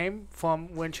actually came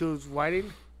from when she was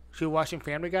writing. She was watching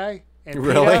Family Guy, and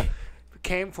Really? PETA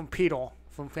came from pedo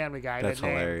from Family Guy. That's that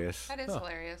name. hilarious. That is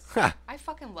hilarious. I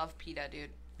fucking love PETA,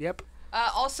 dude. Yep.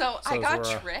 Also, I does got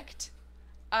Laura. tricked.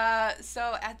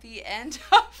 So at the end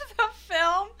of the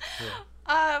film,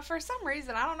 for some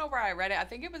reason, I don't know where I read it. I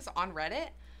think it was on Reddit.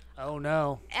 Oh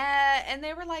no. And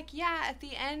they were like, yeah, at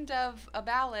the end of a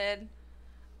ballad,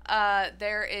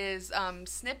 there is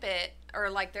snippet, or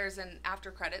like there's an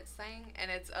after credits thing,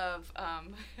 and it's of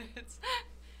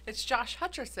it's Josh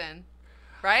Hutcherson,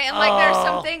 right? And like there's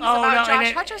some things about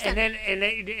Josh Hutcherson. And then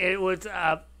it was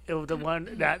the one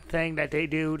that thing that they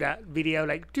do, that video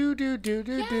like do.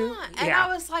 Yeah, and I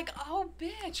was like, oh,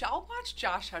 bitch, I'll watch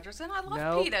Josh Hutcherson. I love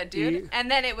Nope, PETA, dude. you- And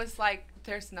then it was like,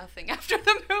 there's nothing after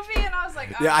the movie, and I was like,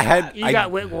 oh, Yeah, I had. You I,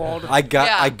 got Whitwald. I got.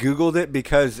 Yeah. I googled it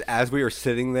because as we were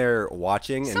sitting there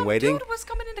watching and some waiting, dude was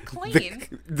coming in to clean.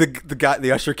 the guy,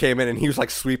 the usher came in and he was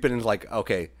like sweeping and was like,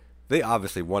 okay, they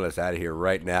obviously want us out of here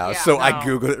right now. Yeah. So I No.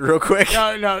 googled it real quick.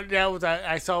 No, that was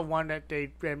I saw one that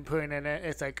they've been putting in it.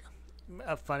 It's like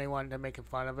a funny one. They're making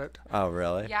fun of it. Oh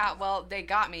really? Yeah, well, they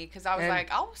got me because I was And- like,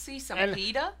 I'll see some and-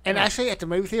 PETA. And actually, at the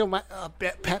movie theater, my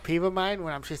pet peeve of mine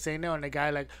when I'm just sitting there and the guy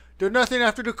like, "There's nothing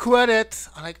after the credits."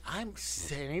 I'm like, I'm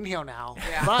sitting here now.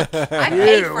 Yeah. Fuck I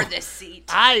paid you. for this seat.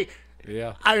 I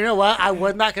Yeah. you know what? I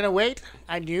was not gonna wait.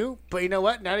 I knew, but you know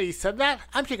what? Now that you said that,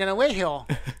 I'm just gonna wait here.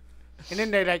 And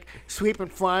then they like sweep in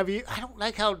front of you. I don't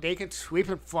like how they can sweep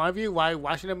in front of you while you're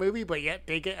watching a movie, but yet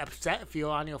they get upset if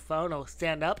you're on your phone or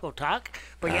stand up or talk.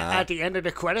 But yet at the end of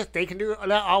the credits, they can do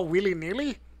that all willy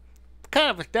nilly.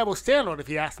 Kind of a double standard, if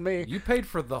you ask me. You paid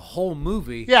for the whole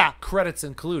movie. Yeah. Credits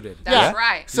included. That's Yeah.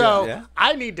 right. So Yeah.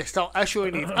 I need to start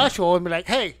ushering these usher and be like,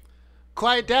 "Hey,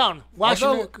 quiet down.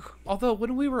 Watching Although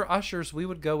when we were ushers, we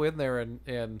would go in there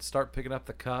and start picking up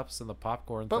the cups and the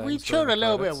popcorn. But we things showed during a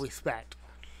little bit credits. of respect.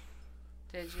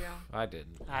 Did you? I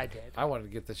didn't. I did. I wanted to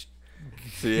get this.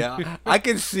 Yeah, I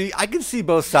can see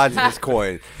both sides of this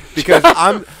coin because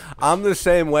I'm the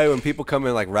same way when people come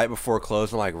in like right before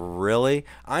close. I'm like, really?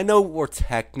 I know we're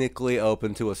technically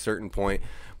open to a certain point,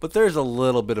 but there's a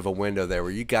little bit of a window there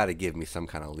where you got to give me some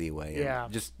kind of leeway. And Yeah.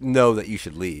 just know that you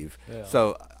should leave. Yeah.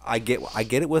 So I get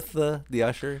it with the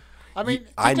usher. I mean,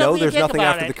 I just know don't there's think nothing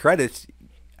about after it. the credits.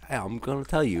 Yeah, I'm gonna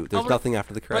tell you, there's but- nothing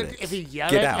after the credits. But if you yell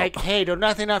Get it out. like, "Hey, there's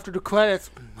nothing after the credits,"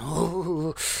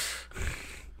 no.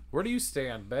 Where do you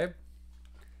stand, babe?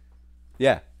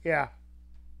 Yeah. Yeah.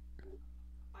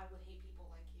 I would hate people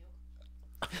like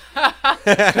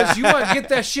you. Because you want to get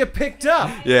that shit picked up.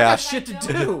 Yeah. I got shit to I don't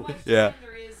know how do. much Yeah. time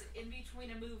there is in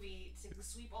between a movie to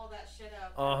sweep all that shit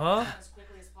up Uh-huh. as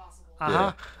quickly as possible. Uh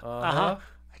huh. Uh-huh.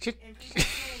 I just, And people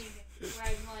saying, where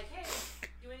I'm like, hey,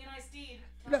 doing a nice deed.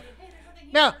 Tell me, hey, there's nothing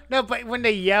here. no, but when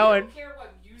they You yell and don't care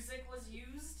what music was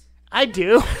used. I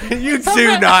do. You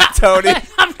do not, Tony.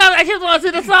 I just want to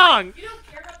see the song. You don't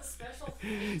care about the special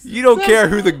things. You don't care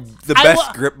who the best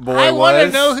script boy I want was.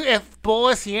 to know if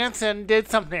Boris Janssen did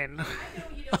something. I know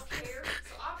you don't care,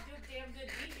 so I'll do a damn good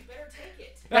deed. You better take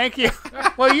it. Thank you.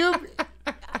 Well,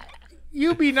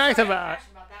 you be nice I'm about it.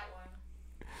 passionate about that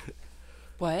one.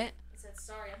 What? I said,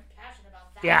 sorry, I'm passionate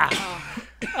about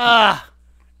that Yeah.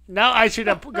 Now I should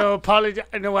go apologize.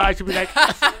 No, I should be like,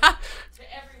 one. To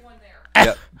everyone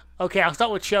Yep. Okay, I'll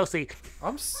start with Chelsea.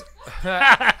 I'm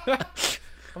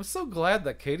so glad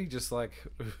that Katie just like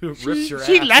ripped your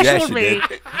She ass. lectured she me.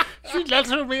 did. She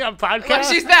lectured me on Look,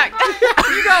 podcast. she's back.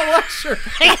 You got lectured.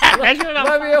 lectured on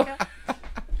Let me.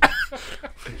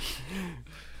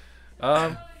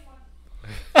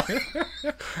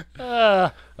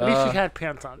 At least she had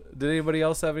pants on. Did anybody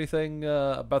else have anything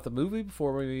about the movie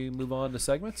before we move on to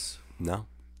segments? No.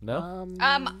 No.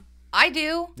 I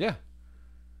do. Yeah.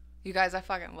 You guys, I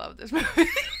fucking love this movie.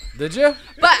 Did you?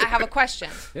 But I have a question.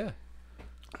 Yeah.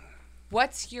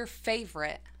 What's your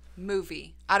favorite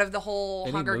movie out of the whole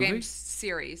Any Hunger movie? Games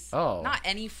series? Oh. Not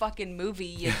any fucking movie,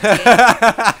 you dick.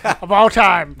 Of all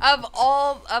time. Of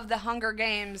all of the Hunger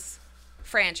Games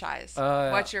franchise, Uh,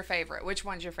 what's your favorite? Which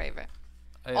one's your favorite?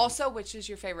 Also, which is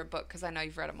your favorite book? Because I know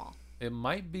you've read them all. It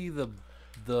might be the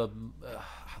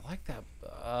I like that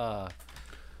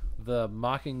the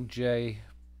Mockingjay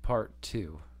Part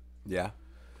 2. Yeah.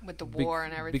 With the war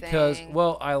and everything. Because,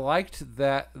 well, I liked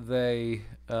that they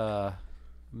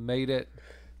made it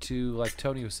to, like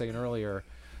Tony was saying earlier,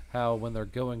 how when they're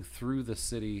going through the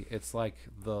city, it's like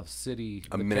the city,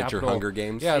 A the miniature capital. Hunger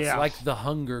Games? Yeah, it's Yeah. like the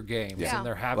Hunger Games, Yeah. and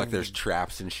they're having Like there's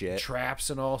traps and shit. traps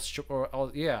and all,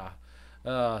 yeah.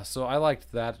 So I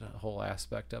liked that whole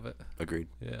aspect of it. Agreed.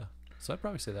 Yeah. So I'd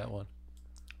probably say that one.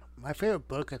 My favorite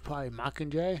book is probably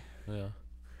Mockingjay. Yeah.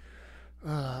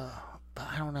 But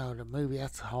I don't know. The movie,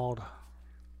 that's hard.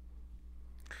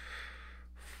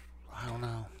 I don't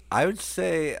know. I would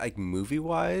say, like,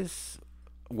 movie-wise,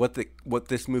 what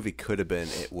this movie could have been,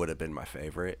 it would have been my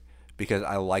favorite. Because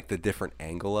I like the different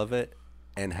angle of it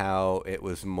and how it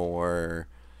was more,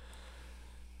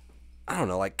 I don't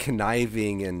know, like,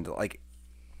 conniving and, like,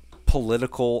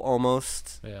 political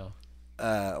almost. Yeah.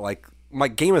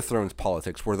 Like Game of Thrones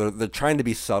politics, where they're trying to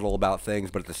be subtle about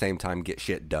things, but at the same time get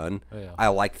shit done. Yeah. I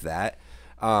like that,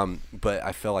 but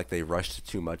I feel like they rushed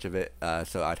too much of it.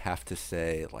 So I'd have to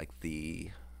say like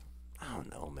I don't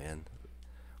know, man.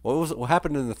 What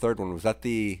happened in the third one? Was that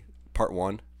the part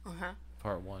one?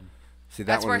 Part 1. See,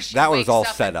 That's where she that one was wakes all up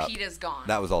set and up. Peeta's gone.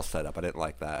 That was all set up. I didn't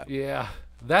like that. Yeah.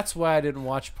 That's why I didn't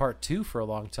watch Part 2 for a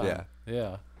long time.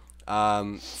 Yeah.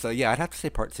 Yeah. So yeah, I'd have to say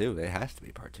part 2. It has to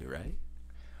be part 2, right?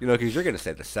 You know, because you're gonna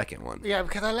say the second one. Yeah,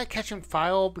 because I like Catching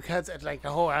Fire because it's like the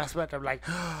whole aspect of like,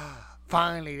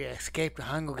 finally they escaped the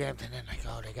Hunger Games and then like,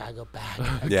 oh, they gotta go back.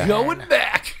 Yeah. Going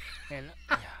back. And,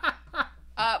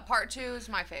 yeah. Part 2 is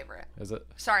my favorite. Is it?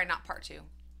 Sorry, not part 2.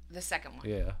 The second one.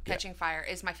 Yeah. Catching Fire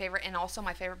is my favorite and also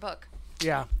my favorite book.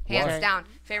 Yeah. Hands Okay. down.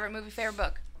 Favorite movie, favorite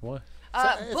book. What?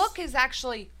 it's- Book is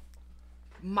actually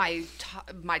my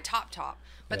top.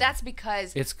 But that's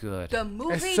because It's good. the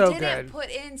movie It's so didn't good. put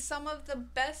in some of the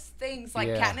best things, like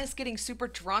Yeah. Katniss getting super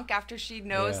drunk after she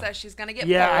knows Yeah. that she's gonna get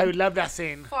Yeah, I burned. love that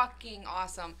scene. Fucking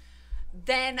awesome.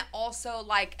 Then also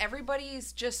like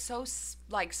everybody's just so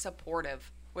like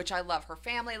supportive, which I love. Her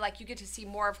family, like you get to see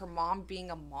more of her mom being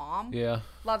a mom. Yeah.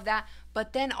 Love that.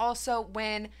 But then also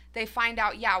when they find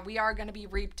out, yeah, we are going to be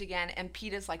reaped again, and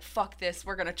Peeta's like, fuck this,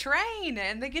 we're going to train,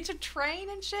 and they get to train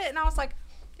and shit. And I was like,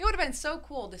 it would have been so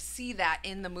cool to see that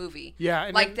in the movie. Yeah,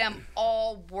 and like then- them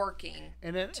all working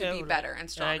And then to be better and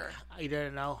stronger. Like, you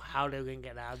didn't know how they were gonna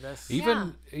get out of this.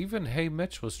 Even Hey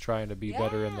Mitch was trying to be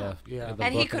better in the, Yeah. in the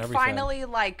And book he could everything. finally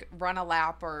like run a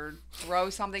lap or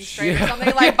throw something straight or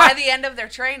something like by the end of their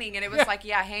training. And it was like,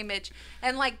 yeah, hey Mitch.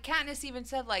 And like Katniss even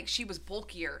said like she was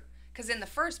bulkier. Because in the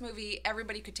first movie,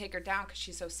 everybody could take her down because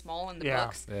she's so small in the Yeah.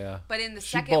 books. Yeah. But in the She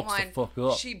second bulks the one,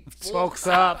 fuck up. she Smokes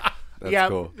up. That's yeah,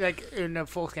 cool. like in the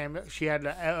fourth game, she had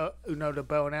the the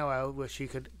bow and arrow where she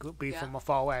could be Yeah. from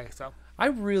far away. So I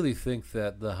really think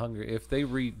that the Hunger, if they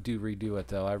redo it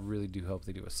though, I really do hope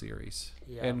they do a series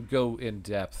Yeah. and go in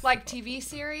depth. Like TV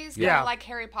series, Yeah. kinda like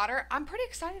Harry Potter. I'm pretty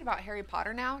excited about Harry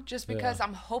Potter now, just because Yeah.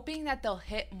 I'm hoping that they'll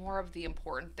hit more of the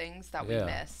important things that we Yeah.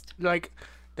 missed. like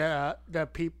the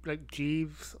people like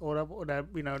Jeeves or the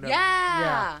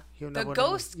Yeah. you The know,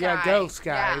 ghost yeah, guy. ghost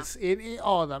Yeah. guys in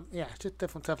all of them. Yeah, just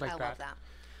different stuff like I that. love that.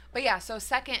 But yeah, so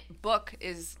second book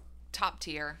is top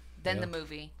tier, then Yeah. the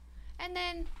movie. And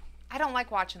then I don't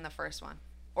like watching the first one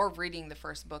or reading the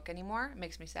first book anymore. It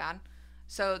makes me sad.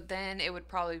 So then it would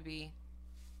probably be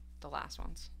the last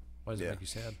ones. Why does it Yeah. make you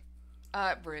sad?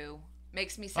 Rue.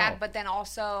 Makes me sad, Oh. but then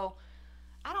also,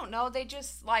 I don't know, they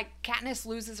just, like, Katniss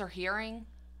loses her hearing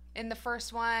in the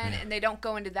first one, and they don't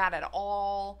go into that at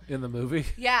all. In the movie?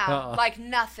 Yeah, like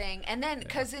nothing. And then,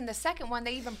 because in the second one,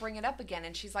 they even bring it up again,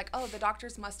 and she's like, oh, the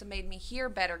doctors must have made me hear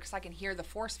better because I can hear the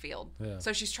force field. Yeah.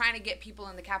 So she's trying to get people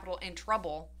in the Capitol in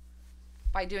trouble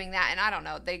by doing that. And I don't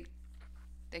know, they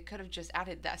could have just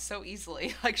added that so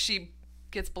easily. Like, she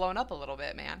gets blown up a little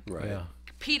bit, man. Right. Yeah.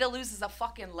 PETA loses a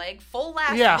fucking leg. Full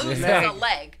ass Yeah. loses Leg. a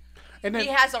leg. And then, He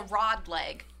has a rod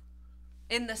leg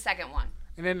in the second one.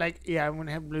 and then like, yeah, when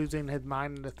him losing his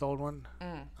mind in the third one. Oh,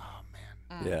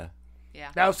 man. Yeah.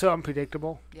 Yeah. That was so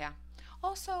unpredictable. Yeah.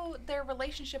 Also, their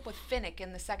relationship with Finnick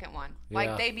in the second one. Like,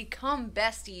 Yeah. they become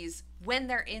besties when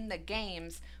they're in the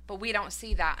games, but we don't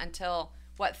see that until,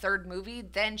 third movie?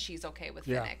 Then she's okay with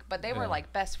Yeah. Finnick. But they were,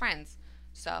 like, best friends.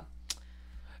 So,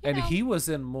 And know. he was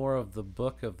in more of the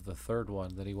book of the third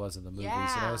one than he was in the movies. And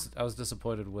Yeah. I was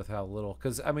disappointed with how little.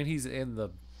 Because, I mean, he's in the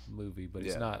movie, but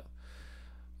he's Yeah. not.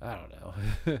 I don't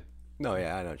know. No,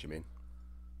 yeah, I know what you mean.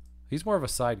 He's more of a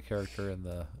side character in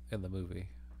the movie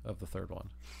of the third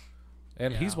one.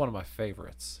 And he's one of my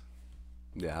favorites.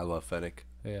 Yeah, I love Fennec.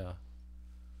 Yeah.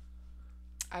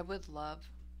 I would love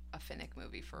a Finnick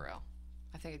movie for real.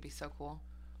 I think it'd be so cool.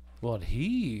 Well, and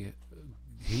he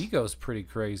goes pretty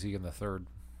crazy in the third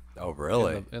Oh,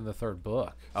 really? in the third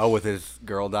book. Oh, with his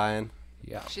girl dying?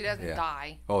 Yeah. She doesn't Yeah.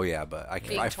 die. Oh, yeah, but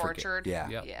Being I tortured. forget.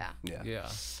 Yeah. Yep. Yeah. Yeah. Yeah.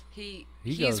 He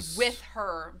He he's goes- with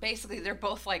her. Basically, they're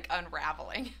both like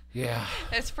unraveling. Yeah.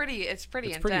 It's pretty It's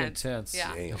intense. pretty intense.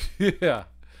 Yeah. Damn. Yeah.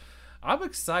 I'm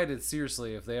excited,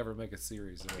 seriously, if they ever make a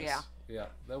series of this. Yeah. Yeah.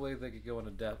 That way they could go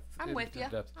into depth. I'm with you.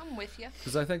 I'm with you.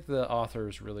 Because I think the author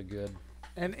is really good.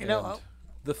 And, you And know,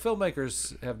 the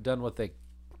filmmakers have done what they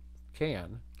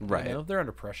can. Right. You know, they're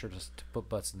under pressure just to put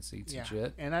butts in seats yeah. and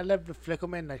shit. And I love the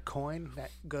Flickerman, that coin that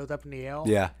goes up in the air.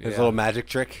 Yeah, his Yeah. little magic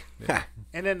trick.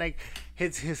 And then like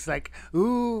his like,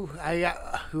 ooh, I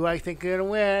got who I think gonna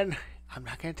win. I'm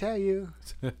not gonna tell you.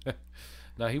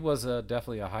 No, he was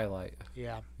definitely a highlight.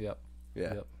 Yeah. Yep.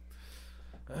 Yeah. Yep.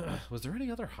 Was there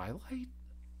any other highlight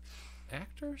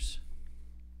actors?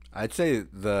 I'd say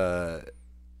the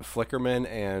Flickerman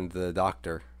and the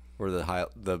Doctor were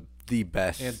the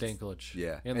best. And Dinklage.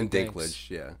 Yeah, And and the Dinks. Dinklage.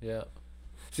 Yeah. Yeah.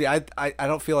 See, I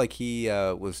don't feel like he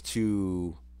was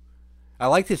too. I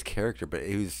liked his character, but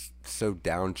he was so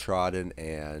downtrodden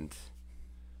and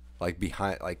like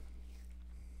behind, like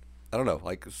I don't know,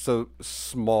 like so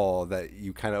small that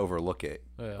you kind of overlook it,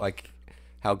 Yeah. like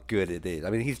how good it is. I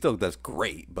mean, he still does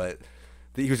great, but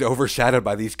he was overshadowed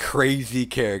by these crazy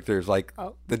characters like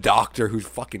the Doctor, who's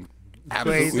fucking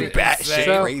absolutely Crazy. batshit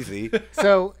So- crazy.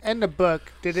 So in the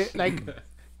book, did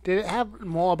it have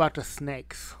more about the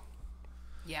snakes?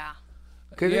 Yeah.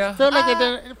 Because Yeah. it felt like it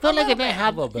little didn't bit.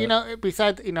 have, A little bit. you know,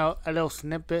 besides, you know, a little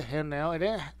snippet here and there, it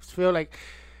didn't feel like,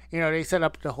 you know, they set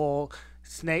up the whole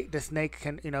the snake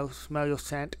can, you know, smell your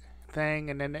scent thing,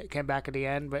 and then it came back at the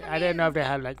end, but I didn't know if they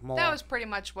had like more. That was pretty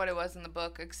much what it was in the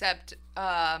book, except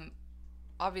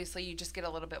obviously you just get a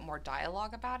little bit more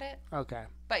dialogue about it. Okay.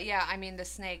 But yeah, I mean the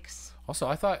snakes. Also,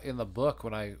 I thought in the book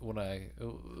when I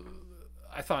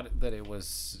thought that it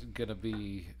was gonna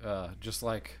be just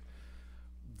like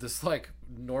this like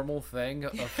normal thing.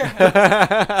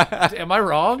 Am I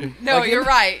wrong? No, Like, you're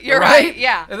right. You're right.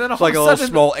 Yeah. And then all It's like of a a little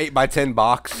sudden, small 8x10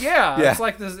 box. yeah, Yeah. it's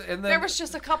like this, and then There was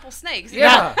just a couple snakes.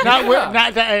 yeah, Not yeah.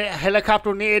 not the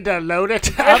helicopter needed to load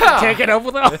it up Yeah. and take it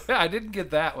over though. I didn't get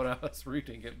that when I was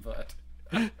reading it, but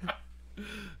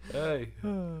hey,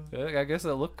 I guess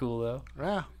it looked cool though.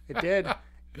 Yeah, it did.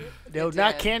 They were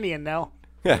not did. candying though.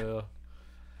 Yeah.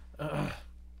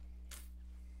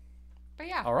 But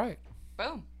yeah, All right.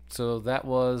 boom. So that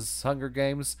was Hunger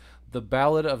Games: The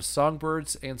Ballad of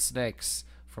Songbirds and Snakes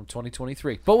from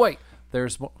 2023. But wait,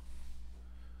 there's more.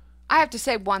 I have to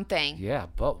say one thing. Yeah,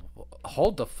 but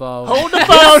hold the phone. Hold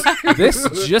the phone.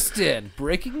 This just in.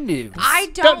 Breaking news. I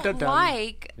don't dun, dun.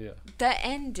 like Yeah. the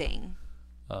ending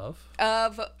Of.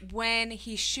 of when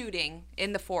he's shooting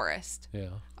in the forest. Yeah.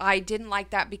 I didn't like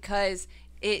that because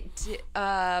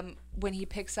when he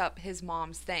picks up his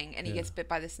mom's thing and he gets bit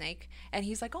by the snake and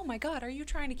he's like, "Oh my God, are you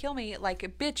trying to kill me?" Like,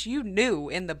 bitch, you knew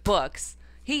in the books.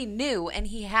 He knew, and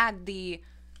he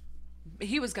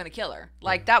was gonna kill her.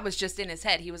 Like, that was just in his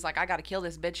head. He was like, "I gotta kill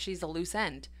this bitch. She's a loose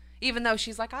end." Even though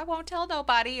she's like, "I won't tell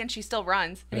nobody," and she still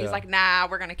runs. And he's Yeah. like, "Nah,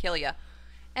 we're gonna kill you."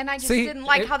 And I just See, didn't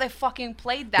like it- how they fucking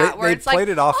played that. Where They it's like, played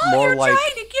it off "Oh, more you're like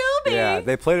trying to kill me." Yeah,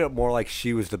 they played it more like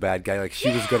she was the bad guy, like she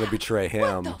was going to betray him.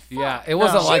 What the fuck? Yeah, it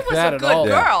wasn't She like was that a at good all.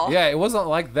 girl. Yeah, it wasn't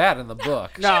like that in the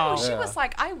book. No. She Yeah. was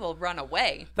like, "I will run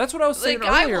away." That's what I was saying Like,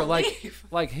 I earlier. will Like, leave.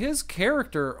 like his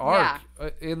character arc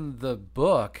in the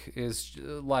book is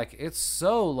like it's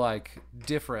so like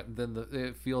different than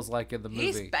it feels like in the movie.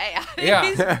 He's bad. Yeah,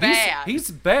 He's bad. He's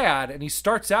bad, and he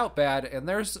starts out bad, and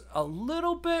there's a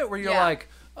little bit where you're Yeah. like,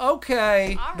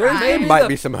 okay, All There right. might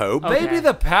be some hope. Okay. maybe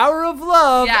the power of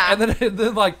love. Yeah. And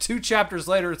then like 2 chapters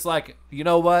later, it's like, you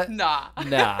know what? Nah.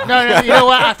 Nah. No, you know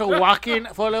what? After walking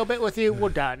for a little bit with you, we're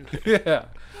done. Yeah.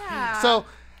 Yeah. So,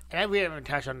 And we haven't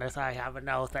touched on this. I have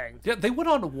another thing. Yeah, they went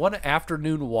on one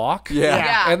afternoon walk. Yeah.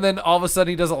 Yeah. And then all of a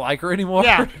sudden he doesn't like her anymore.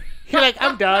 Yeah. He's like,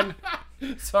 I'm done.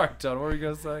 Sorry, Tony. What were you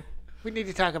going to say? We need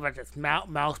to talk about this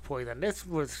mouse poison. This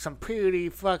was some pretty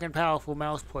fucking powerful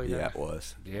mouse poison. Yeah, it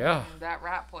was. Yeah. That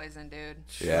rat poison, dude.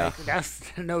 Yeah.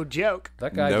 That's no joke.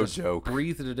 That guy No just joke.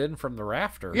 breathed it in from the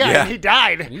rafter. Yeah, Yeah. and he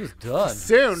died. And he was done.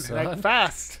 Soon, son. like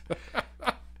fast.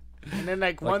 And then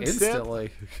like one sip. instantly.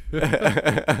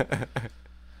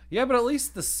 Yeah, but at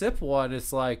least the sip one,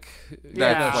 it's like That's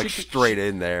Yeah. like straight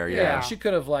in there. Yeah, Yeah. she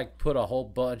could have like put a whole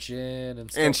bunch in and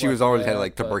stuff. And she like was already that, had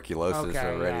like but- tuberculosis Okay,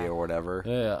 already yeah. or whatever.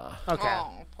 Yeah, Okay.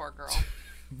 Oh, poor girl.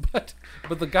 but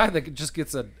the guy that just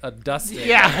gets a dusting.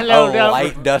 Yeah, A hello, no.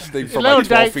 light dusting from Hello, like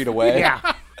 12 Dike. feet away.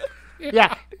 Yeah.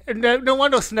 Yeah. No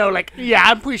wonder Snow, like, yeah,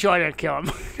 I'm pretty sure I didn't kill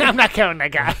him. I'm not killing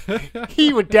that guy.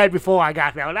 He was dead before I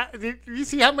got there. Did you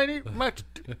see how much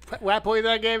rat poison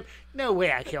I gave? No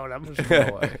way I killed him.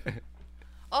 No way.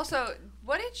 Also,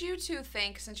 what did you two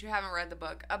think, since you haven't read the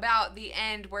book, about the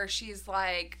end where she's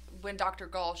like, when Dr.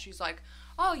 Gull, she's like,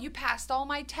 oh, you passed all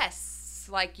my tests.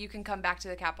 Like, you can come back to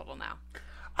the Capitol now.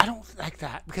 I don't like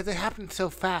that because it happened so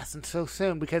fast and so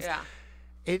soon because Yeah.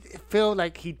 it felt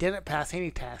like he didn't pass any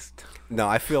test. No,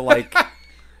 I feel like,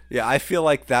 I feel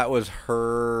like that was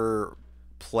her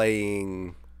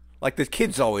playing. Like the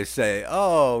kids always say,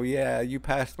 "Oh yeah, you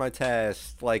passed my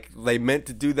test." Like they meant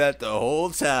to do that the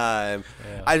whole time.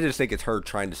 Yeah. I just think it's her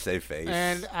trying to save face.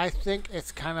 And I think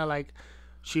it's kind of like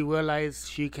she realized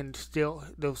she can still,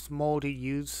 there's more to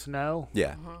use Snow.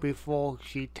 yeah, Before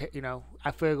she,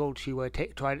 I figured she would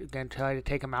try to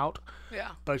take him out,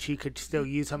 Yeah. but she could still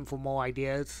use him for more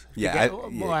ideas. To Yeah,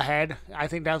 get more ahead. I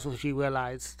think that's what she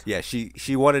realized. yeah. She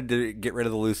wanted to get rid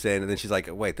of the loose end, and then she's like,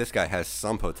 "Wait, this guy has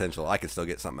some potential. I can still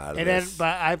get something out of And then, this."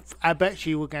 but I bet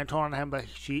she was gonna turn on him, but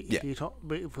Yeah.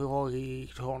 before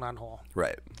he turned on her.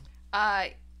 Right.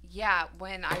 Yeah,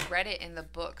 when I read it in the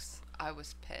books, I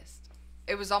was pissed.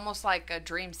 It was almost like a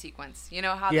dream sequence. You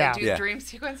know how Yeah. they do Yeah. dream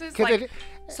sequences? 'Cause Like, it-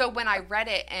 so when I read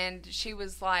it and she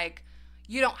was like,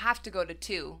 you don't have to go to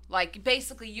 2. Like,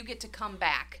 basically, you get to come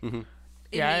back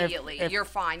Yeah, immediately. if- You're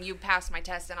fine. You passed my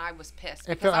test, and I was pissed. It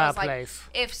Because felt I out was of like, place.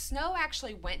 if Snow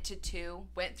actually went to 2,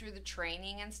 went through the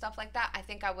training and stuff like that, I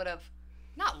think I would have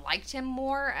not liked him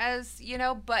more as,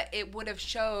 but it would have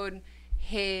showed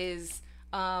his,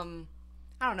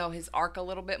 I don't know, his arc a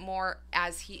little bit more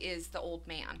as he is the old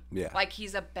man. Yeah. Like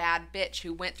he's a bad bitch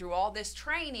who went through all this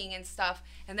training and stuff.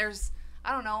 And there's,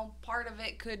 I don't know, part of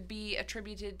it could be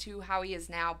attributed to how he is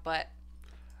now. But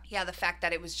yeah, the fact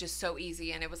that it was just so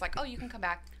easy and it was like, oh, you can come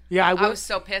back. Yeah, I was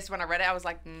so pissed when I read it. I was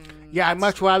like, Yeah, I'd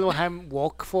much rather him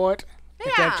work for it.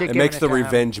 instead of Yeah. just It giving makes the to him.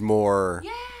 revenge more.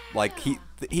 Yeah. Like he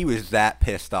was that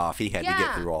pissed off. He had to get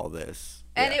Yeah. through all this.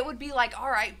 And Yeah. it would be like, all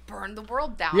right, burn the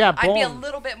world down. Yeah, I'd be a boom.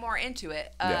 little bit more into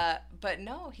it. Yeah. But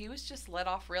no, he was just let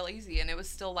off real easy. And it was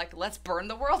still like, let's burn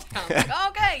the world down. Like,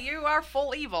 okay, you are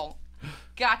full evil.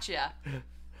 Gotcha.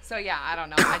 So yeah, I don't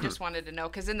know. I just wanted to know.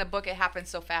 Because in the book, it happened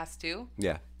so fast too.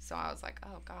 Yeah. So I was like,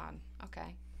 oh, God.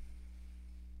 Okay.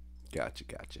 Gotcha.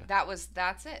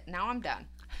 That's it. Now I'm done.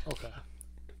 Okay.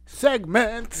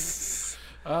 Segments.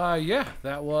 Yeah,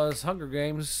 that was Hunger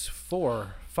Games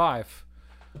 5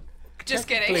 Just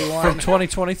kidding. from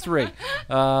 2023.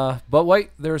 But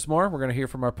wait, there's more. We're going to hear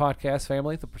from our podcast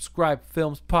family, the Prescribed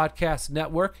Films Podcast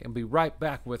Network, and be right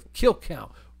back with kill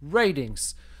count,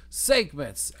 ratings,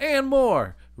 segments, and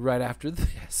more right after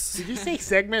this. Did you say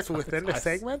segments within the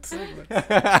segments?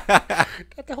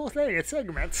 That's the whole thing. It's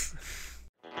segments.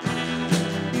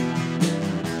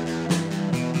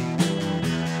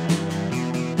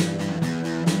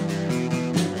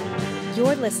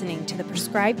 You're listening to the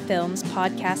Prescribed Films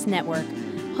Podcast Network,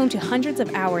 home to hundreds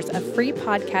of hours of free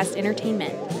podcast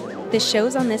entertainment. The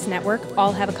shows on this network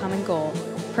all have a common goal,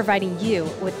 providing you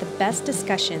with the best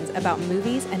discussions about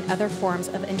movies and other forms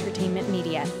of entertainment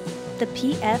media. The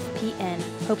PFPN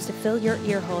hopes to fill your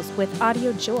earholes with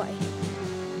audio joy.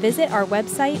 Visit our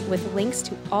website with links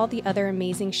to all the other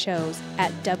amazing shows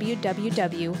at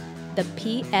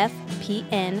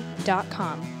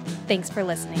www.thepfpn.com. Thanks for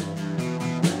listening.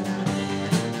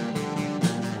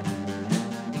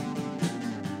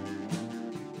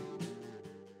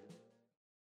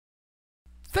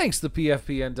 Thanks to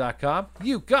PFPN.com.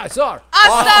 You guys are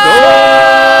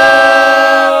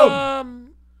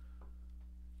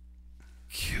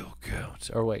kill count.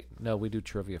 Or wait, no, we do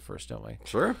trivia first, don't we?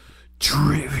 Sure.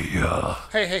 Trivia.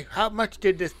 Hey, how much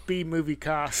did this B movie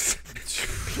cost?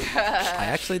 I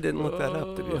actually didn't look that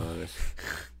up, to be honest.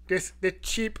 The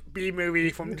cheap B movie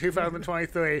from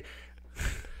 2023.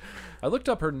 I looked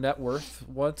up her net worth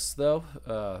once, though,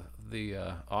 the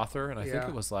author, and I think Yeah.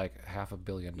 it was like $500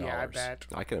 million. Yeah, I bet.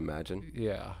 I can imagine.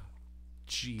 Yeah.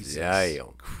 Jesus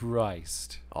Damn.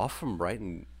 Christ. Off from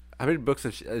writing. How many books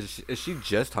is she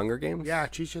just Hunger Games? Yeah,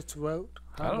 she just wrote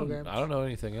Hunger Games. I don't know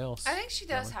anything else. I think she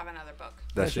does have another book,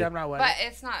 Does she? I'm not but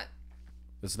it's not.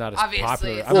 It's not as Obviously,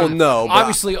 popular. it's I mean, Well, no. But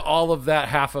obviously, all of that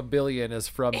 $500 million is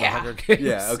from the Yeah. Hunger Games.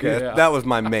 yeah. Okay. Yeah. That was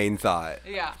my main thought.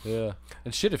 Yeah. Yeah.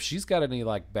 And shit, if she's got any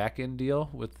like back end deal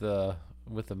with the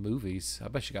movies, I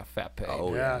bet she got fat pay.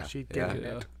 Oh Yeah, she did Yeah.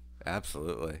 it.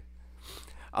 Absolutely.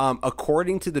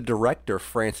 According to the director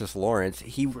Francis Lawrence,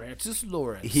 Francis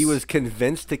Lawrence. he was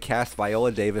convinced to cast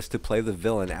Viola Davis to play the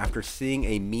villain after seeing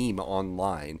a meme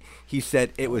online. He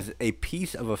said it was a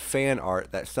piece of a fan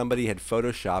art that somebody had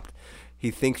photoshopped. He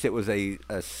thinks it was a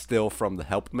still from The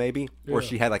Help, maybe, where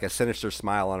she had like a sinister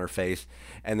smile on her face,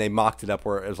 and they mocked it up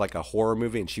where it was like a horror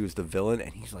movie and she was the villain.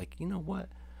 And he's like, you know what?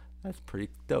 That's pretty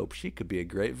dope. She could be a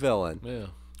great villain.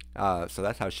 Yeah. So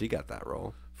that's how she got that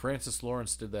role. Francis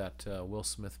Lawrence did that Will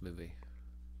Smith movie.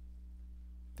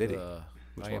 Did he?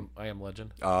 I Am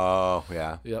Legend. Oh,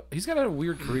 yeah. Yep. He's got a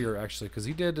weird career actually, because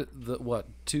he did the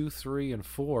 2, 3, and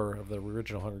 4 of the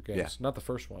original Hunger Games. Yeah. Not the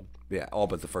first one. Yeah, all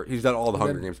but the first. He's done all the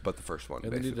Hunger then- Games but the first one,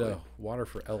 And they basically. did Water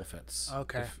for Elephants.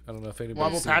 Okay. I don't know if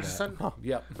anybody's Robert seen that. Pattinson?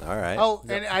 Yep. All right. Oh,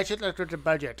 and I should look at the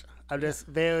budget of this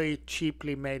very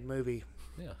cheaply made movie.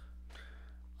 Yeah.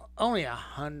 Only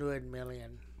 $100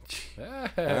 million.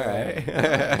 Hey.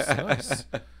 Nice.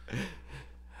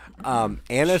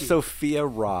 Anna Sophia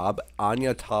Robb,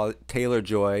 Anya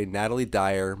Taylor-Joy, Natalie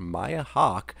Dyer, Maya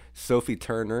Hawke, Sophie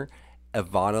Turner,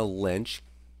 Ivana Lynch,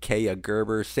 Kaya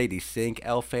Gerber, Sadie Sink,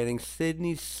 Elle Fanning,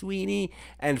 Sydney Sweeney,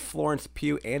 and Florence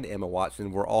Pugh and Emma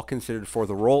Watson were all considered for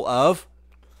the role of...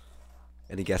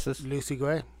 Any guesses? Lucy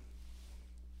Gray.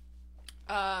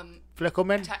 Um,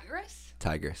 Flickelman. Tigress.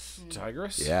 Tigress.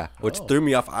 Tigress? Yeah, which Oh. threw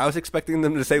me off. I was expecting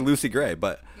them to say Lucy Gray,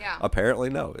 but Yeah. apparently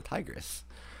no, Tigress.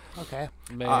 Okay.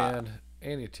 Man,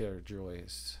 Anya Taylor-Joy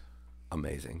is...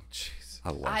 Amazing. Jeez. I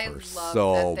love I her love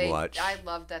so that they. much. I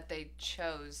love that they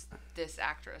chose this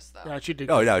actress though. Yeah, she did.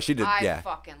 Oh no, she did. I Yeah,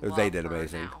 fucking they love did her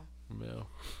amazing. now.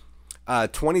 Yeah.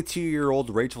 22-year-old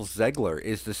Rachel Zegler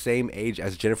is the same age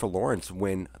as Jennifer Lawrence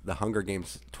when The Hunger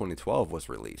Games 2012 was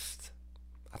released.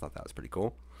 I thought that was pretty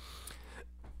cool.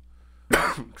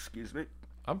 Excuse me.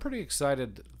 I'm pretty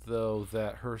excited, though,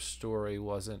 that her story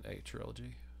wasn't a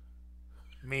trilogy.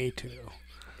 Me too.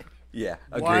 Yeah,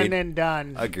 One agreed. and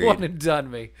done. Agreed. One and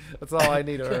done me. That's all I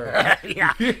need of her.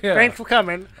 Yeah. Yeah. Thanks for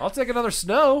coming. I'll take another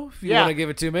snow if you Yeah. want to give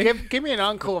it to me. Give me an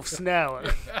encore of snow.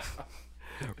 It's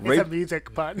Ra- a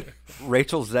music pun.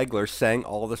 Rachel Zegler sang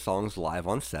all the songs live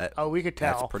on set. Oh, we could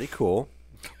tell. That's pretty cool.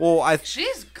 Well,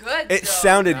 She's good. it though,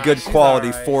 sounded good guys. quality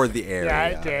alright. for the area. Yeah,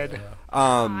 it did.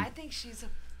 I think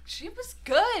she was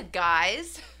good,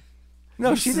 guys.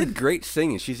 No, she did great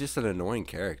singing. She's just an annoying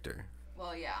character.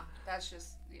 Well, yeah, that's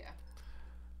just yeah.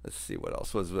 Let's see what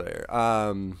else was there.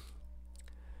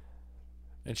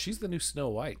 And she's the new Snow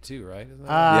White, too, right? Isn't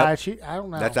that Yep. I don't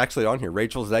know. That's actually on here.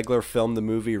 Rachel Zegler filmed the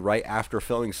movie right after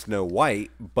filming Snow White,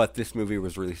 but this movie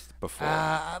was released before.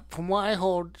 From what I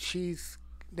heard,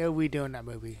 they're redoing that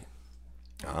movie.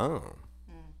 Oh.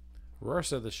 Aurora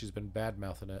said that she's been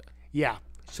bad-mouthing it. Yeah.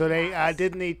 So they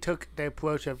Disney took the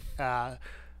approach of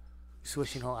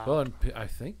switching her out. Well, and I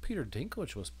think Peter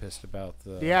Dinklage was pissed about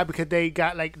the... Yeah, because they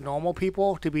got like normal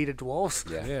people to be the dwarves.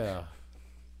 Yeah. Yeah.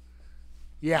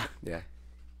 Yeah, Yeah.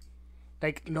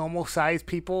 like normal sized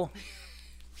people.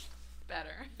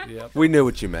 Better. Yep. We knew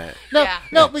what you meant. No, Yeah.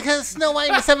 no, because Snow White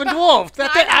and the Seven Dwarfs.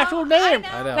 That's I the know, actual name.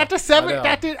 I know. That's the seven. I know.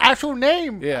 That's the actual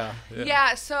name. Yeah.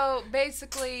 Yeah. So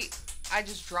basically, I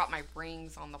just dropped my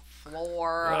rings on the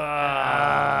floor.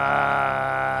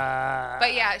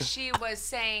 But yeah, she was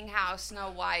saying how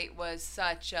Snow White was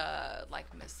such a like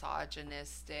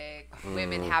misogynistic,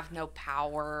 women have no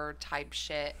power type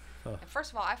shit. And first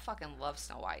of all, I fucking love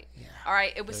Snow White. Yeah. All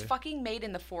right, it was fucking made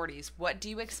in the 40s. What do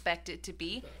you expect it to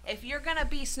be? If you're gonna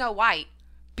be Snow White,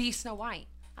 be Snow White.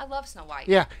 I love Snow White.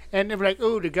 Yeah, and they were like,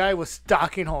 "Oh, the guy was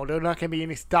stalking her. There's not gonna be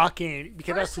any stalking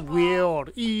because First that's of all,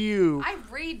 weird." Ew. I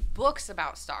read books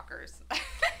about stalkers.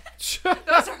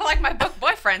 Those are like my book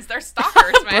boyfriends. They're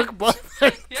stalkers, man.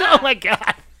 Oh my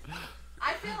god.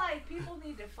 I feel like people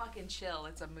need to fucking chill.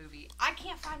 It's a movie. I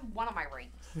can't find one of my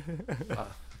rings.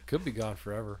 Could be gone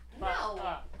forever. No.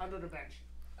 Under the bench.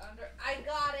 I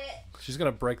got it. She's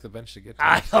going to break the bench to get to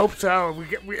I it. hope so.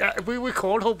 If we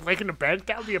record her breaking the bench,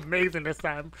 that would be amazing this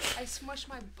time. I smushed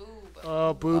my boob.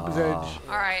 Oh, boobs edge.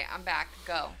 All right, I'm back.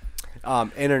 Go.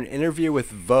 In an interview with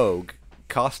Vogue,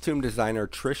 costume designer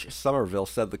Trish Somerville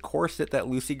said the corset that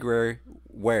Lucy Gray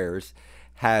wears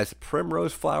has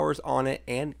primrose flowers on it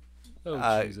and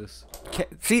Jesus.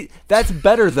 See, that's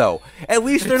better though. At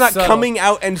least they're not subtle. coming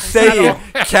out and saying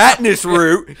Katniss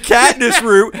root.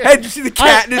 Hey, did you see the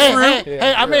Katniss root?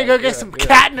 Hey, I'm gonna go get some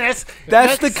Katniss.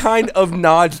 That's the kind of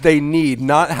nods they need,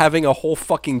 not having a whole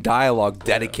fucking dialogue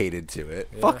dedicated to it.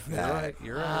 Fuck that.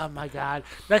 You're right. Oh my god!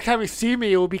 Next time you see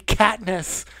me, it will be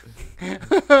Katniss.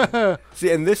 See,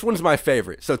 and this one's my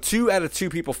favorite. So 2 out of 2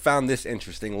 people found this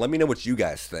interesting. Let me know what you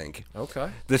guys think.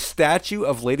 Okay. The statue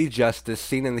of Lady Justice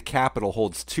seen in the Capitol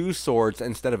holds 2 swords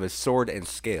instead of a sword and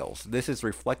scales. This is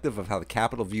reflective of how the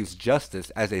Capitol views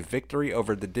justice as a victory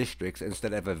over the districts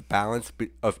instead of a balance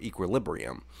of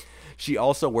equilibrium. She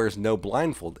also wears no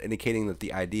blindfold, indicating that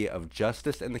the idea of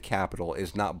justice in the Capitol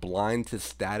is not blind to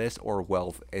status or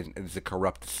wealth and is a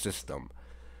corrupt system.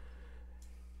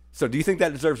 So do you think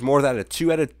that deserves more than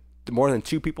more than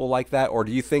 2 people like that, or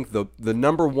do you think the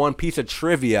number one piece of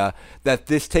trivia that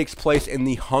this takes place in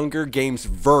the Hunger Games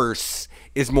verse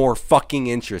is more fucking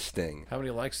interesting? How many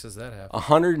likes does that have?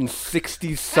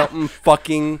 160 something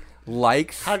fucking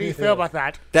likes. How do you feel about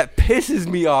that? That pisses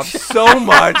me off so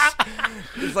much.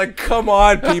 It's like, come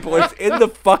on, people! It's in the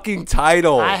fucking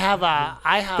title.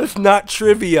 That's not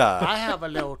trivia. I have a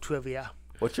little trivia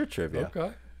What's your trivia?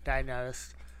 Okay. that I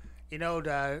noticed. You know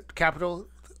the Capitol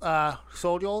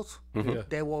soldiers? Yeah.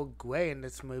 They wore gray in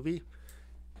this movie,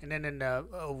 and then in the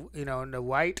in the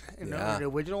white in the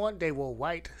original one they wore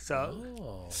white.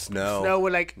 So Snow. were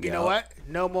like, you know Yeah. what?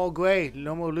 No more gray,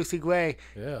 no more Lucy Gray.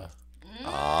 Yeah.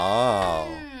 Oh.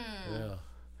 Yeah.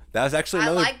 That was actually I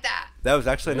another. like that. That was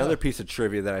actually another piece of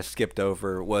trivia that I skipped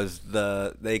over. Was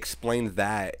they explained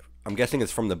that, I'm guessing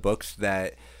it's from the books,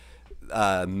 that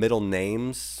middle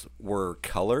names were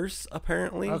colors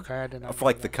apparently. Okay, I did not For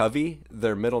like the Covey,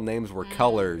 their middle names were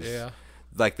colors. Yeah.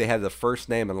 Like they had the first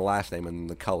name and the last name, and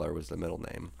the color was the middle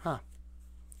name. Huh.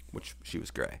 Which she was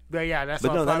gray. But yeah, that's. But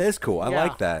what no, I that thought. is cool. I Yeah.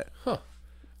 like that. Huh.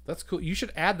 That's cool. You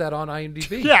should add that on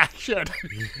IMDb. Yeah, should.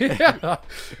 Yeah.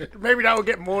 Maybe that will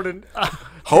get more than.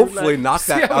 Hopefully, knock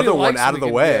See that how many other one likes out we of the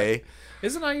can way.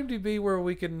 Isn't IMDb where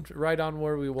we can write on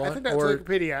where we want? I think that's or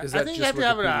Wikipedia. Is I that think you just have to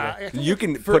have it. Wikipedia? I think You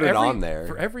can For put it every- on there.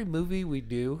 For every movie we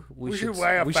do, we should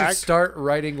weigh a fact. start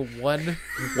writing one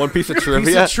One piece of piece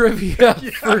trivia. of trivia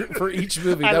for each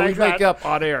movie I that we like make that. up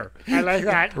on air. I like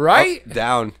that. Right?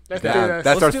 Down. Let's do down. this.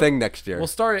 That's Let's our do- thing next year. We'll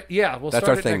start it. Yeah, we'll That's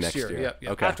start our it thing next next year. Yep,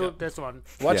 yep. Okay. After this one.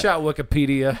 Watch Yeah. out,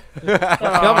 Wikipedia.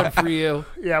 Coming for you.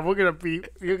 Yeah, we're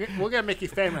gonna make you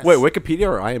famous. Wait, Wikipedia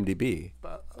or IMDb?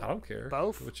 I don't care.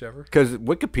 Both? Whichever. Because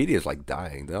Wikipedia is like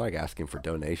dying. They're like asking for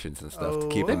donations and stuff to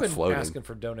keep They've them been floating. asking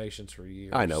for donations for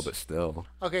years. I know, but still.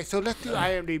 Okay, so let's do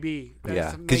IMDb.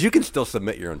 Yeah, because you can still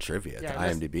submit your own trivia to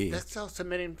let's IMDb. start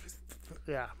submitting.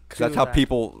 Yeah. Because that's how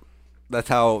people. That's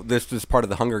how this is part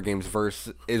of the Hunger Games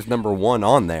verse is number 1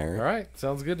 on there. All right,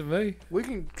 sounds good to me. We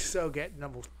can still get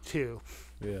number 2.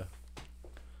 Yeah.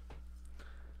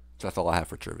 So that's all I have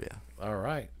for trivia. All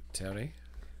right, Tony.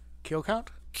 Kill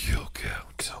count. Kill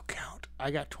count. Kill count. I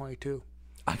got 22.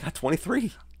 I got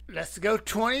 23. Let's go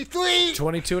 23.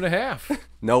 22 and a half.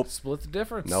 Nope. Split the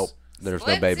difference. Nope. There's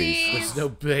no babies. Splitsies. There's no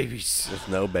babies. There's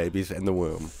no babies in the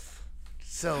womb.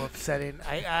 So upsetting.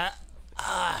 I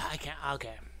can't.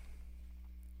 Okay.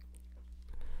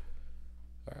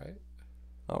 All right.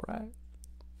 All right.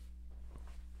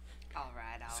 All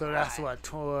right. So that's what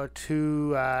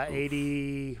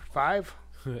 285.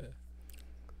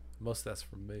 Most of that's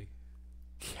from me.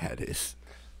 Yeah, it is.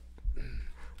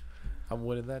 I'm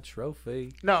winning that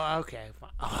trophy. No. Okay.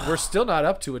 We're still not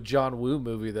up to a John Woo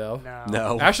movie, though. No.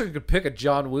 No. Actually, we could pick a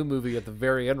John Woo movie at the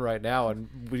very end right now, and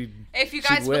If you she'd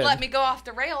guys would win. let me go off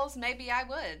the rails, maybe I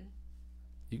would.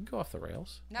 You can go off the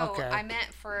rails. No, Okay. I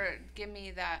meant for give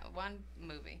me that one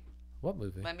movie. What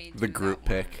movie? Let me do The group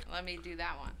that one. pick. Let me do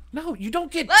that one. No, you don't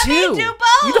get Let two. me do You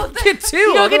both. don't get two.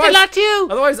 You don't get a Otherwise- lot too.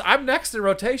 Otherwise, I'm next in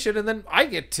rotation, and then I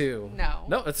get 2. No.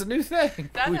 No, it's a new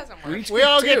thing. That doesn't work. each We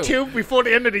all get 2 before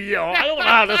the end of the year. I don't know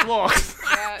how this works.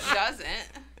 Yeah, it doesn't.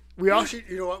 We all should.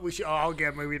 You know what? We should all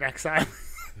get a movie next time.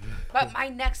 But my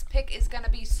next pick is gonna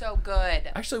be so good.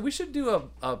 Actually, we should do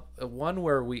a one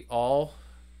where we all.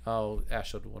 Oh,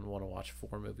 Ashley wouldn't want to watch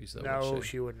 4 movies, though. No, would she?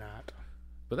 she would not.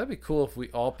 But that'd be cool if we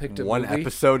all picked a One movie.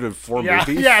 episode of 4 Yeah.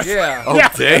 movies? Yes. Yeah. Oh, Yeah.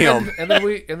 damn. And then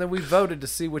we voted to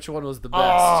see which one was the best.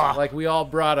 Oh. Like we all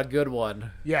brought a good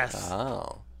one. Yes.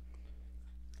 Oh.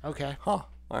 Okay. Huh.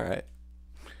 All right.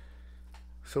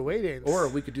 So waiting. Or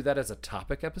we could do that as a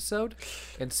topic episode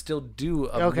and still do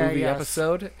a Okay, movie yes.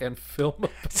 episode and film.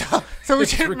 So we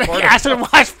It's should make recorded. Ashton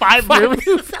watch 5 movies.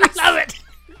 movies. I love it.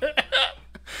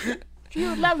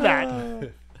 You love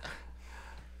that.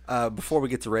 before we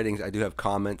get to ratings, I do have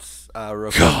comments.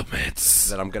 Real quick Comments.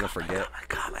 that I'm gonna forget.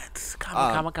 Comments.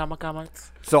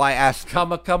 So I asked.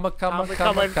 Come on,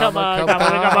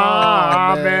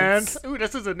 man. Ooh,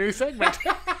 this is a new segment.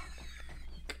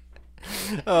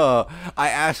 I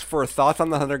asked for thoughts on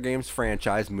the Hunger Games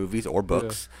franchise, movies or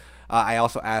books. I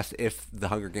also asked if the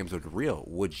Hunger Games were real,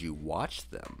 would you watch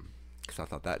them? Because I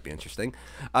thought that'd be interesting.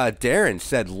 Darren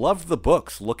said, loved the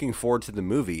books, looking forward to the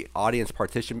movie. Audience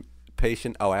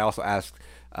participation. Oh, I also asked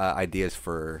ideas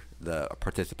for the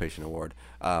participation award,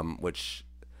 which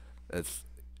is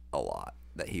a lot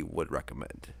that he would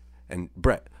recommend. And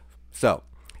Brett, so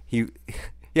he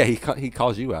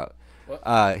calls you out.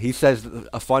 He says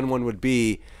a fun one would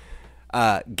be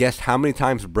guess how many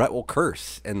times Brett will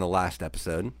curse in the last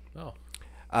episode. Oh.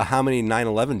 How many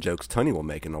 9/11 jokes Tony will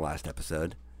make in the last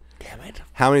episode. Damn it.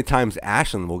 How many times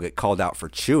Ashlyn will get called out for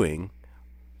chewing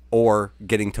or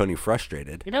getting Tony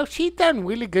frustrated. You know, she's done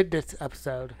really good this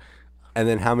episode. And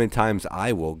then how many times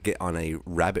I will get on a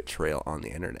rabbit trail on the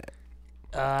internet.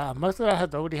 Most of that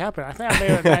has already happened. I think I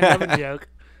made a 9/11 joke.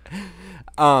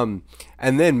 And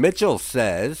then Mitchell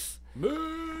says...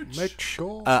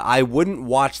 Mitchell. I wouldn't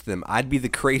watch them. I'd be the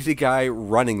crazy guy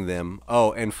running them.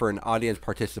 Oh, and for an audience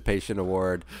participation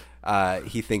award,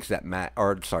 he thinks that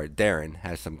Darren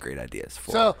has some great ideas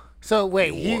for. So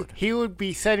wait, he would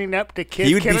be setting up the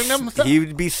kid killing them. He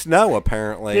would be Snow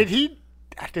apparently. Did he?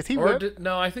 Does he?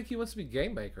 No, I think he wants to be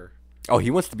game maker. Oh, he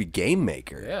wants to be game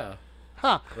maker. Yeah.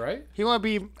 Huh? Right. He want to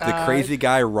be The crazy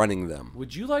guy running them.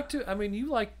 Would you like to? I mean, you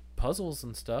like puzzles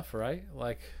and stuff, right?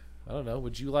 Like, I don't know.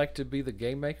 Would you like to be the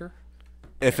game maker?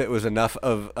 If it was enough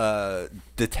of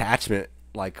detachment,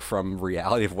 like from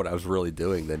reality of what I was really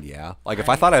doing, then yeah. Like if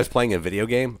I thought I was playing a video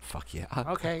game, fuck yeah.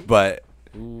 Okay. But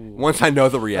once I know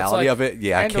the reality of it,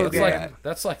 yeah, I can't do game. that.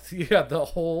 That's like the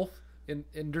whole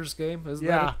Ender's Game, isn't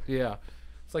that? Yeah.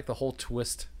 It's like the whole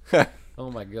twist. Oh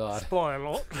my god.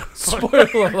 Spoiler. Spoiler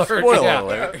alert. Spoiler Yeah.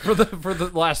 alert. For the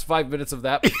last 5 minutes of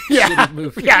that shitty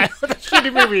movie. Yeah, the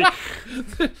shitty movie.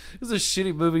 It was a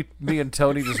shitty movie me and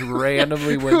Tony just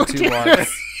randomly went to watch.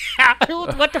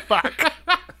 What the fuck?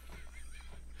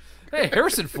 Hey,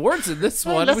 Harrison Ford's in this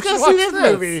one. Let's We go should see watch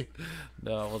this movie.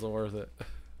 No, it wasn't worth it.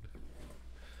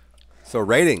 So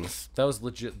ratings. That was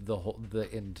legit the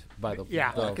end by the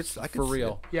Yeah. the- I could for see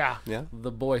real. Yeah. Yeah.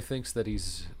 The boy thinks that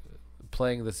he's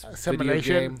playing this video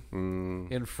Simulation. game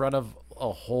in front of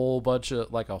a whole bunch of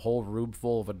a whole room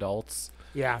full of adults.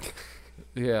 Yeah.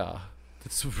 Yeah,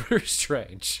 it's very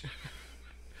strange.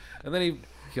 And then he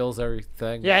kills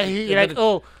everything. Yeah. And He then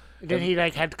Then he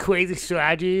had crazy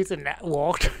strategies and that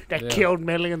walked that killed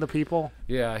millions of people.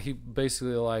 Yeah, he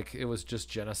basically it was just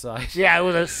genocide. Yeah, it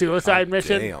was a suicide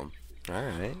mission. Damn. All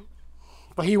right.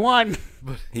 But he won.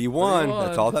 He won. won.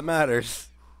 That's all that matters.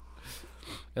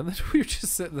 And then we were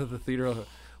just sitting in the theater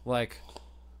like,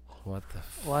 what the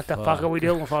What the fuck are we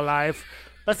doing with our life?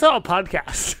 Let's not a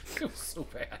podcast. It was so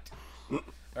bad. All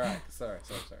right, sorry.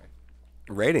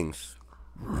 Ratings.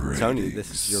 Tony,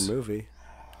 this is your movie.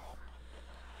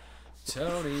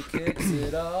 Tony kicks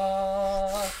it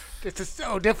off. This is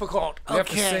so difficult. We have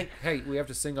to Okay. sing. Hey, we have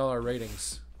to sing all our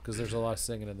ratings because there's a lot of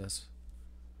singing in this.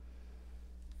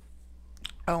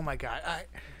 Oh my god.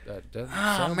 That doesn't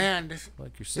Oh sound man, this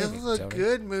like you're this singing. was a Tony.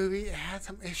 good movie. It had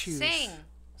some issues.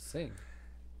 Sing.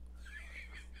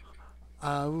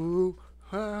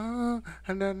 Na,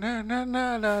 na, na, na,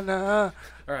 na, na.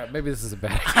 All right, maybe this is a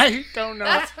bad. I don't know.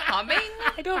 That's humming.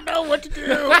 I don't know what to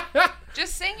do.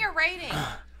 Just sing your rating.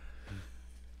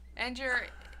 And your...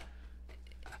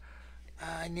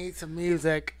 I need some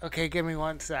music. Okay, give me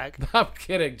 1 sec. I'm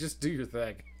kidding. Just do your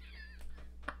thing.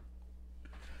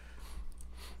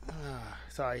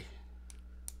 Sorry.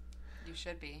 You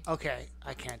should be. Okay,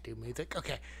 I can't do music.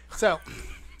 Okay, so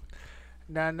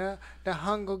the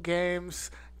Hunger Games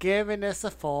giving us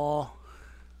a 4.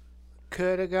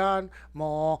 Could have gone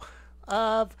more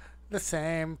of the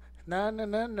same.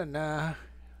 Na.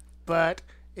 But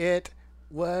it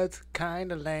was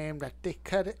kind of lame that they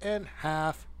cut it in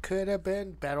half. Could have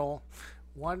been better.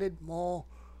 Wanted more.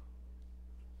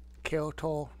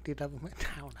 Kyoto development.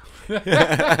 I don't know.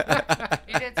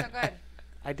 You did so good.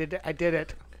 I did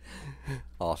it.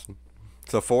 Awesome.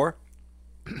 So 4?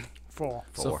 4.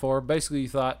 So for basically, you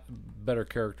thought better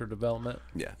character development.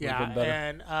 Yeah. Yeah, been better.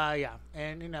 and I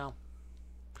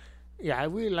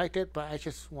really liked it, but I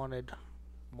just wanted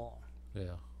more.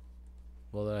 Yeah.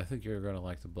 Well, then I think you're going to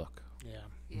like the book. Yeah,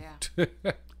 Yeah.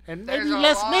 and There's maybe a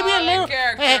less, lot maybe a of little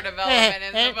character development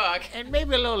in the book. and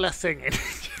maybe a little less singing.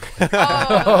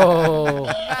 Oh.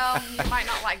 Well, you might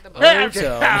not like the book. Oh,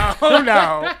 Oh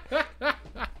no!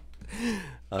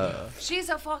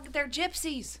 They're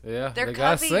gypsies. Yeah, They're they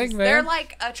gotta cubbies. sing, man. They're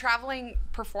like a traveling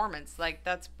performance. Like,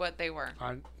 that's what they were.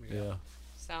 Yeah.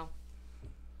 So.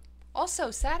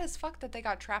 Also, sad as fuck that they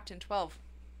got trapped in 12.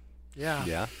 Yeah.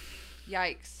 Yeah.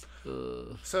 Yikes.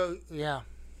 So, yeah.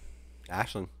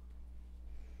 Ashlyn.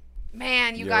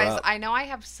 Man, you You're guys, up. I know I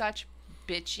have such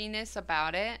bitchiness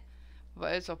about it,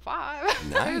 but it's a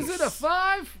 5. Nice. Is it a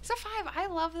 5? It's a 5. I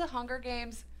love the Hunger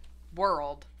Games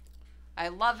world. I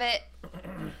love it.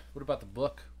 What about the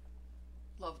book?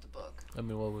 Love the book. I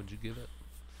mean, what would you give it?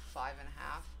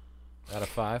 5.5. Out of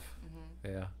 5?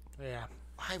 Mm-hmm. Yeah. Yeah.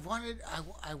 I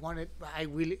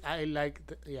like,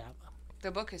 yeah.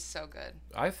 The book is so good.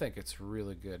 I think it's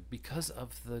really good because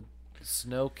of the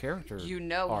Snow character. You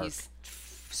know arc. he's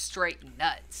straight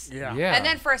nuts. Yeah. Yeah. And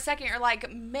then for a second, you're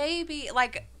like, maybe,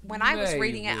 like, when I was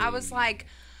reading it, I was Maybe. like,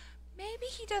 maybe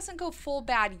he doesn't go full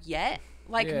bad yet.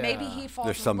 Like, maybe Yeah. he falls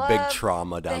There's in some love. big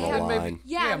trauma down They the have- line.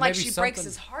 Yeah, Yeah, and, like, maybe she breaks something-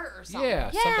 his heart or something.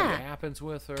 Yeah, something happens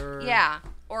with her. Yeah.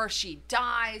 Or she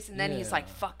dies, and then he's like,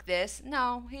 Yeah. fuck this.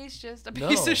 No, he's just a No.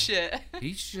 piece of shit.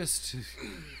 He's just.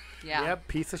 Yeah. Yep,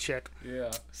 piece of shit.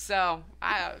 Yeah. So,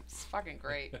 it's fucking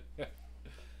great.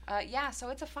 Yeah, so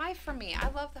it's a 5 for me. I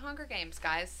love the Hunger Games,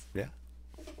 guys. Yeah.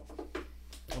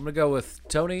 I'm gonna go with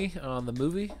Tony on the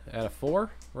movie at a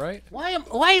 4, right? Why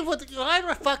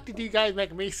the fuck did you guys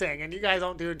make me sing and you guys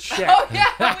don't do shit? Oh,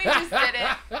 yeah, we just did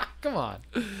it. Come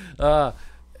on.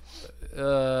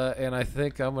 And I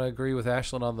think I'm gonna agree with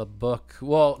Ashlyn on the book.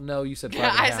 Well, no, you said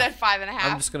 5.5. I said 5.5.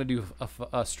 I'm just gonna do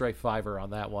a straight 5-er on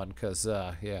that one because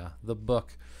yeah, the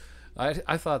book.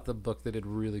 I thought the book they did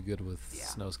really good with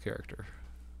Snow's character,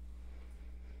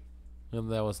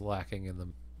 and that was lacking in the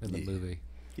movie.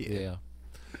 Yeah.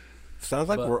 Sounds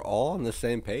like But- we're all on the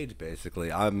same page,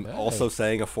 basically. I'm also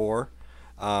saying a 4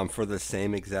 for the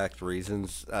same exact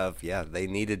reasons of, they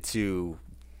needed to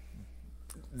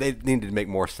make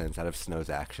more sense out of Snow's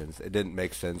actions. It didn't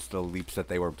make sense, the leaps that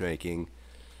they were making.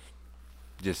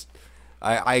 Just,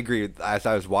 I agree. As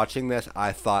I was watching this,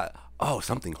 I thought, oh,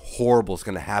 something horrible is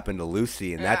going to happen to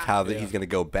Lucy, and that's how he's going to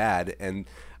go bad. And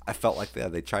I felt like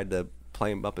they tried to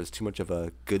play him up as too much of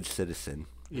a good citizen.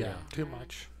 Yeah, too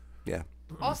much. Yeah.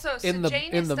 Also, In the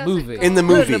Sejanus doesn't movie. go- In the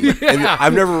movie.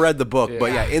 I've never read the book,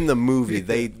 but Yeah. in the movie,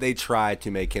 they tried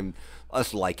to make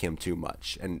us like him too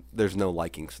much, and there's no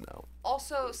liking Snow.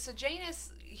 Also,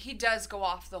 Sejanus, he does go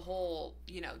off the whole,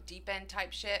 deep end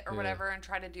type shit or whatever and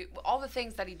try to do all the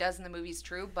things that he does in the movie is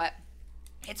true, but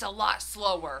it's a lot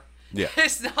slower. Yeah.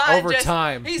 It's not Over just,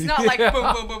 time. He's not like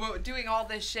boom, boom, boom, boom, doing all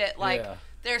this shit. Like, Yeah.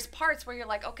 there's parts where you're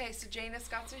like, okay, Sejanus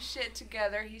got his shit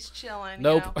together. He's chilling.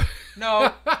 Nope.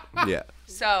 No. Yeah.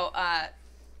 So, I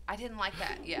didn't like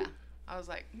that. Yeah. I was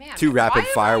like, man. Too why rapid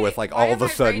am fire I- with, like, why all of am a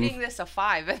I sudden- rating this a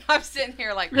 5, and I'm sitting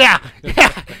here like, Yeah.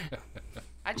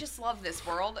 I just love this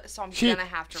world, so I'm gonna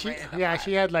have to rate it a 5.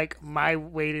 She had like my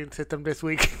weighting system this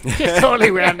week. It's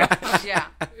totally random. Yeah.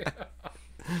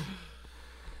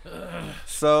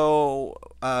 So,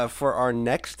 for our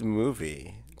next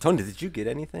movie, Tony, did you get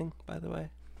anything, by the way?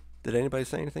 Did anybody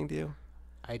say anything to you?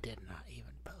 I did not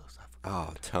even post.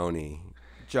 Oh, Tony.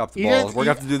 Drop the You ball. guys- We're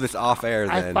going to have to do this off air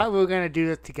I then. thought we were gonna do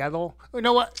this together. You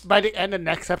know what? By the end of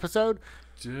next episode,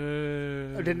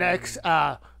 the next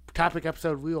topic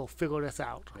episode, we will figure this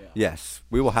out. Yes.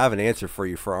 We will have an answer for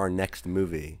you for our next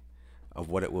movie of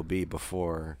what it will be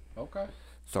before. Okay.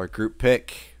 It's our group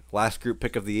pick. Last group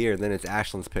pick of the year. Then it's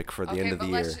Ashlyn's pick for the end of the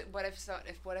year. What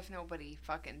if nobody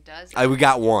fucking does? We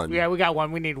got one. Yeah, we got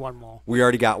one. We need one more. We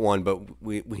already got one, but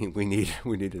we need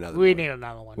another We one. need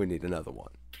another one. We need another one.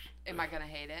 Am I gonna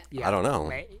hate it? Yeah. I don't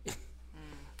know.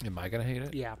 Am I gonna hate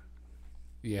it? Yeah.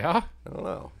 Yeah. I don't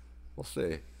know. We'll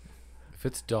see. If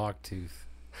it's Dogtooth,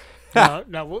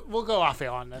 No, we'll go off air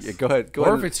on this. Yeah, go ahead.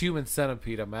 or if it's Human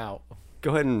Centipede, I'm out.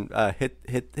 Go ahead and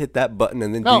hit that button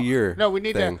and then No, do your no, we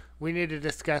need thing. to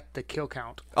discuss the kill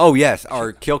count. Oh yes,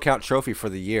 our kill count trophy for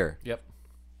the year. Yep.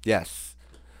 Yes,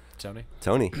 Tony,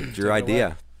 Tony, it's your Take it idea.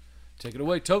 away. Take it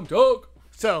away, Tongue Dog.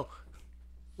 So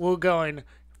we're going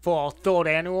for our third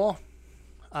annual.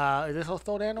 Is this our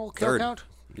third annual kill Third. count?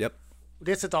 Yep.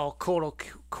 This is all Coral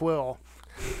Quill.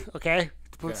 Okay?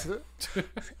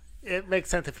 It makes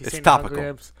sense if you've It's seen topical. the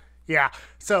Grams. Yeah.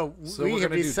 So, So we we're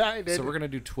have gonna decided. do. So we're gonna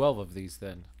do 12 of these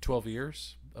then. 12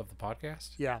 years of the podcast.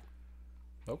 Yeah.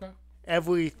 Okay.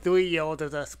 Every 3 years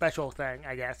there's a special thing,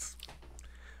 I guess.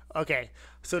 Okay.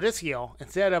 So this year,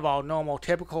 instead of our normal,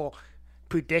 typical,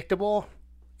 predictable,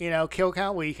 kill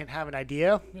count where you can have an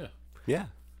idea, Yeah. Yeah.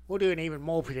 we're doing even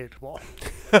more predictable.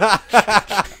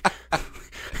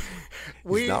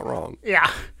 He's not wrong. Yeah.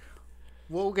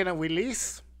 We're going to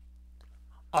release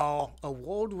our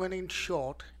award-winning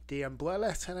short, The Umbrella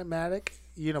Cinematic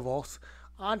universe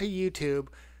onto YouTube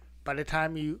by the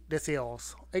time this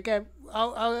airs. Again,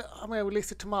 I'm going to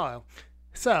release it tomorrow.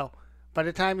 So, by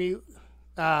the time you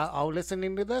are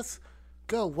listening to this,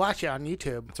 go watch it on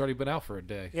YouTube. It's already been out for a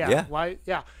day. Yeah. Why?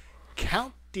 Yeah.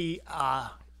 Count the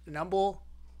number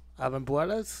of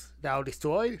umbrellas that are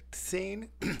destroyed, seen,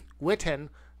 written,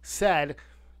 said,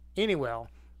 anywhere.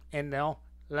 And they'll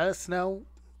let us know.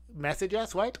 Message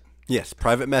us, right? Yes,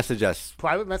 private message us.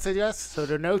 Private message us, so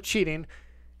there's no cheating,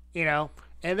 And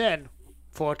then,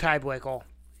 for a tiebreaker,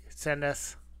 send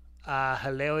us a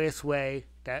hilarious way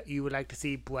that you would like to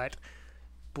see Brett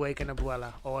break an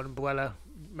umbrella or an umbrella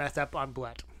mess up on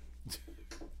Brett.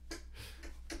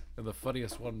 And the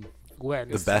funniest one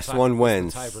Wins. The best one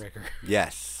wins. tiebreaker.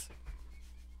 Yes.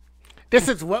 This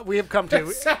is what we have come to.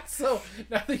 It sounds so.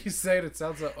 Now that you say it, it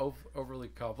sounds so overly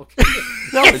complicated.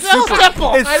 No, It's so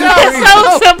simple. It's It's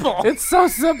so simple. It's so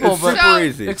simple, It's but super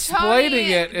easy.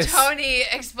 explaining it is. Tony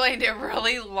explained it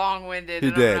really long-winded, He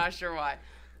and did. I'm not sure why.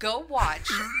 Go watch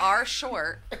our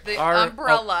short, the Our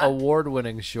umbrella.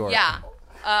 award-winning short. Yeah.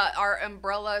 Our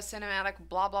umbrella cinematic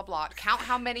blah blah blah. Count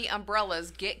how many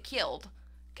umbrellas get killed.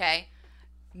 Okay.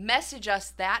 Message us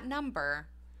that number.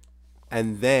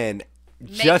 And then,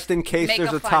 just in case Make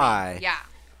there's a funny. tie, Yeah.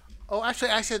 Oh, actually,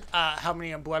 I said how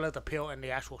many umbrellas appear in the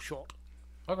actual short.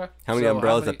 Okay. how many So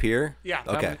umbrellas many- appear? Yeah.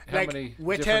 Okay. How Like, many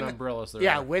Witten- different umbrellas there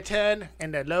Yeah, are? Witten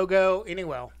and the logo,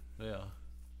 anywhere. Yeah.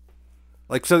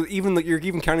 Like, so you're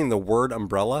even counting the word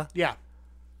umbrella? Yeah.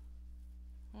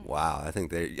 Wow, I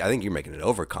think you're making it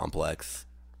over complex.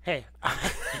 Hey,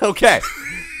 Okay.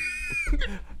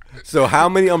 So how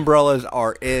many umbrellas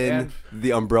are in And-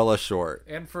 the umbrella short?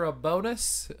 And for a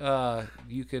bonus,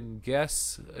 you can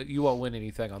guess. You won't win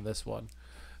anything on this one.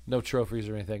 No trophies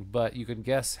or anything. But you can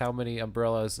guess how many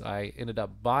umbrellas I ended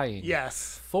up buying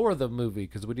yes. for the movie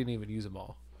because we didn't even use them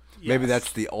all. Maybe Yes.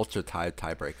 that's the ultra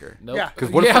tiebreaker. Nope. Yeah. Because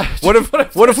what Yeah.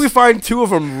 what if we find two of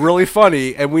them really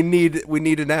funny and we need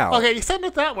it out? Okay, you sent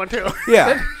us that one too.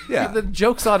 Yeah. Yeah. The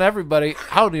joke's on everybody.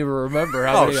 I don't even remember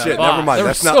how Oh many I shit! bought. Never mind. There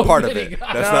That's were not so part of many. it.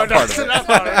 That's No, not part that's of it. not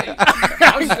part of it.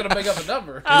 I was just gonna make up a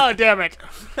number. Oh, damn it.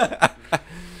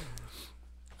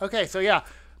 Okay, so yeah,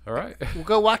 All right. we'll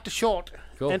go watch the short.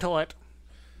 Cool. Into it.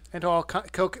 Into our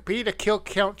be the kill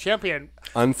count champion.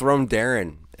 Unthrone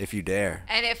Darren, if you dare.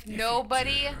 And if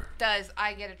nobody does,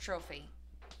 I get a trophy.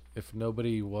 If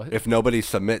nobody what? If nobody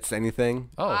submits anything,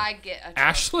 Oh, I get a trophy.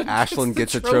 Ashlyn. Ashland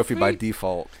gets a trophy by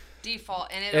default. Default.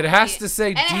 And It has to say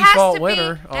and it default has to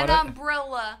winner be on an it.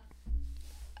 umbrella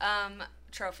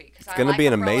trophy. It's gonna be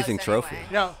an amazing trophy.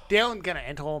 No, Dylan gonna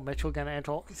enter. Mitchell gonna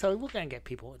enter. So we're gonna get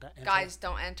people that enter. Guys,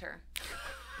 don't enter.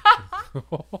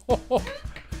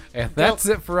 And that's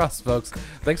it for us, folks.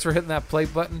 Thanks for hitting that play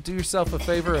button. Do yourself a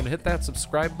favor and hit that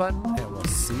subscribe button, and we'll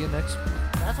see you next week.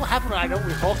 That's what happened when I don't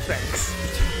rehearse things.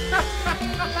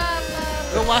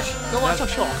 Go watch our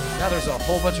show. Now there's a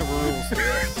whole bunch of rules to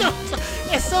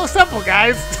this. It's so simple,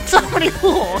 guys. So many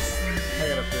rules. I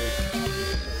gotta think.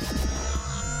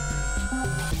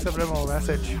 Subliminal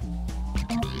message.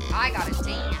 I gotta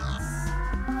dance.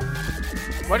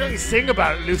 Why don't you sing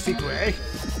about it, Lucy Gray?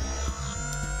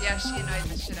 Yeah, she annoys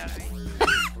the shit out of me.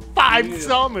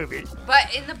 5-star movie.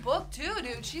 But in the book too,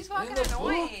 dude. She's fucking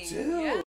annoying. Yeah.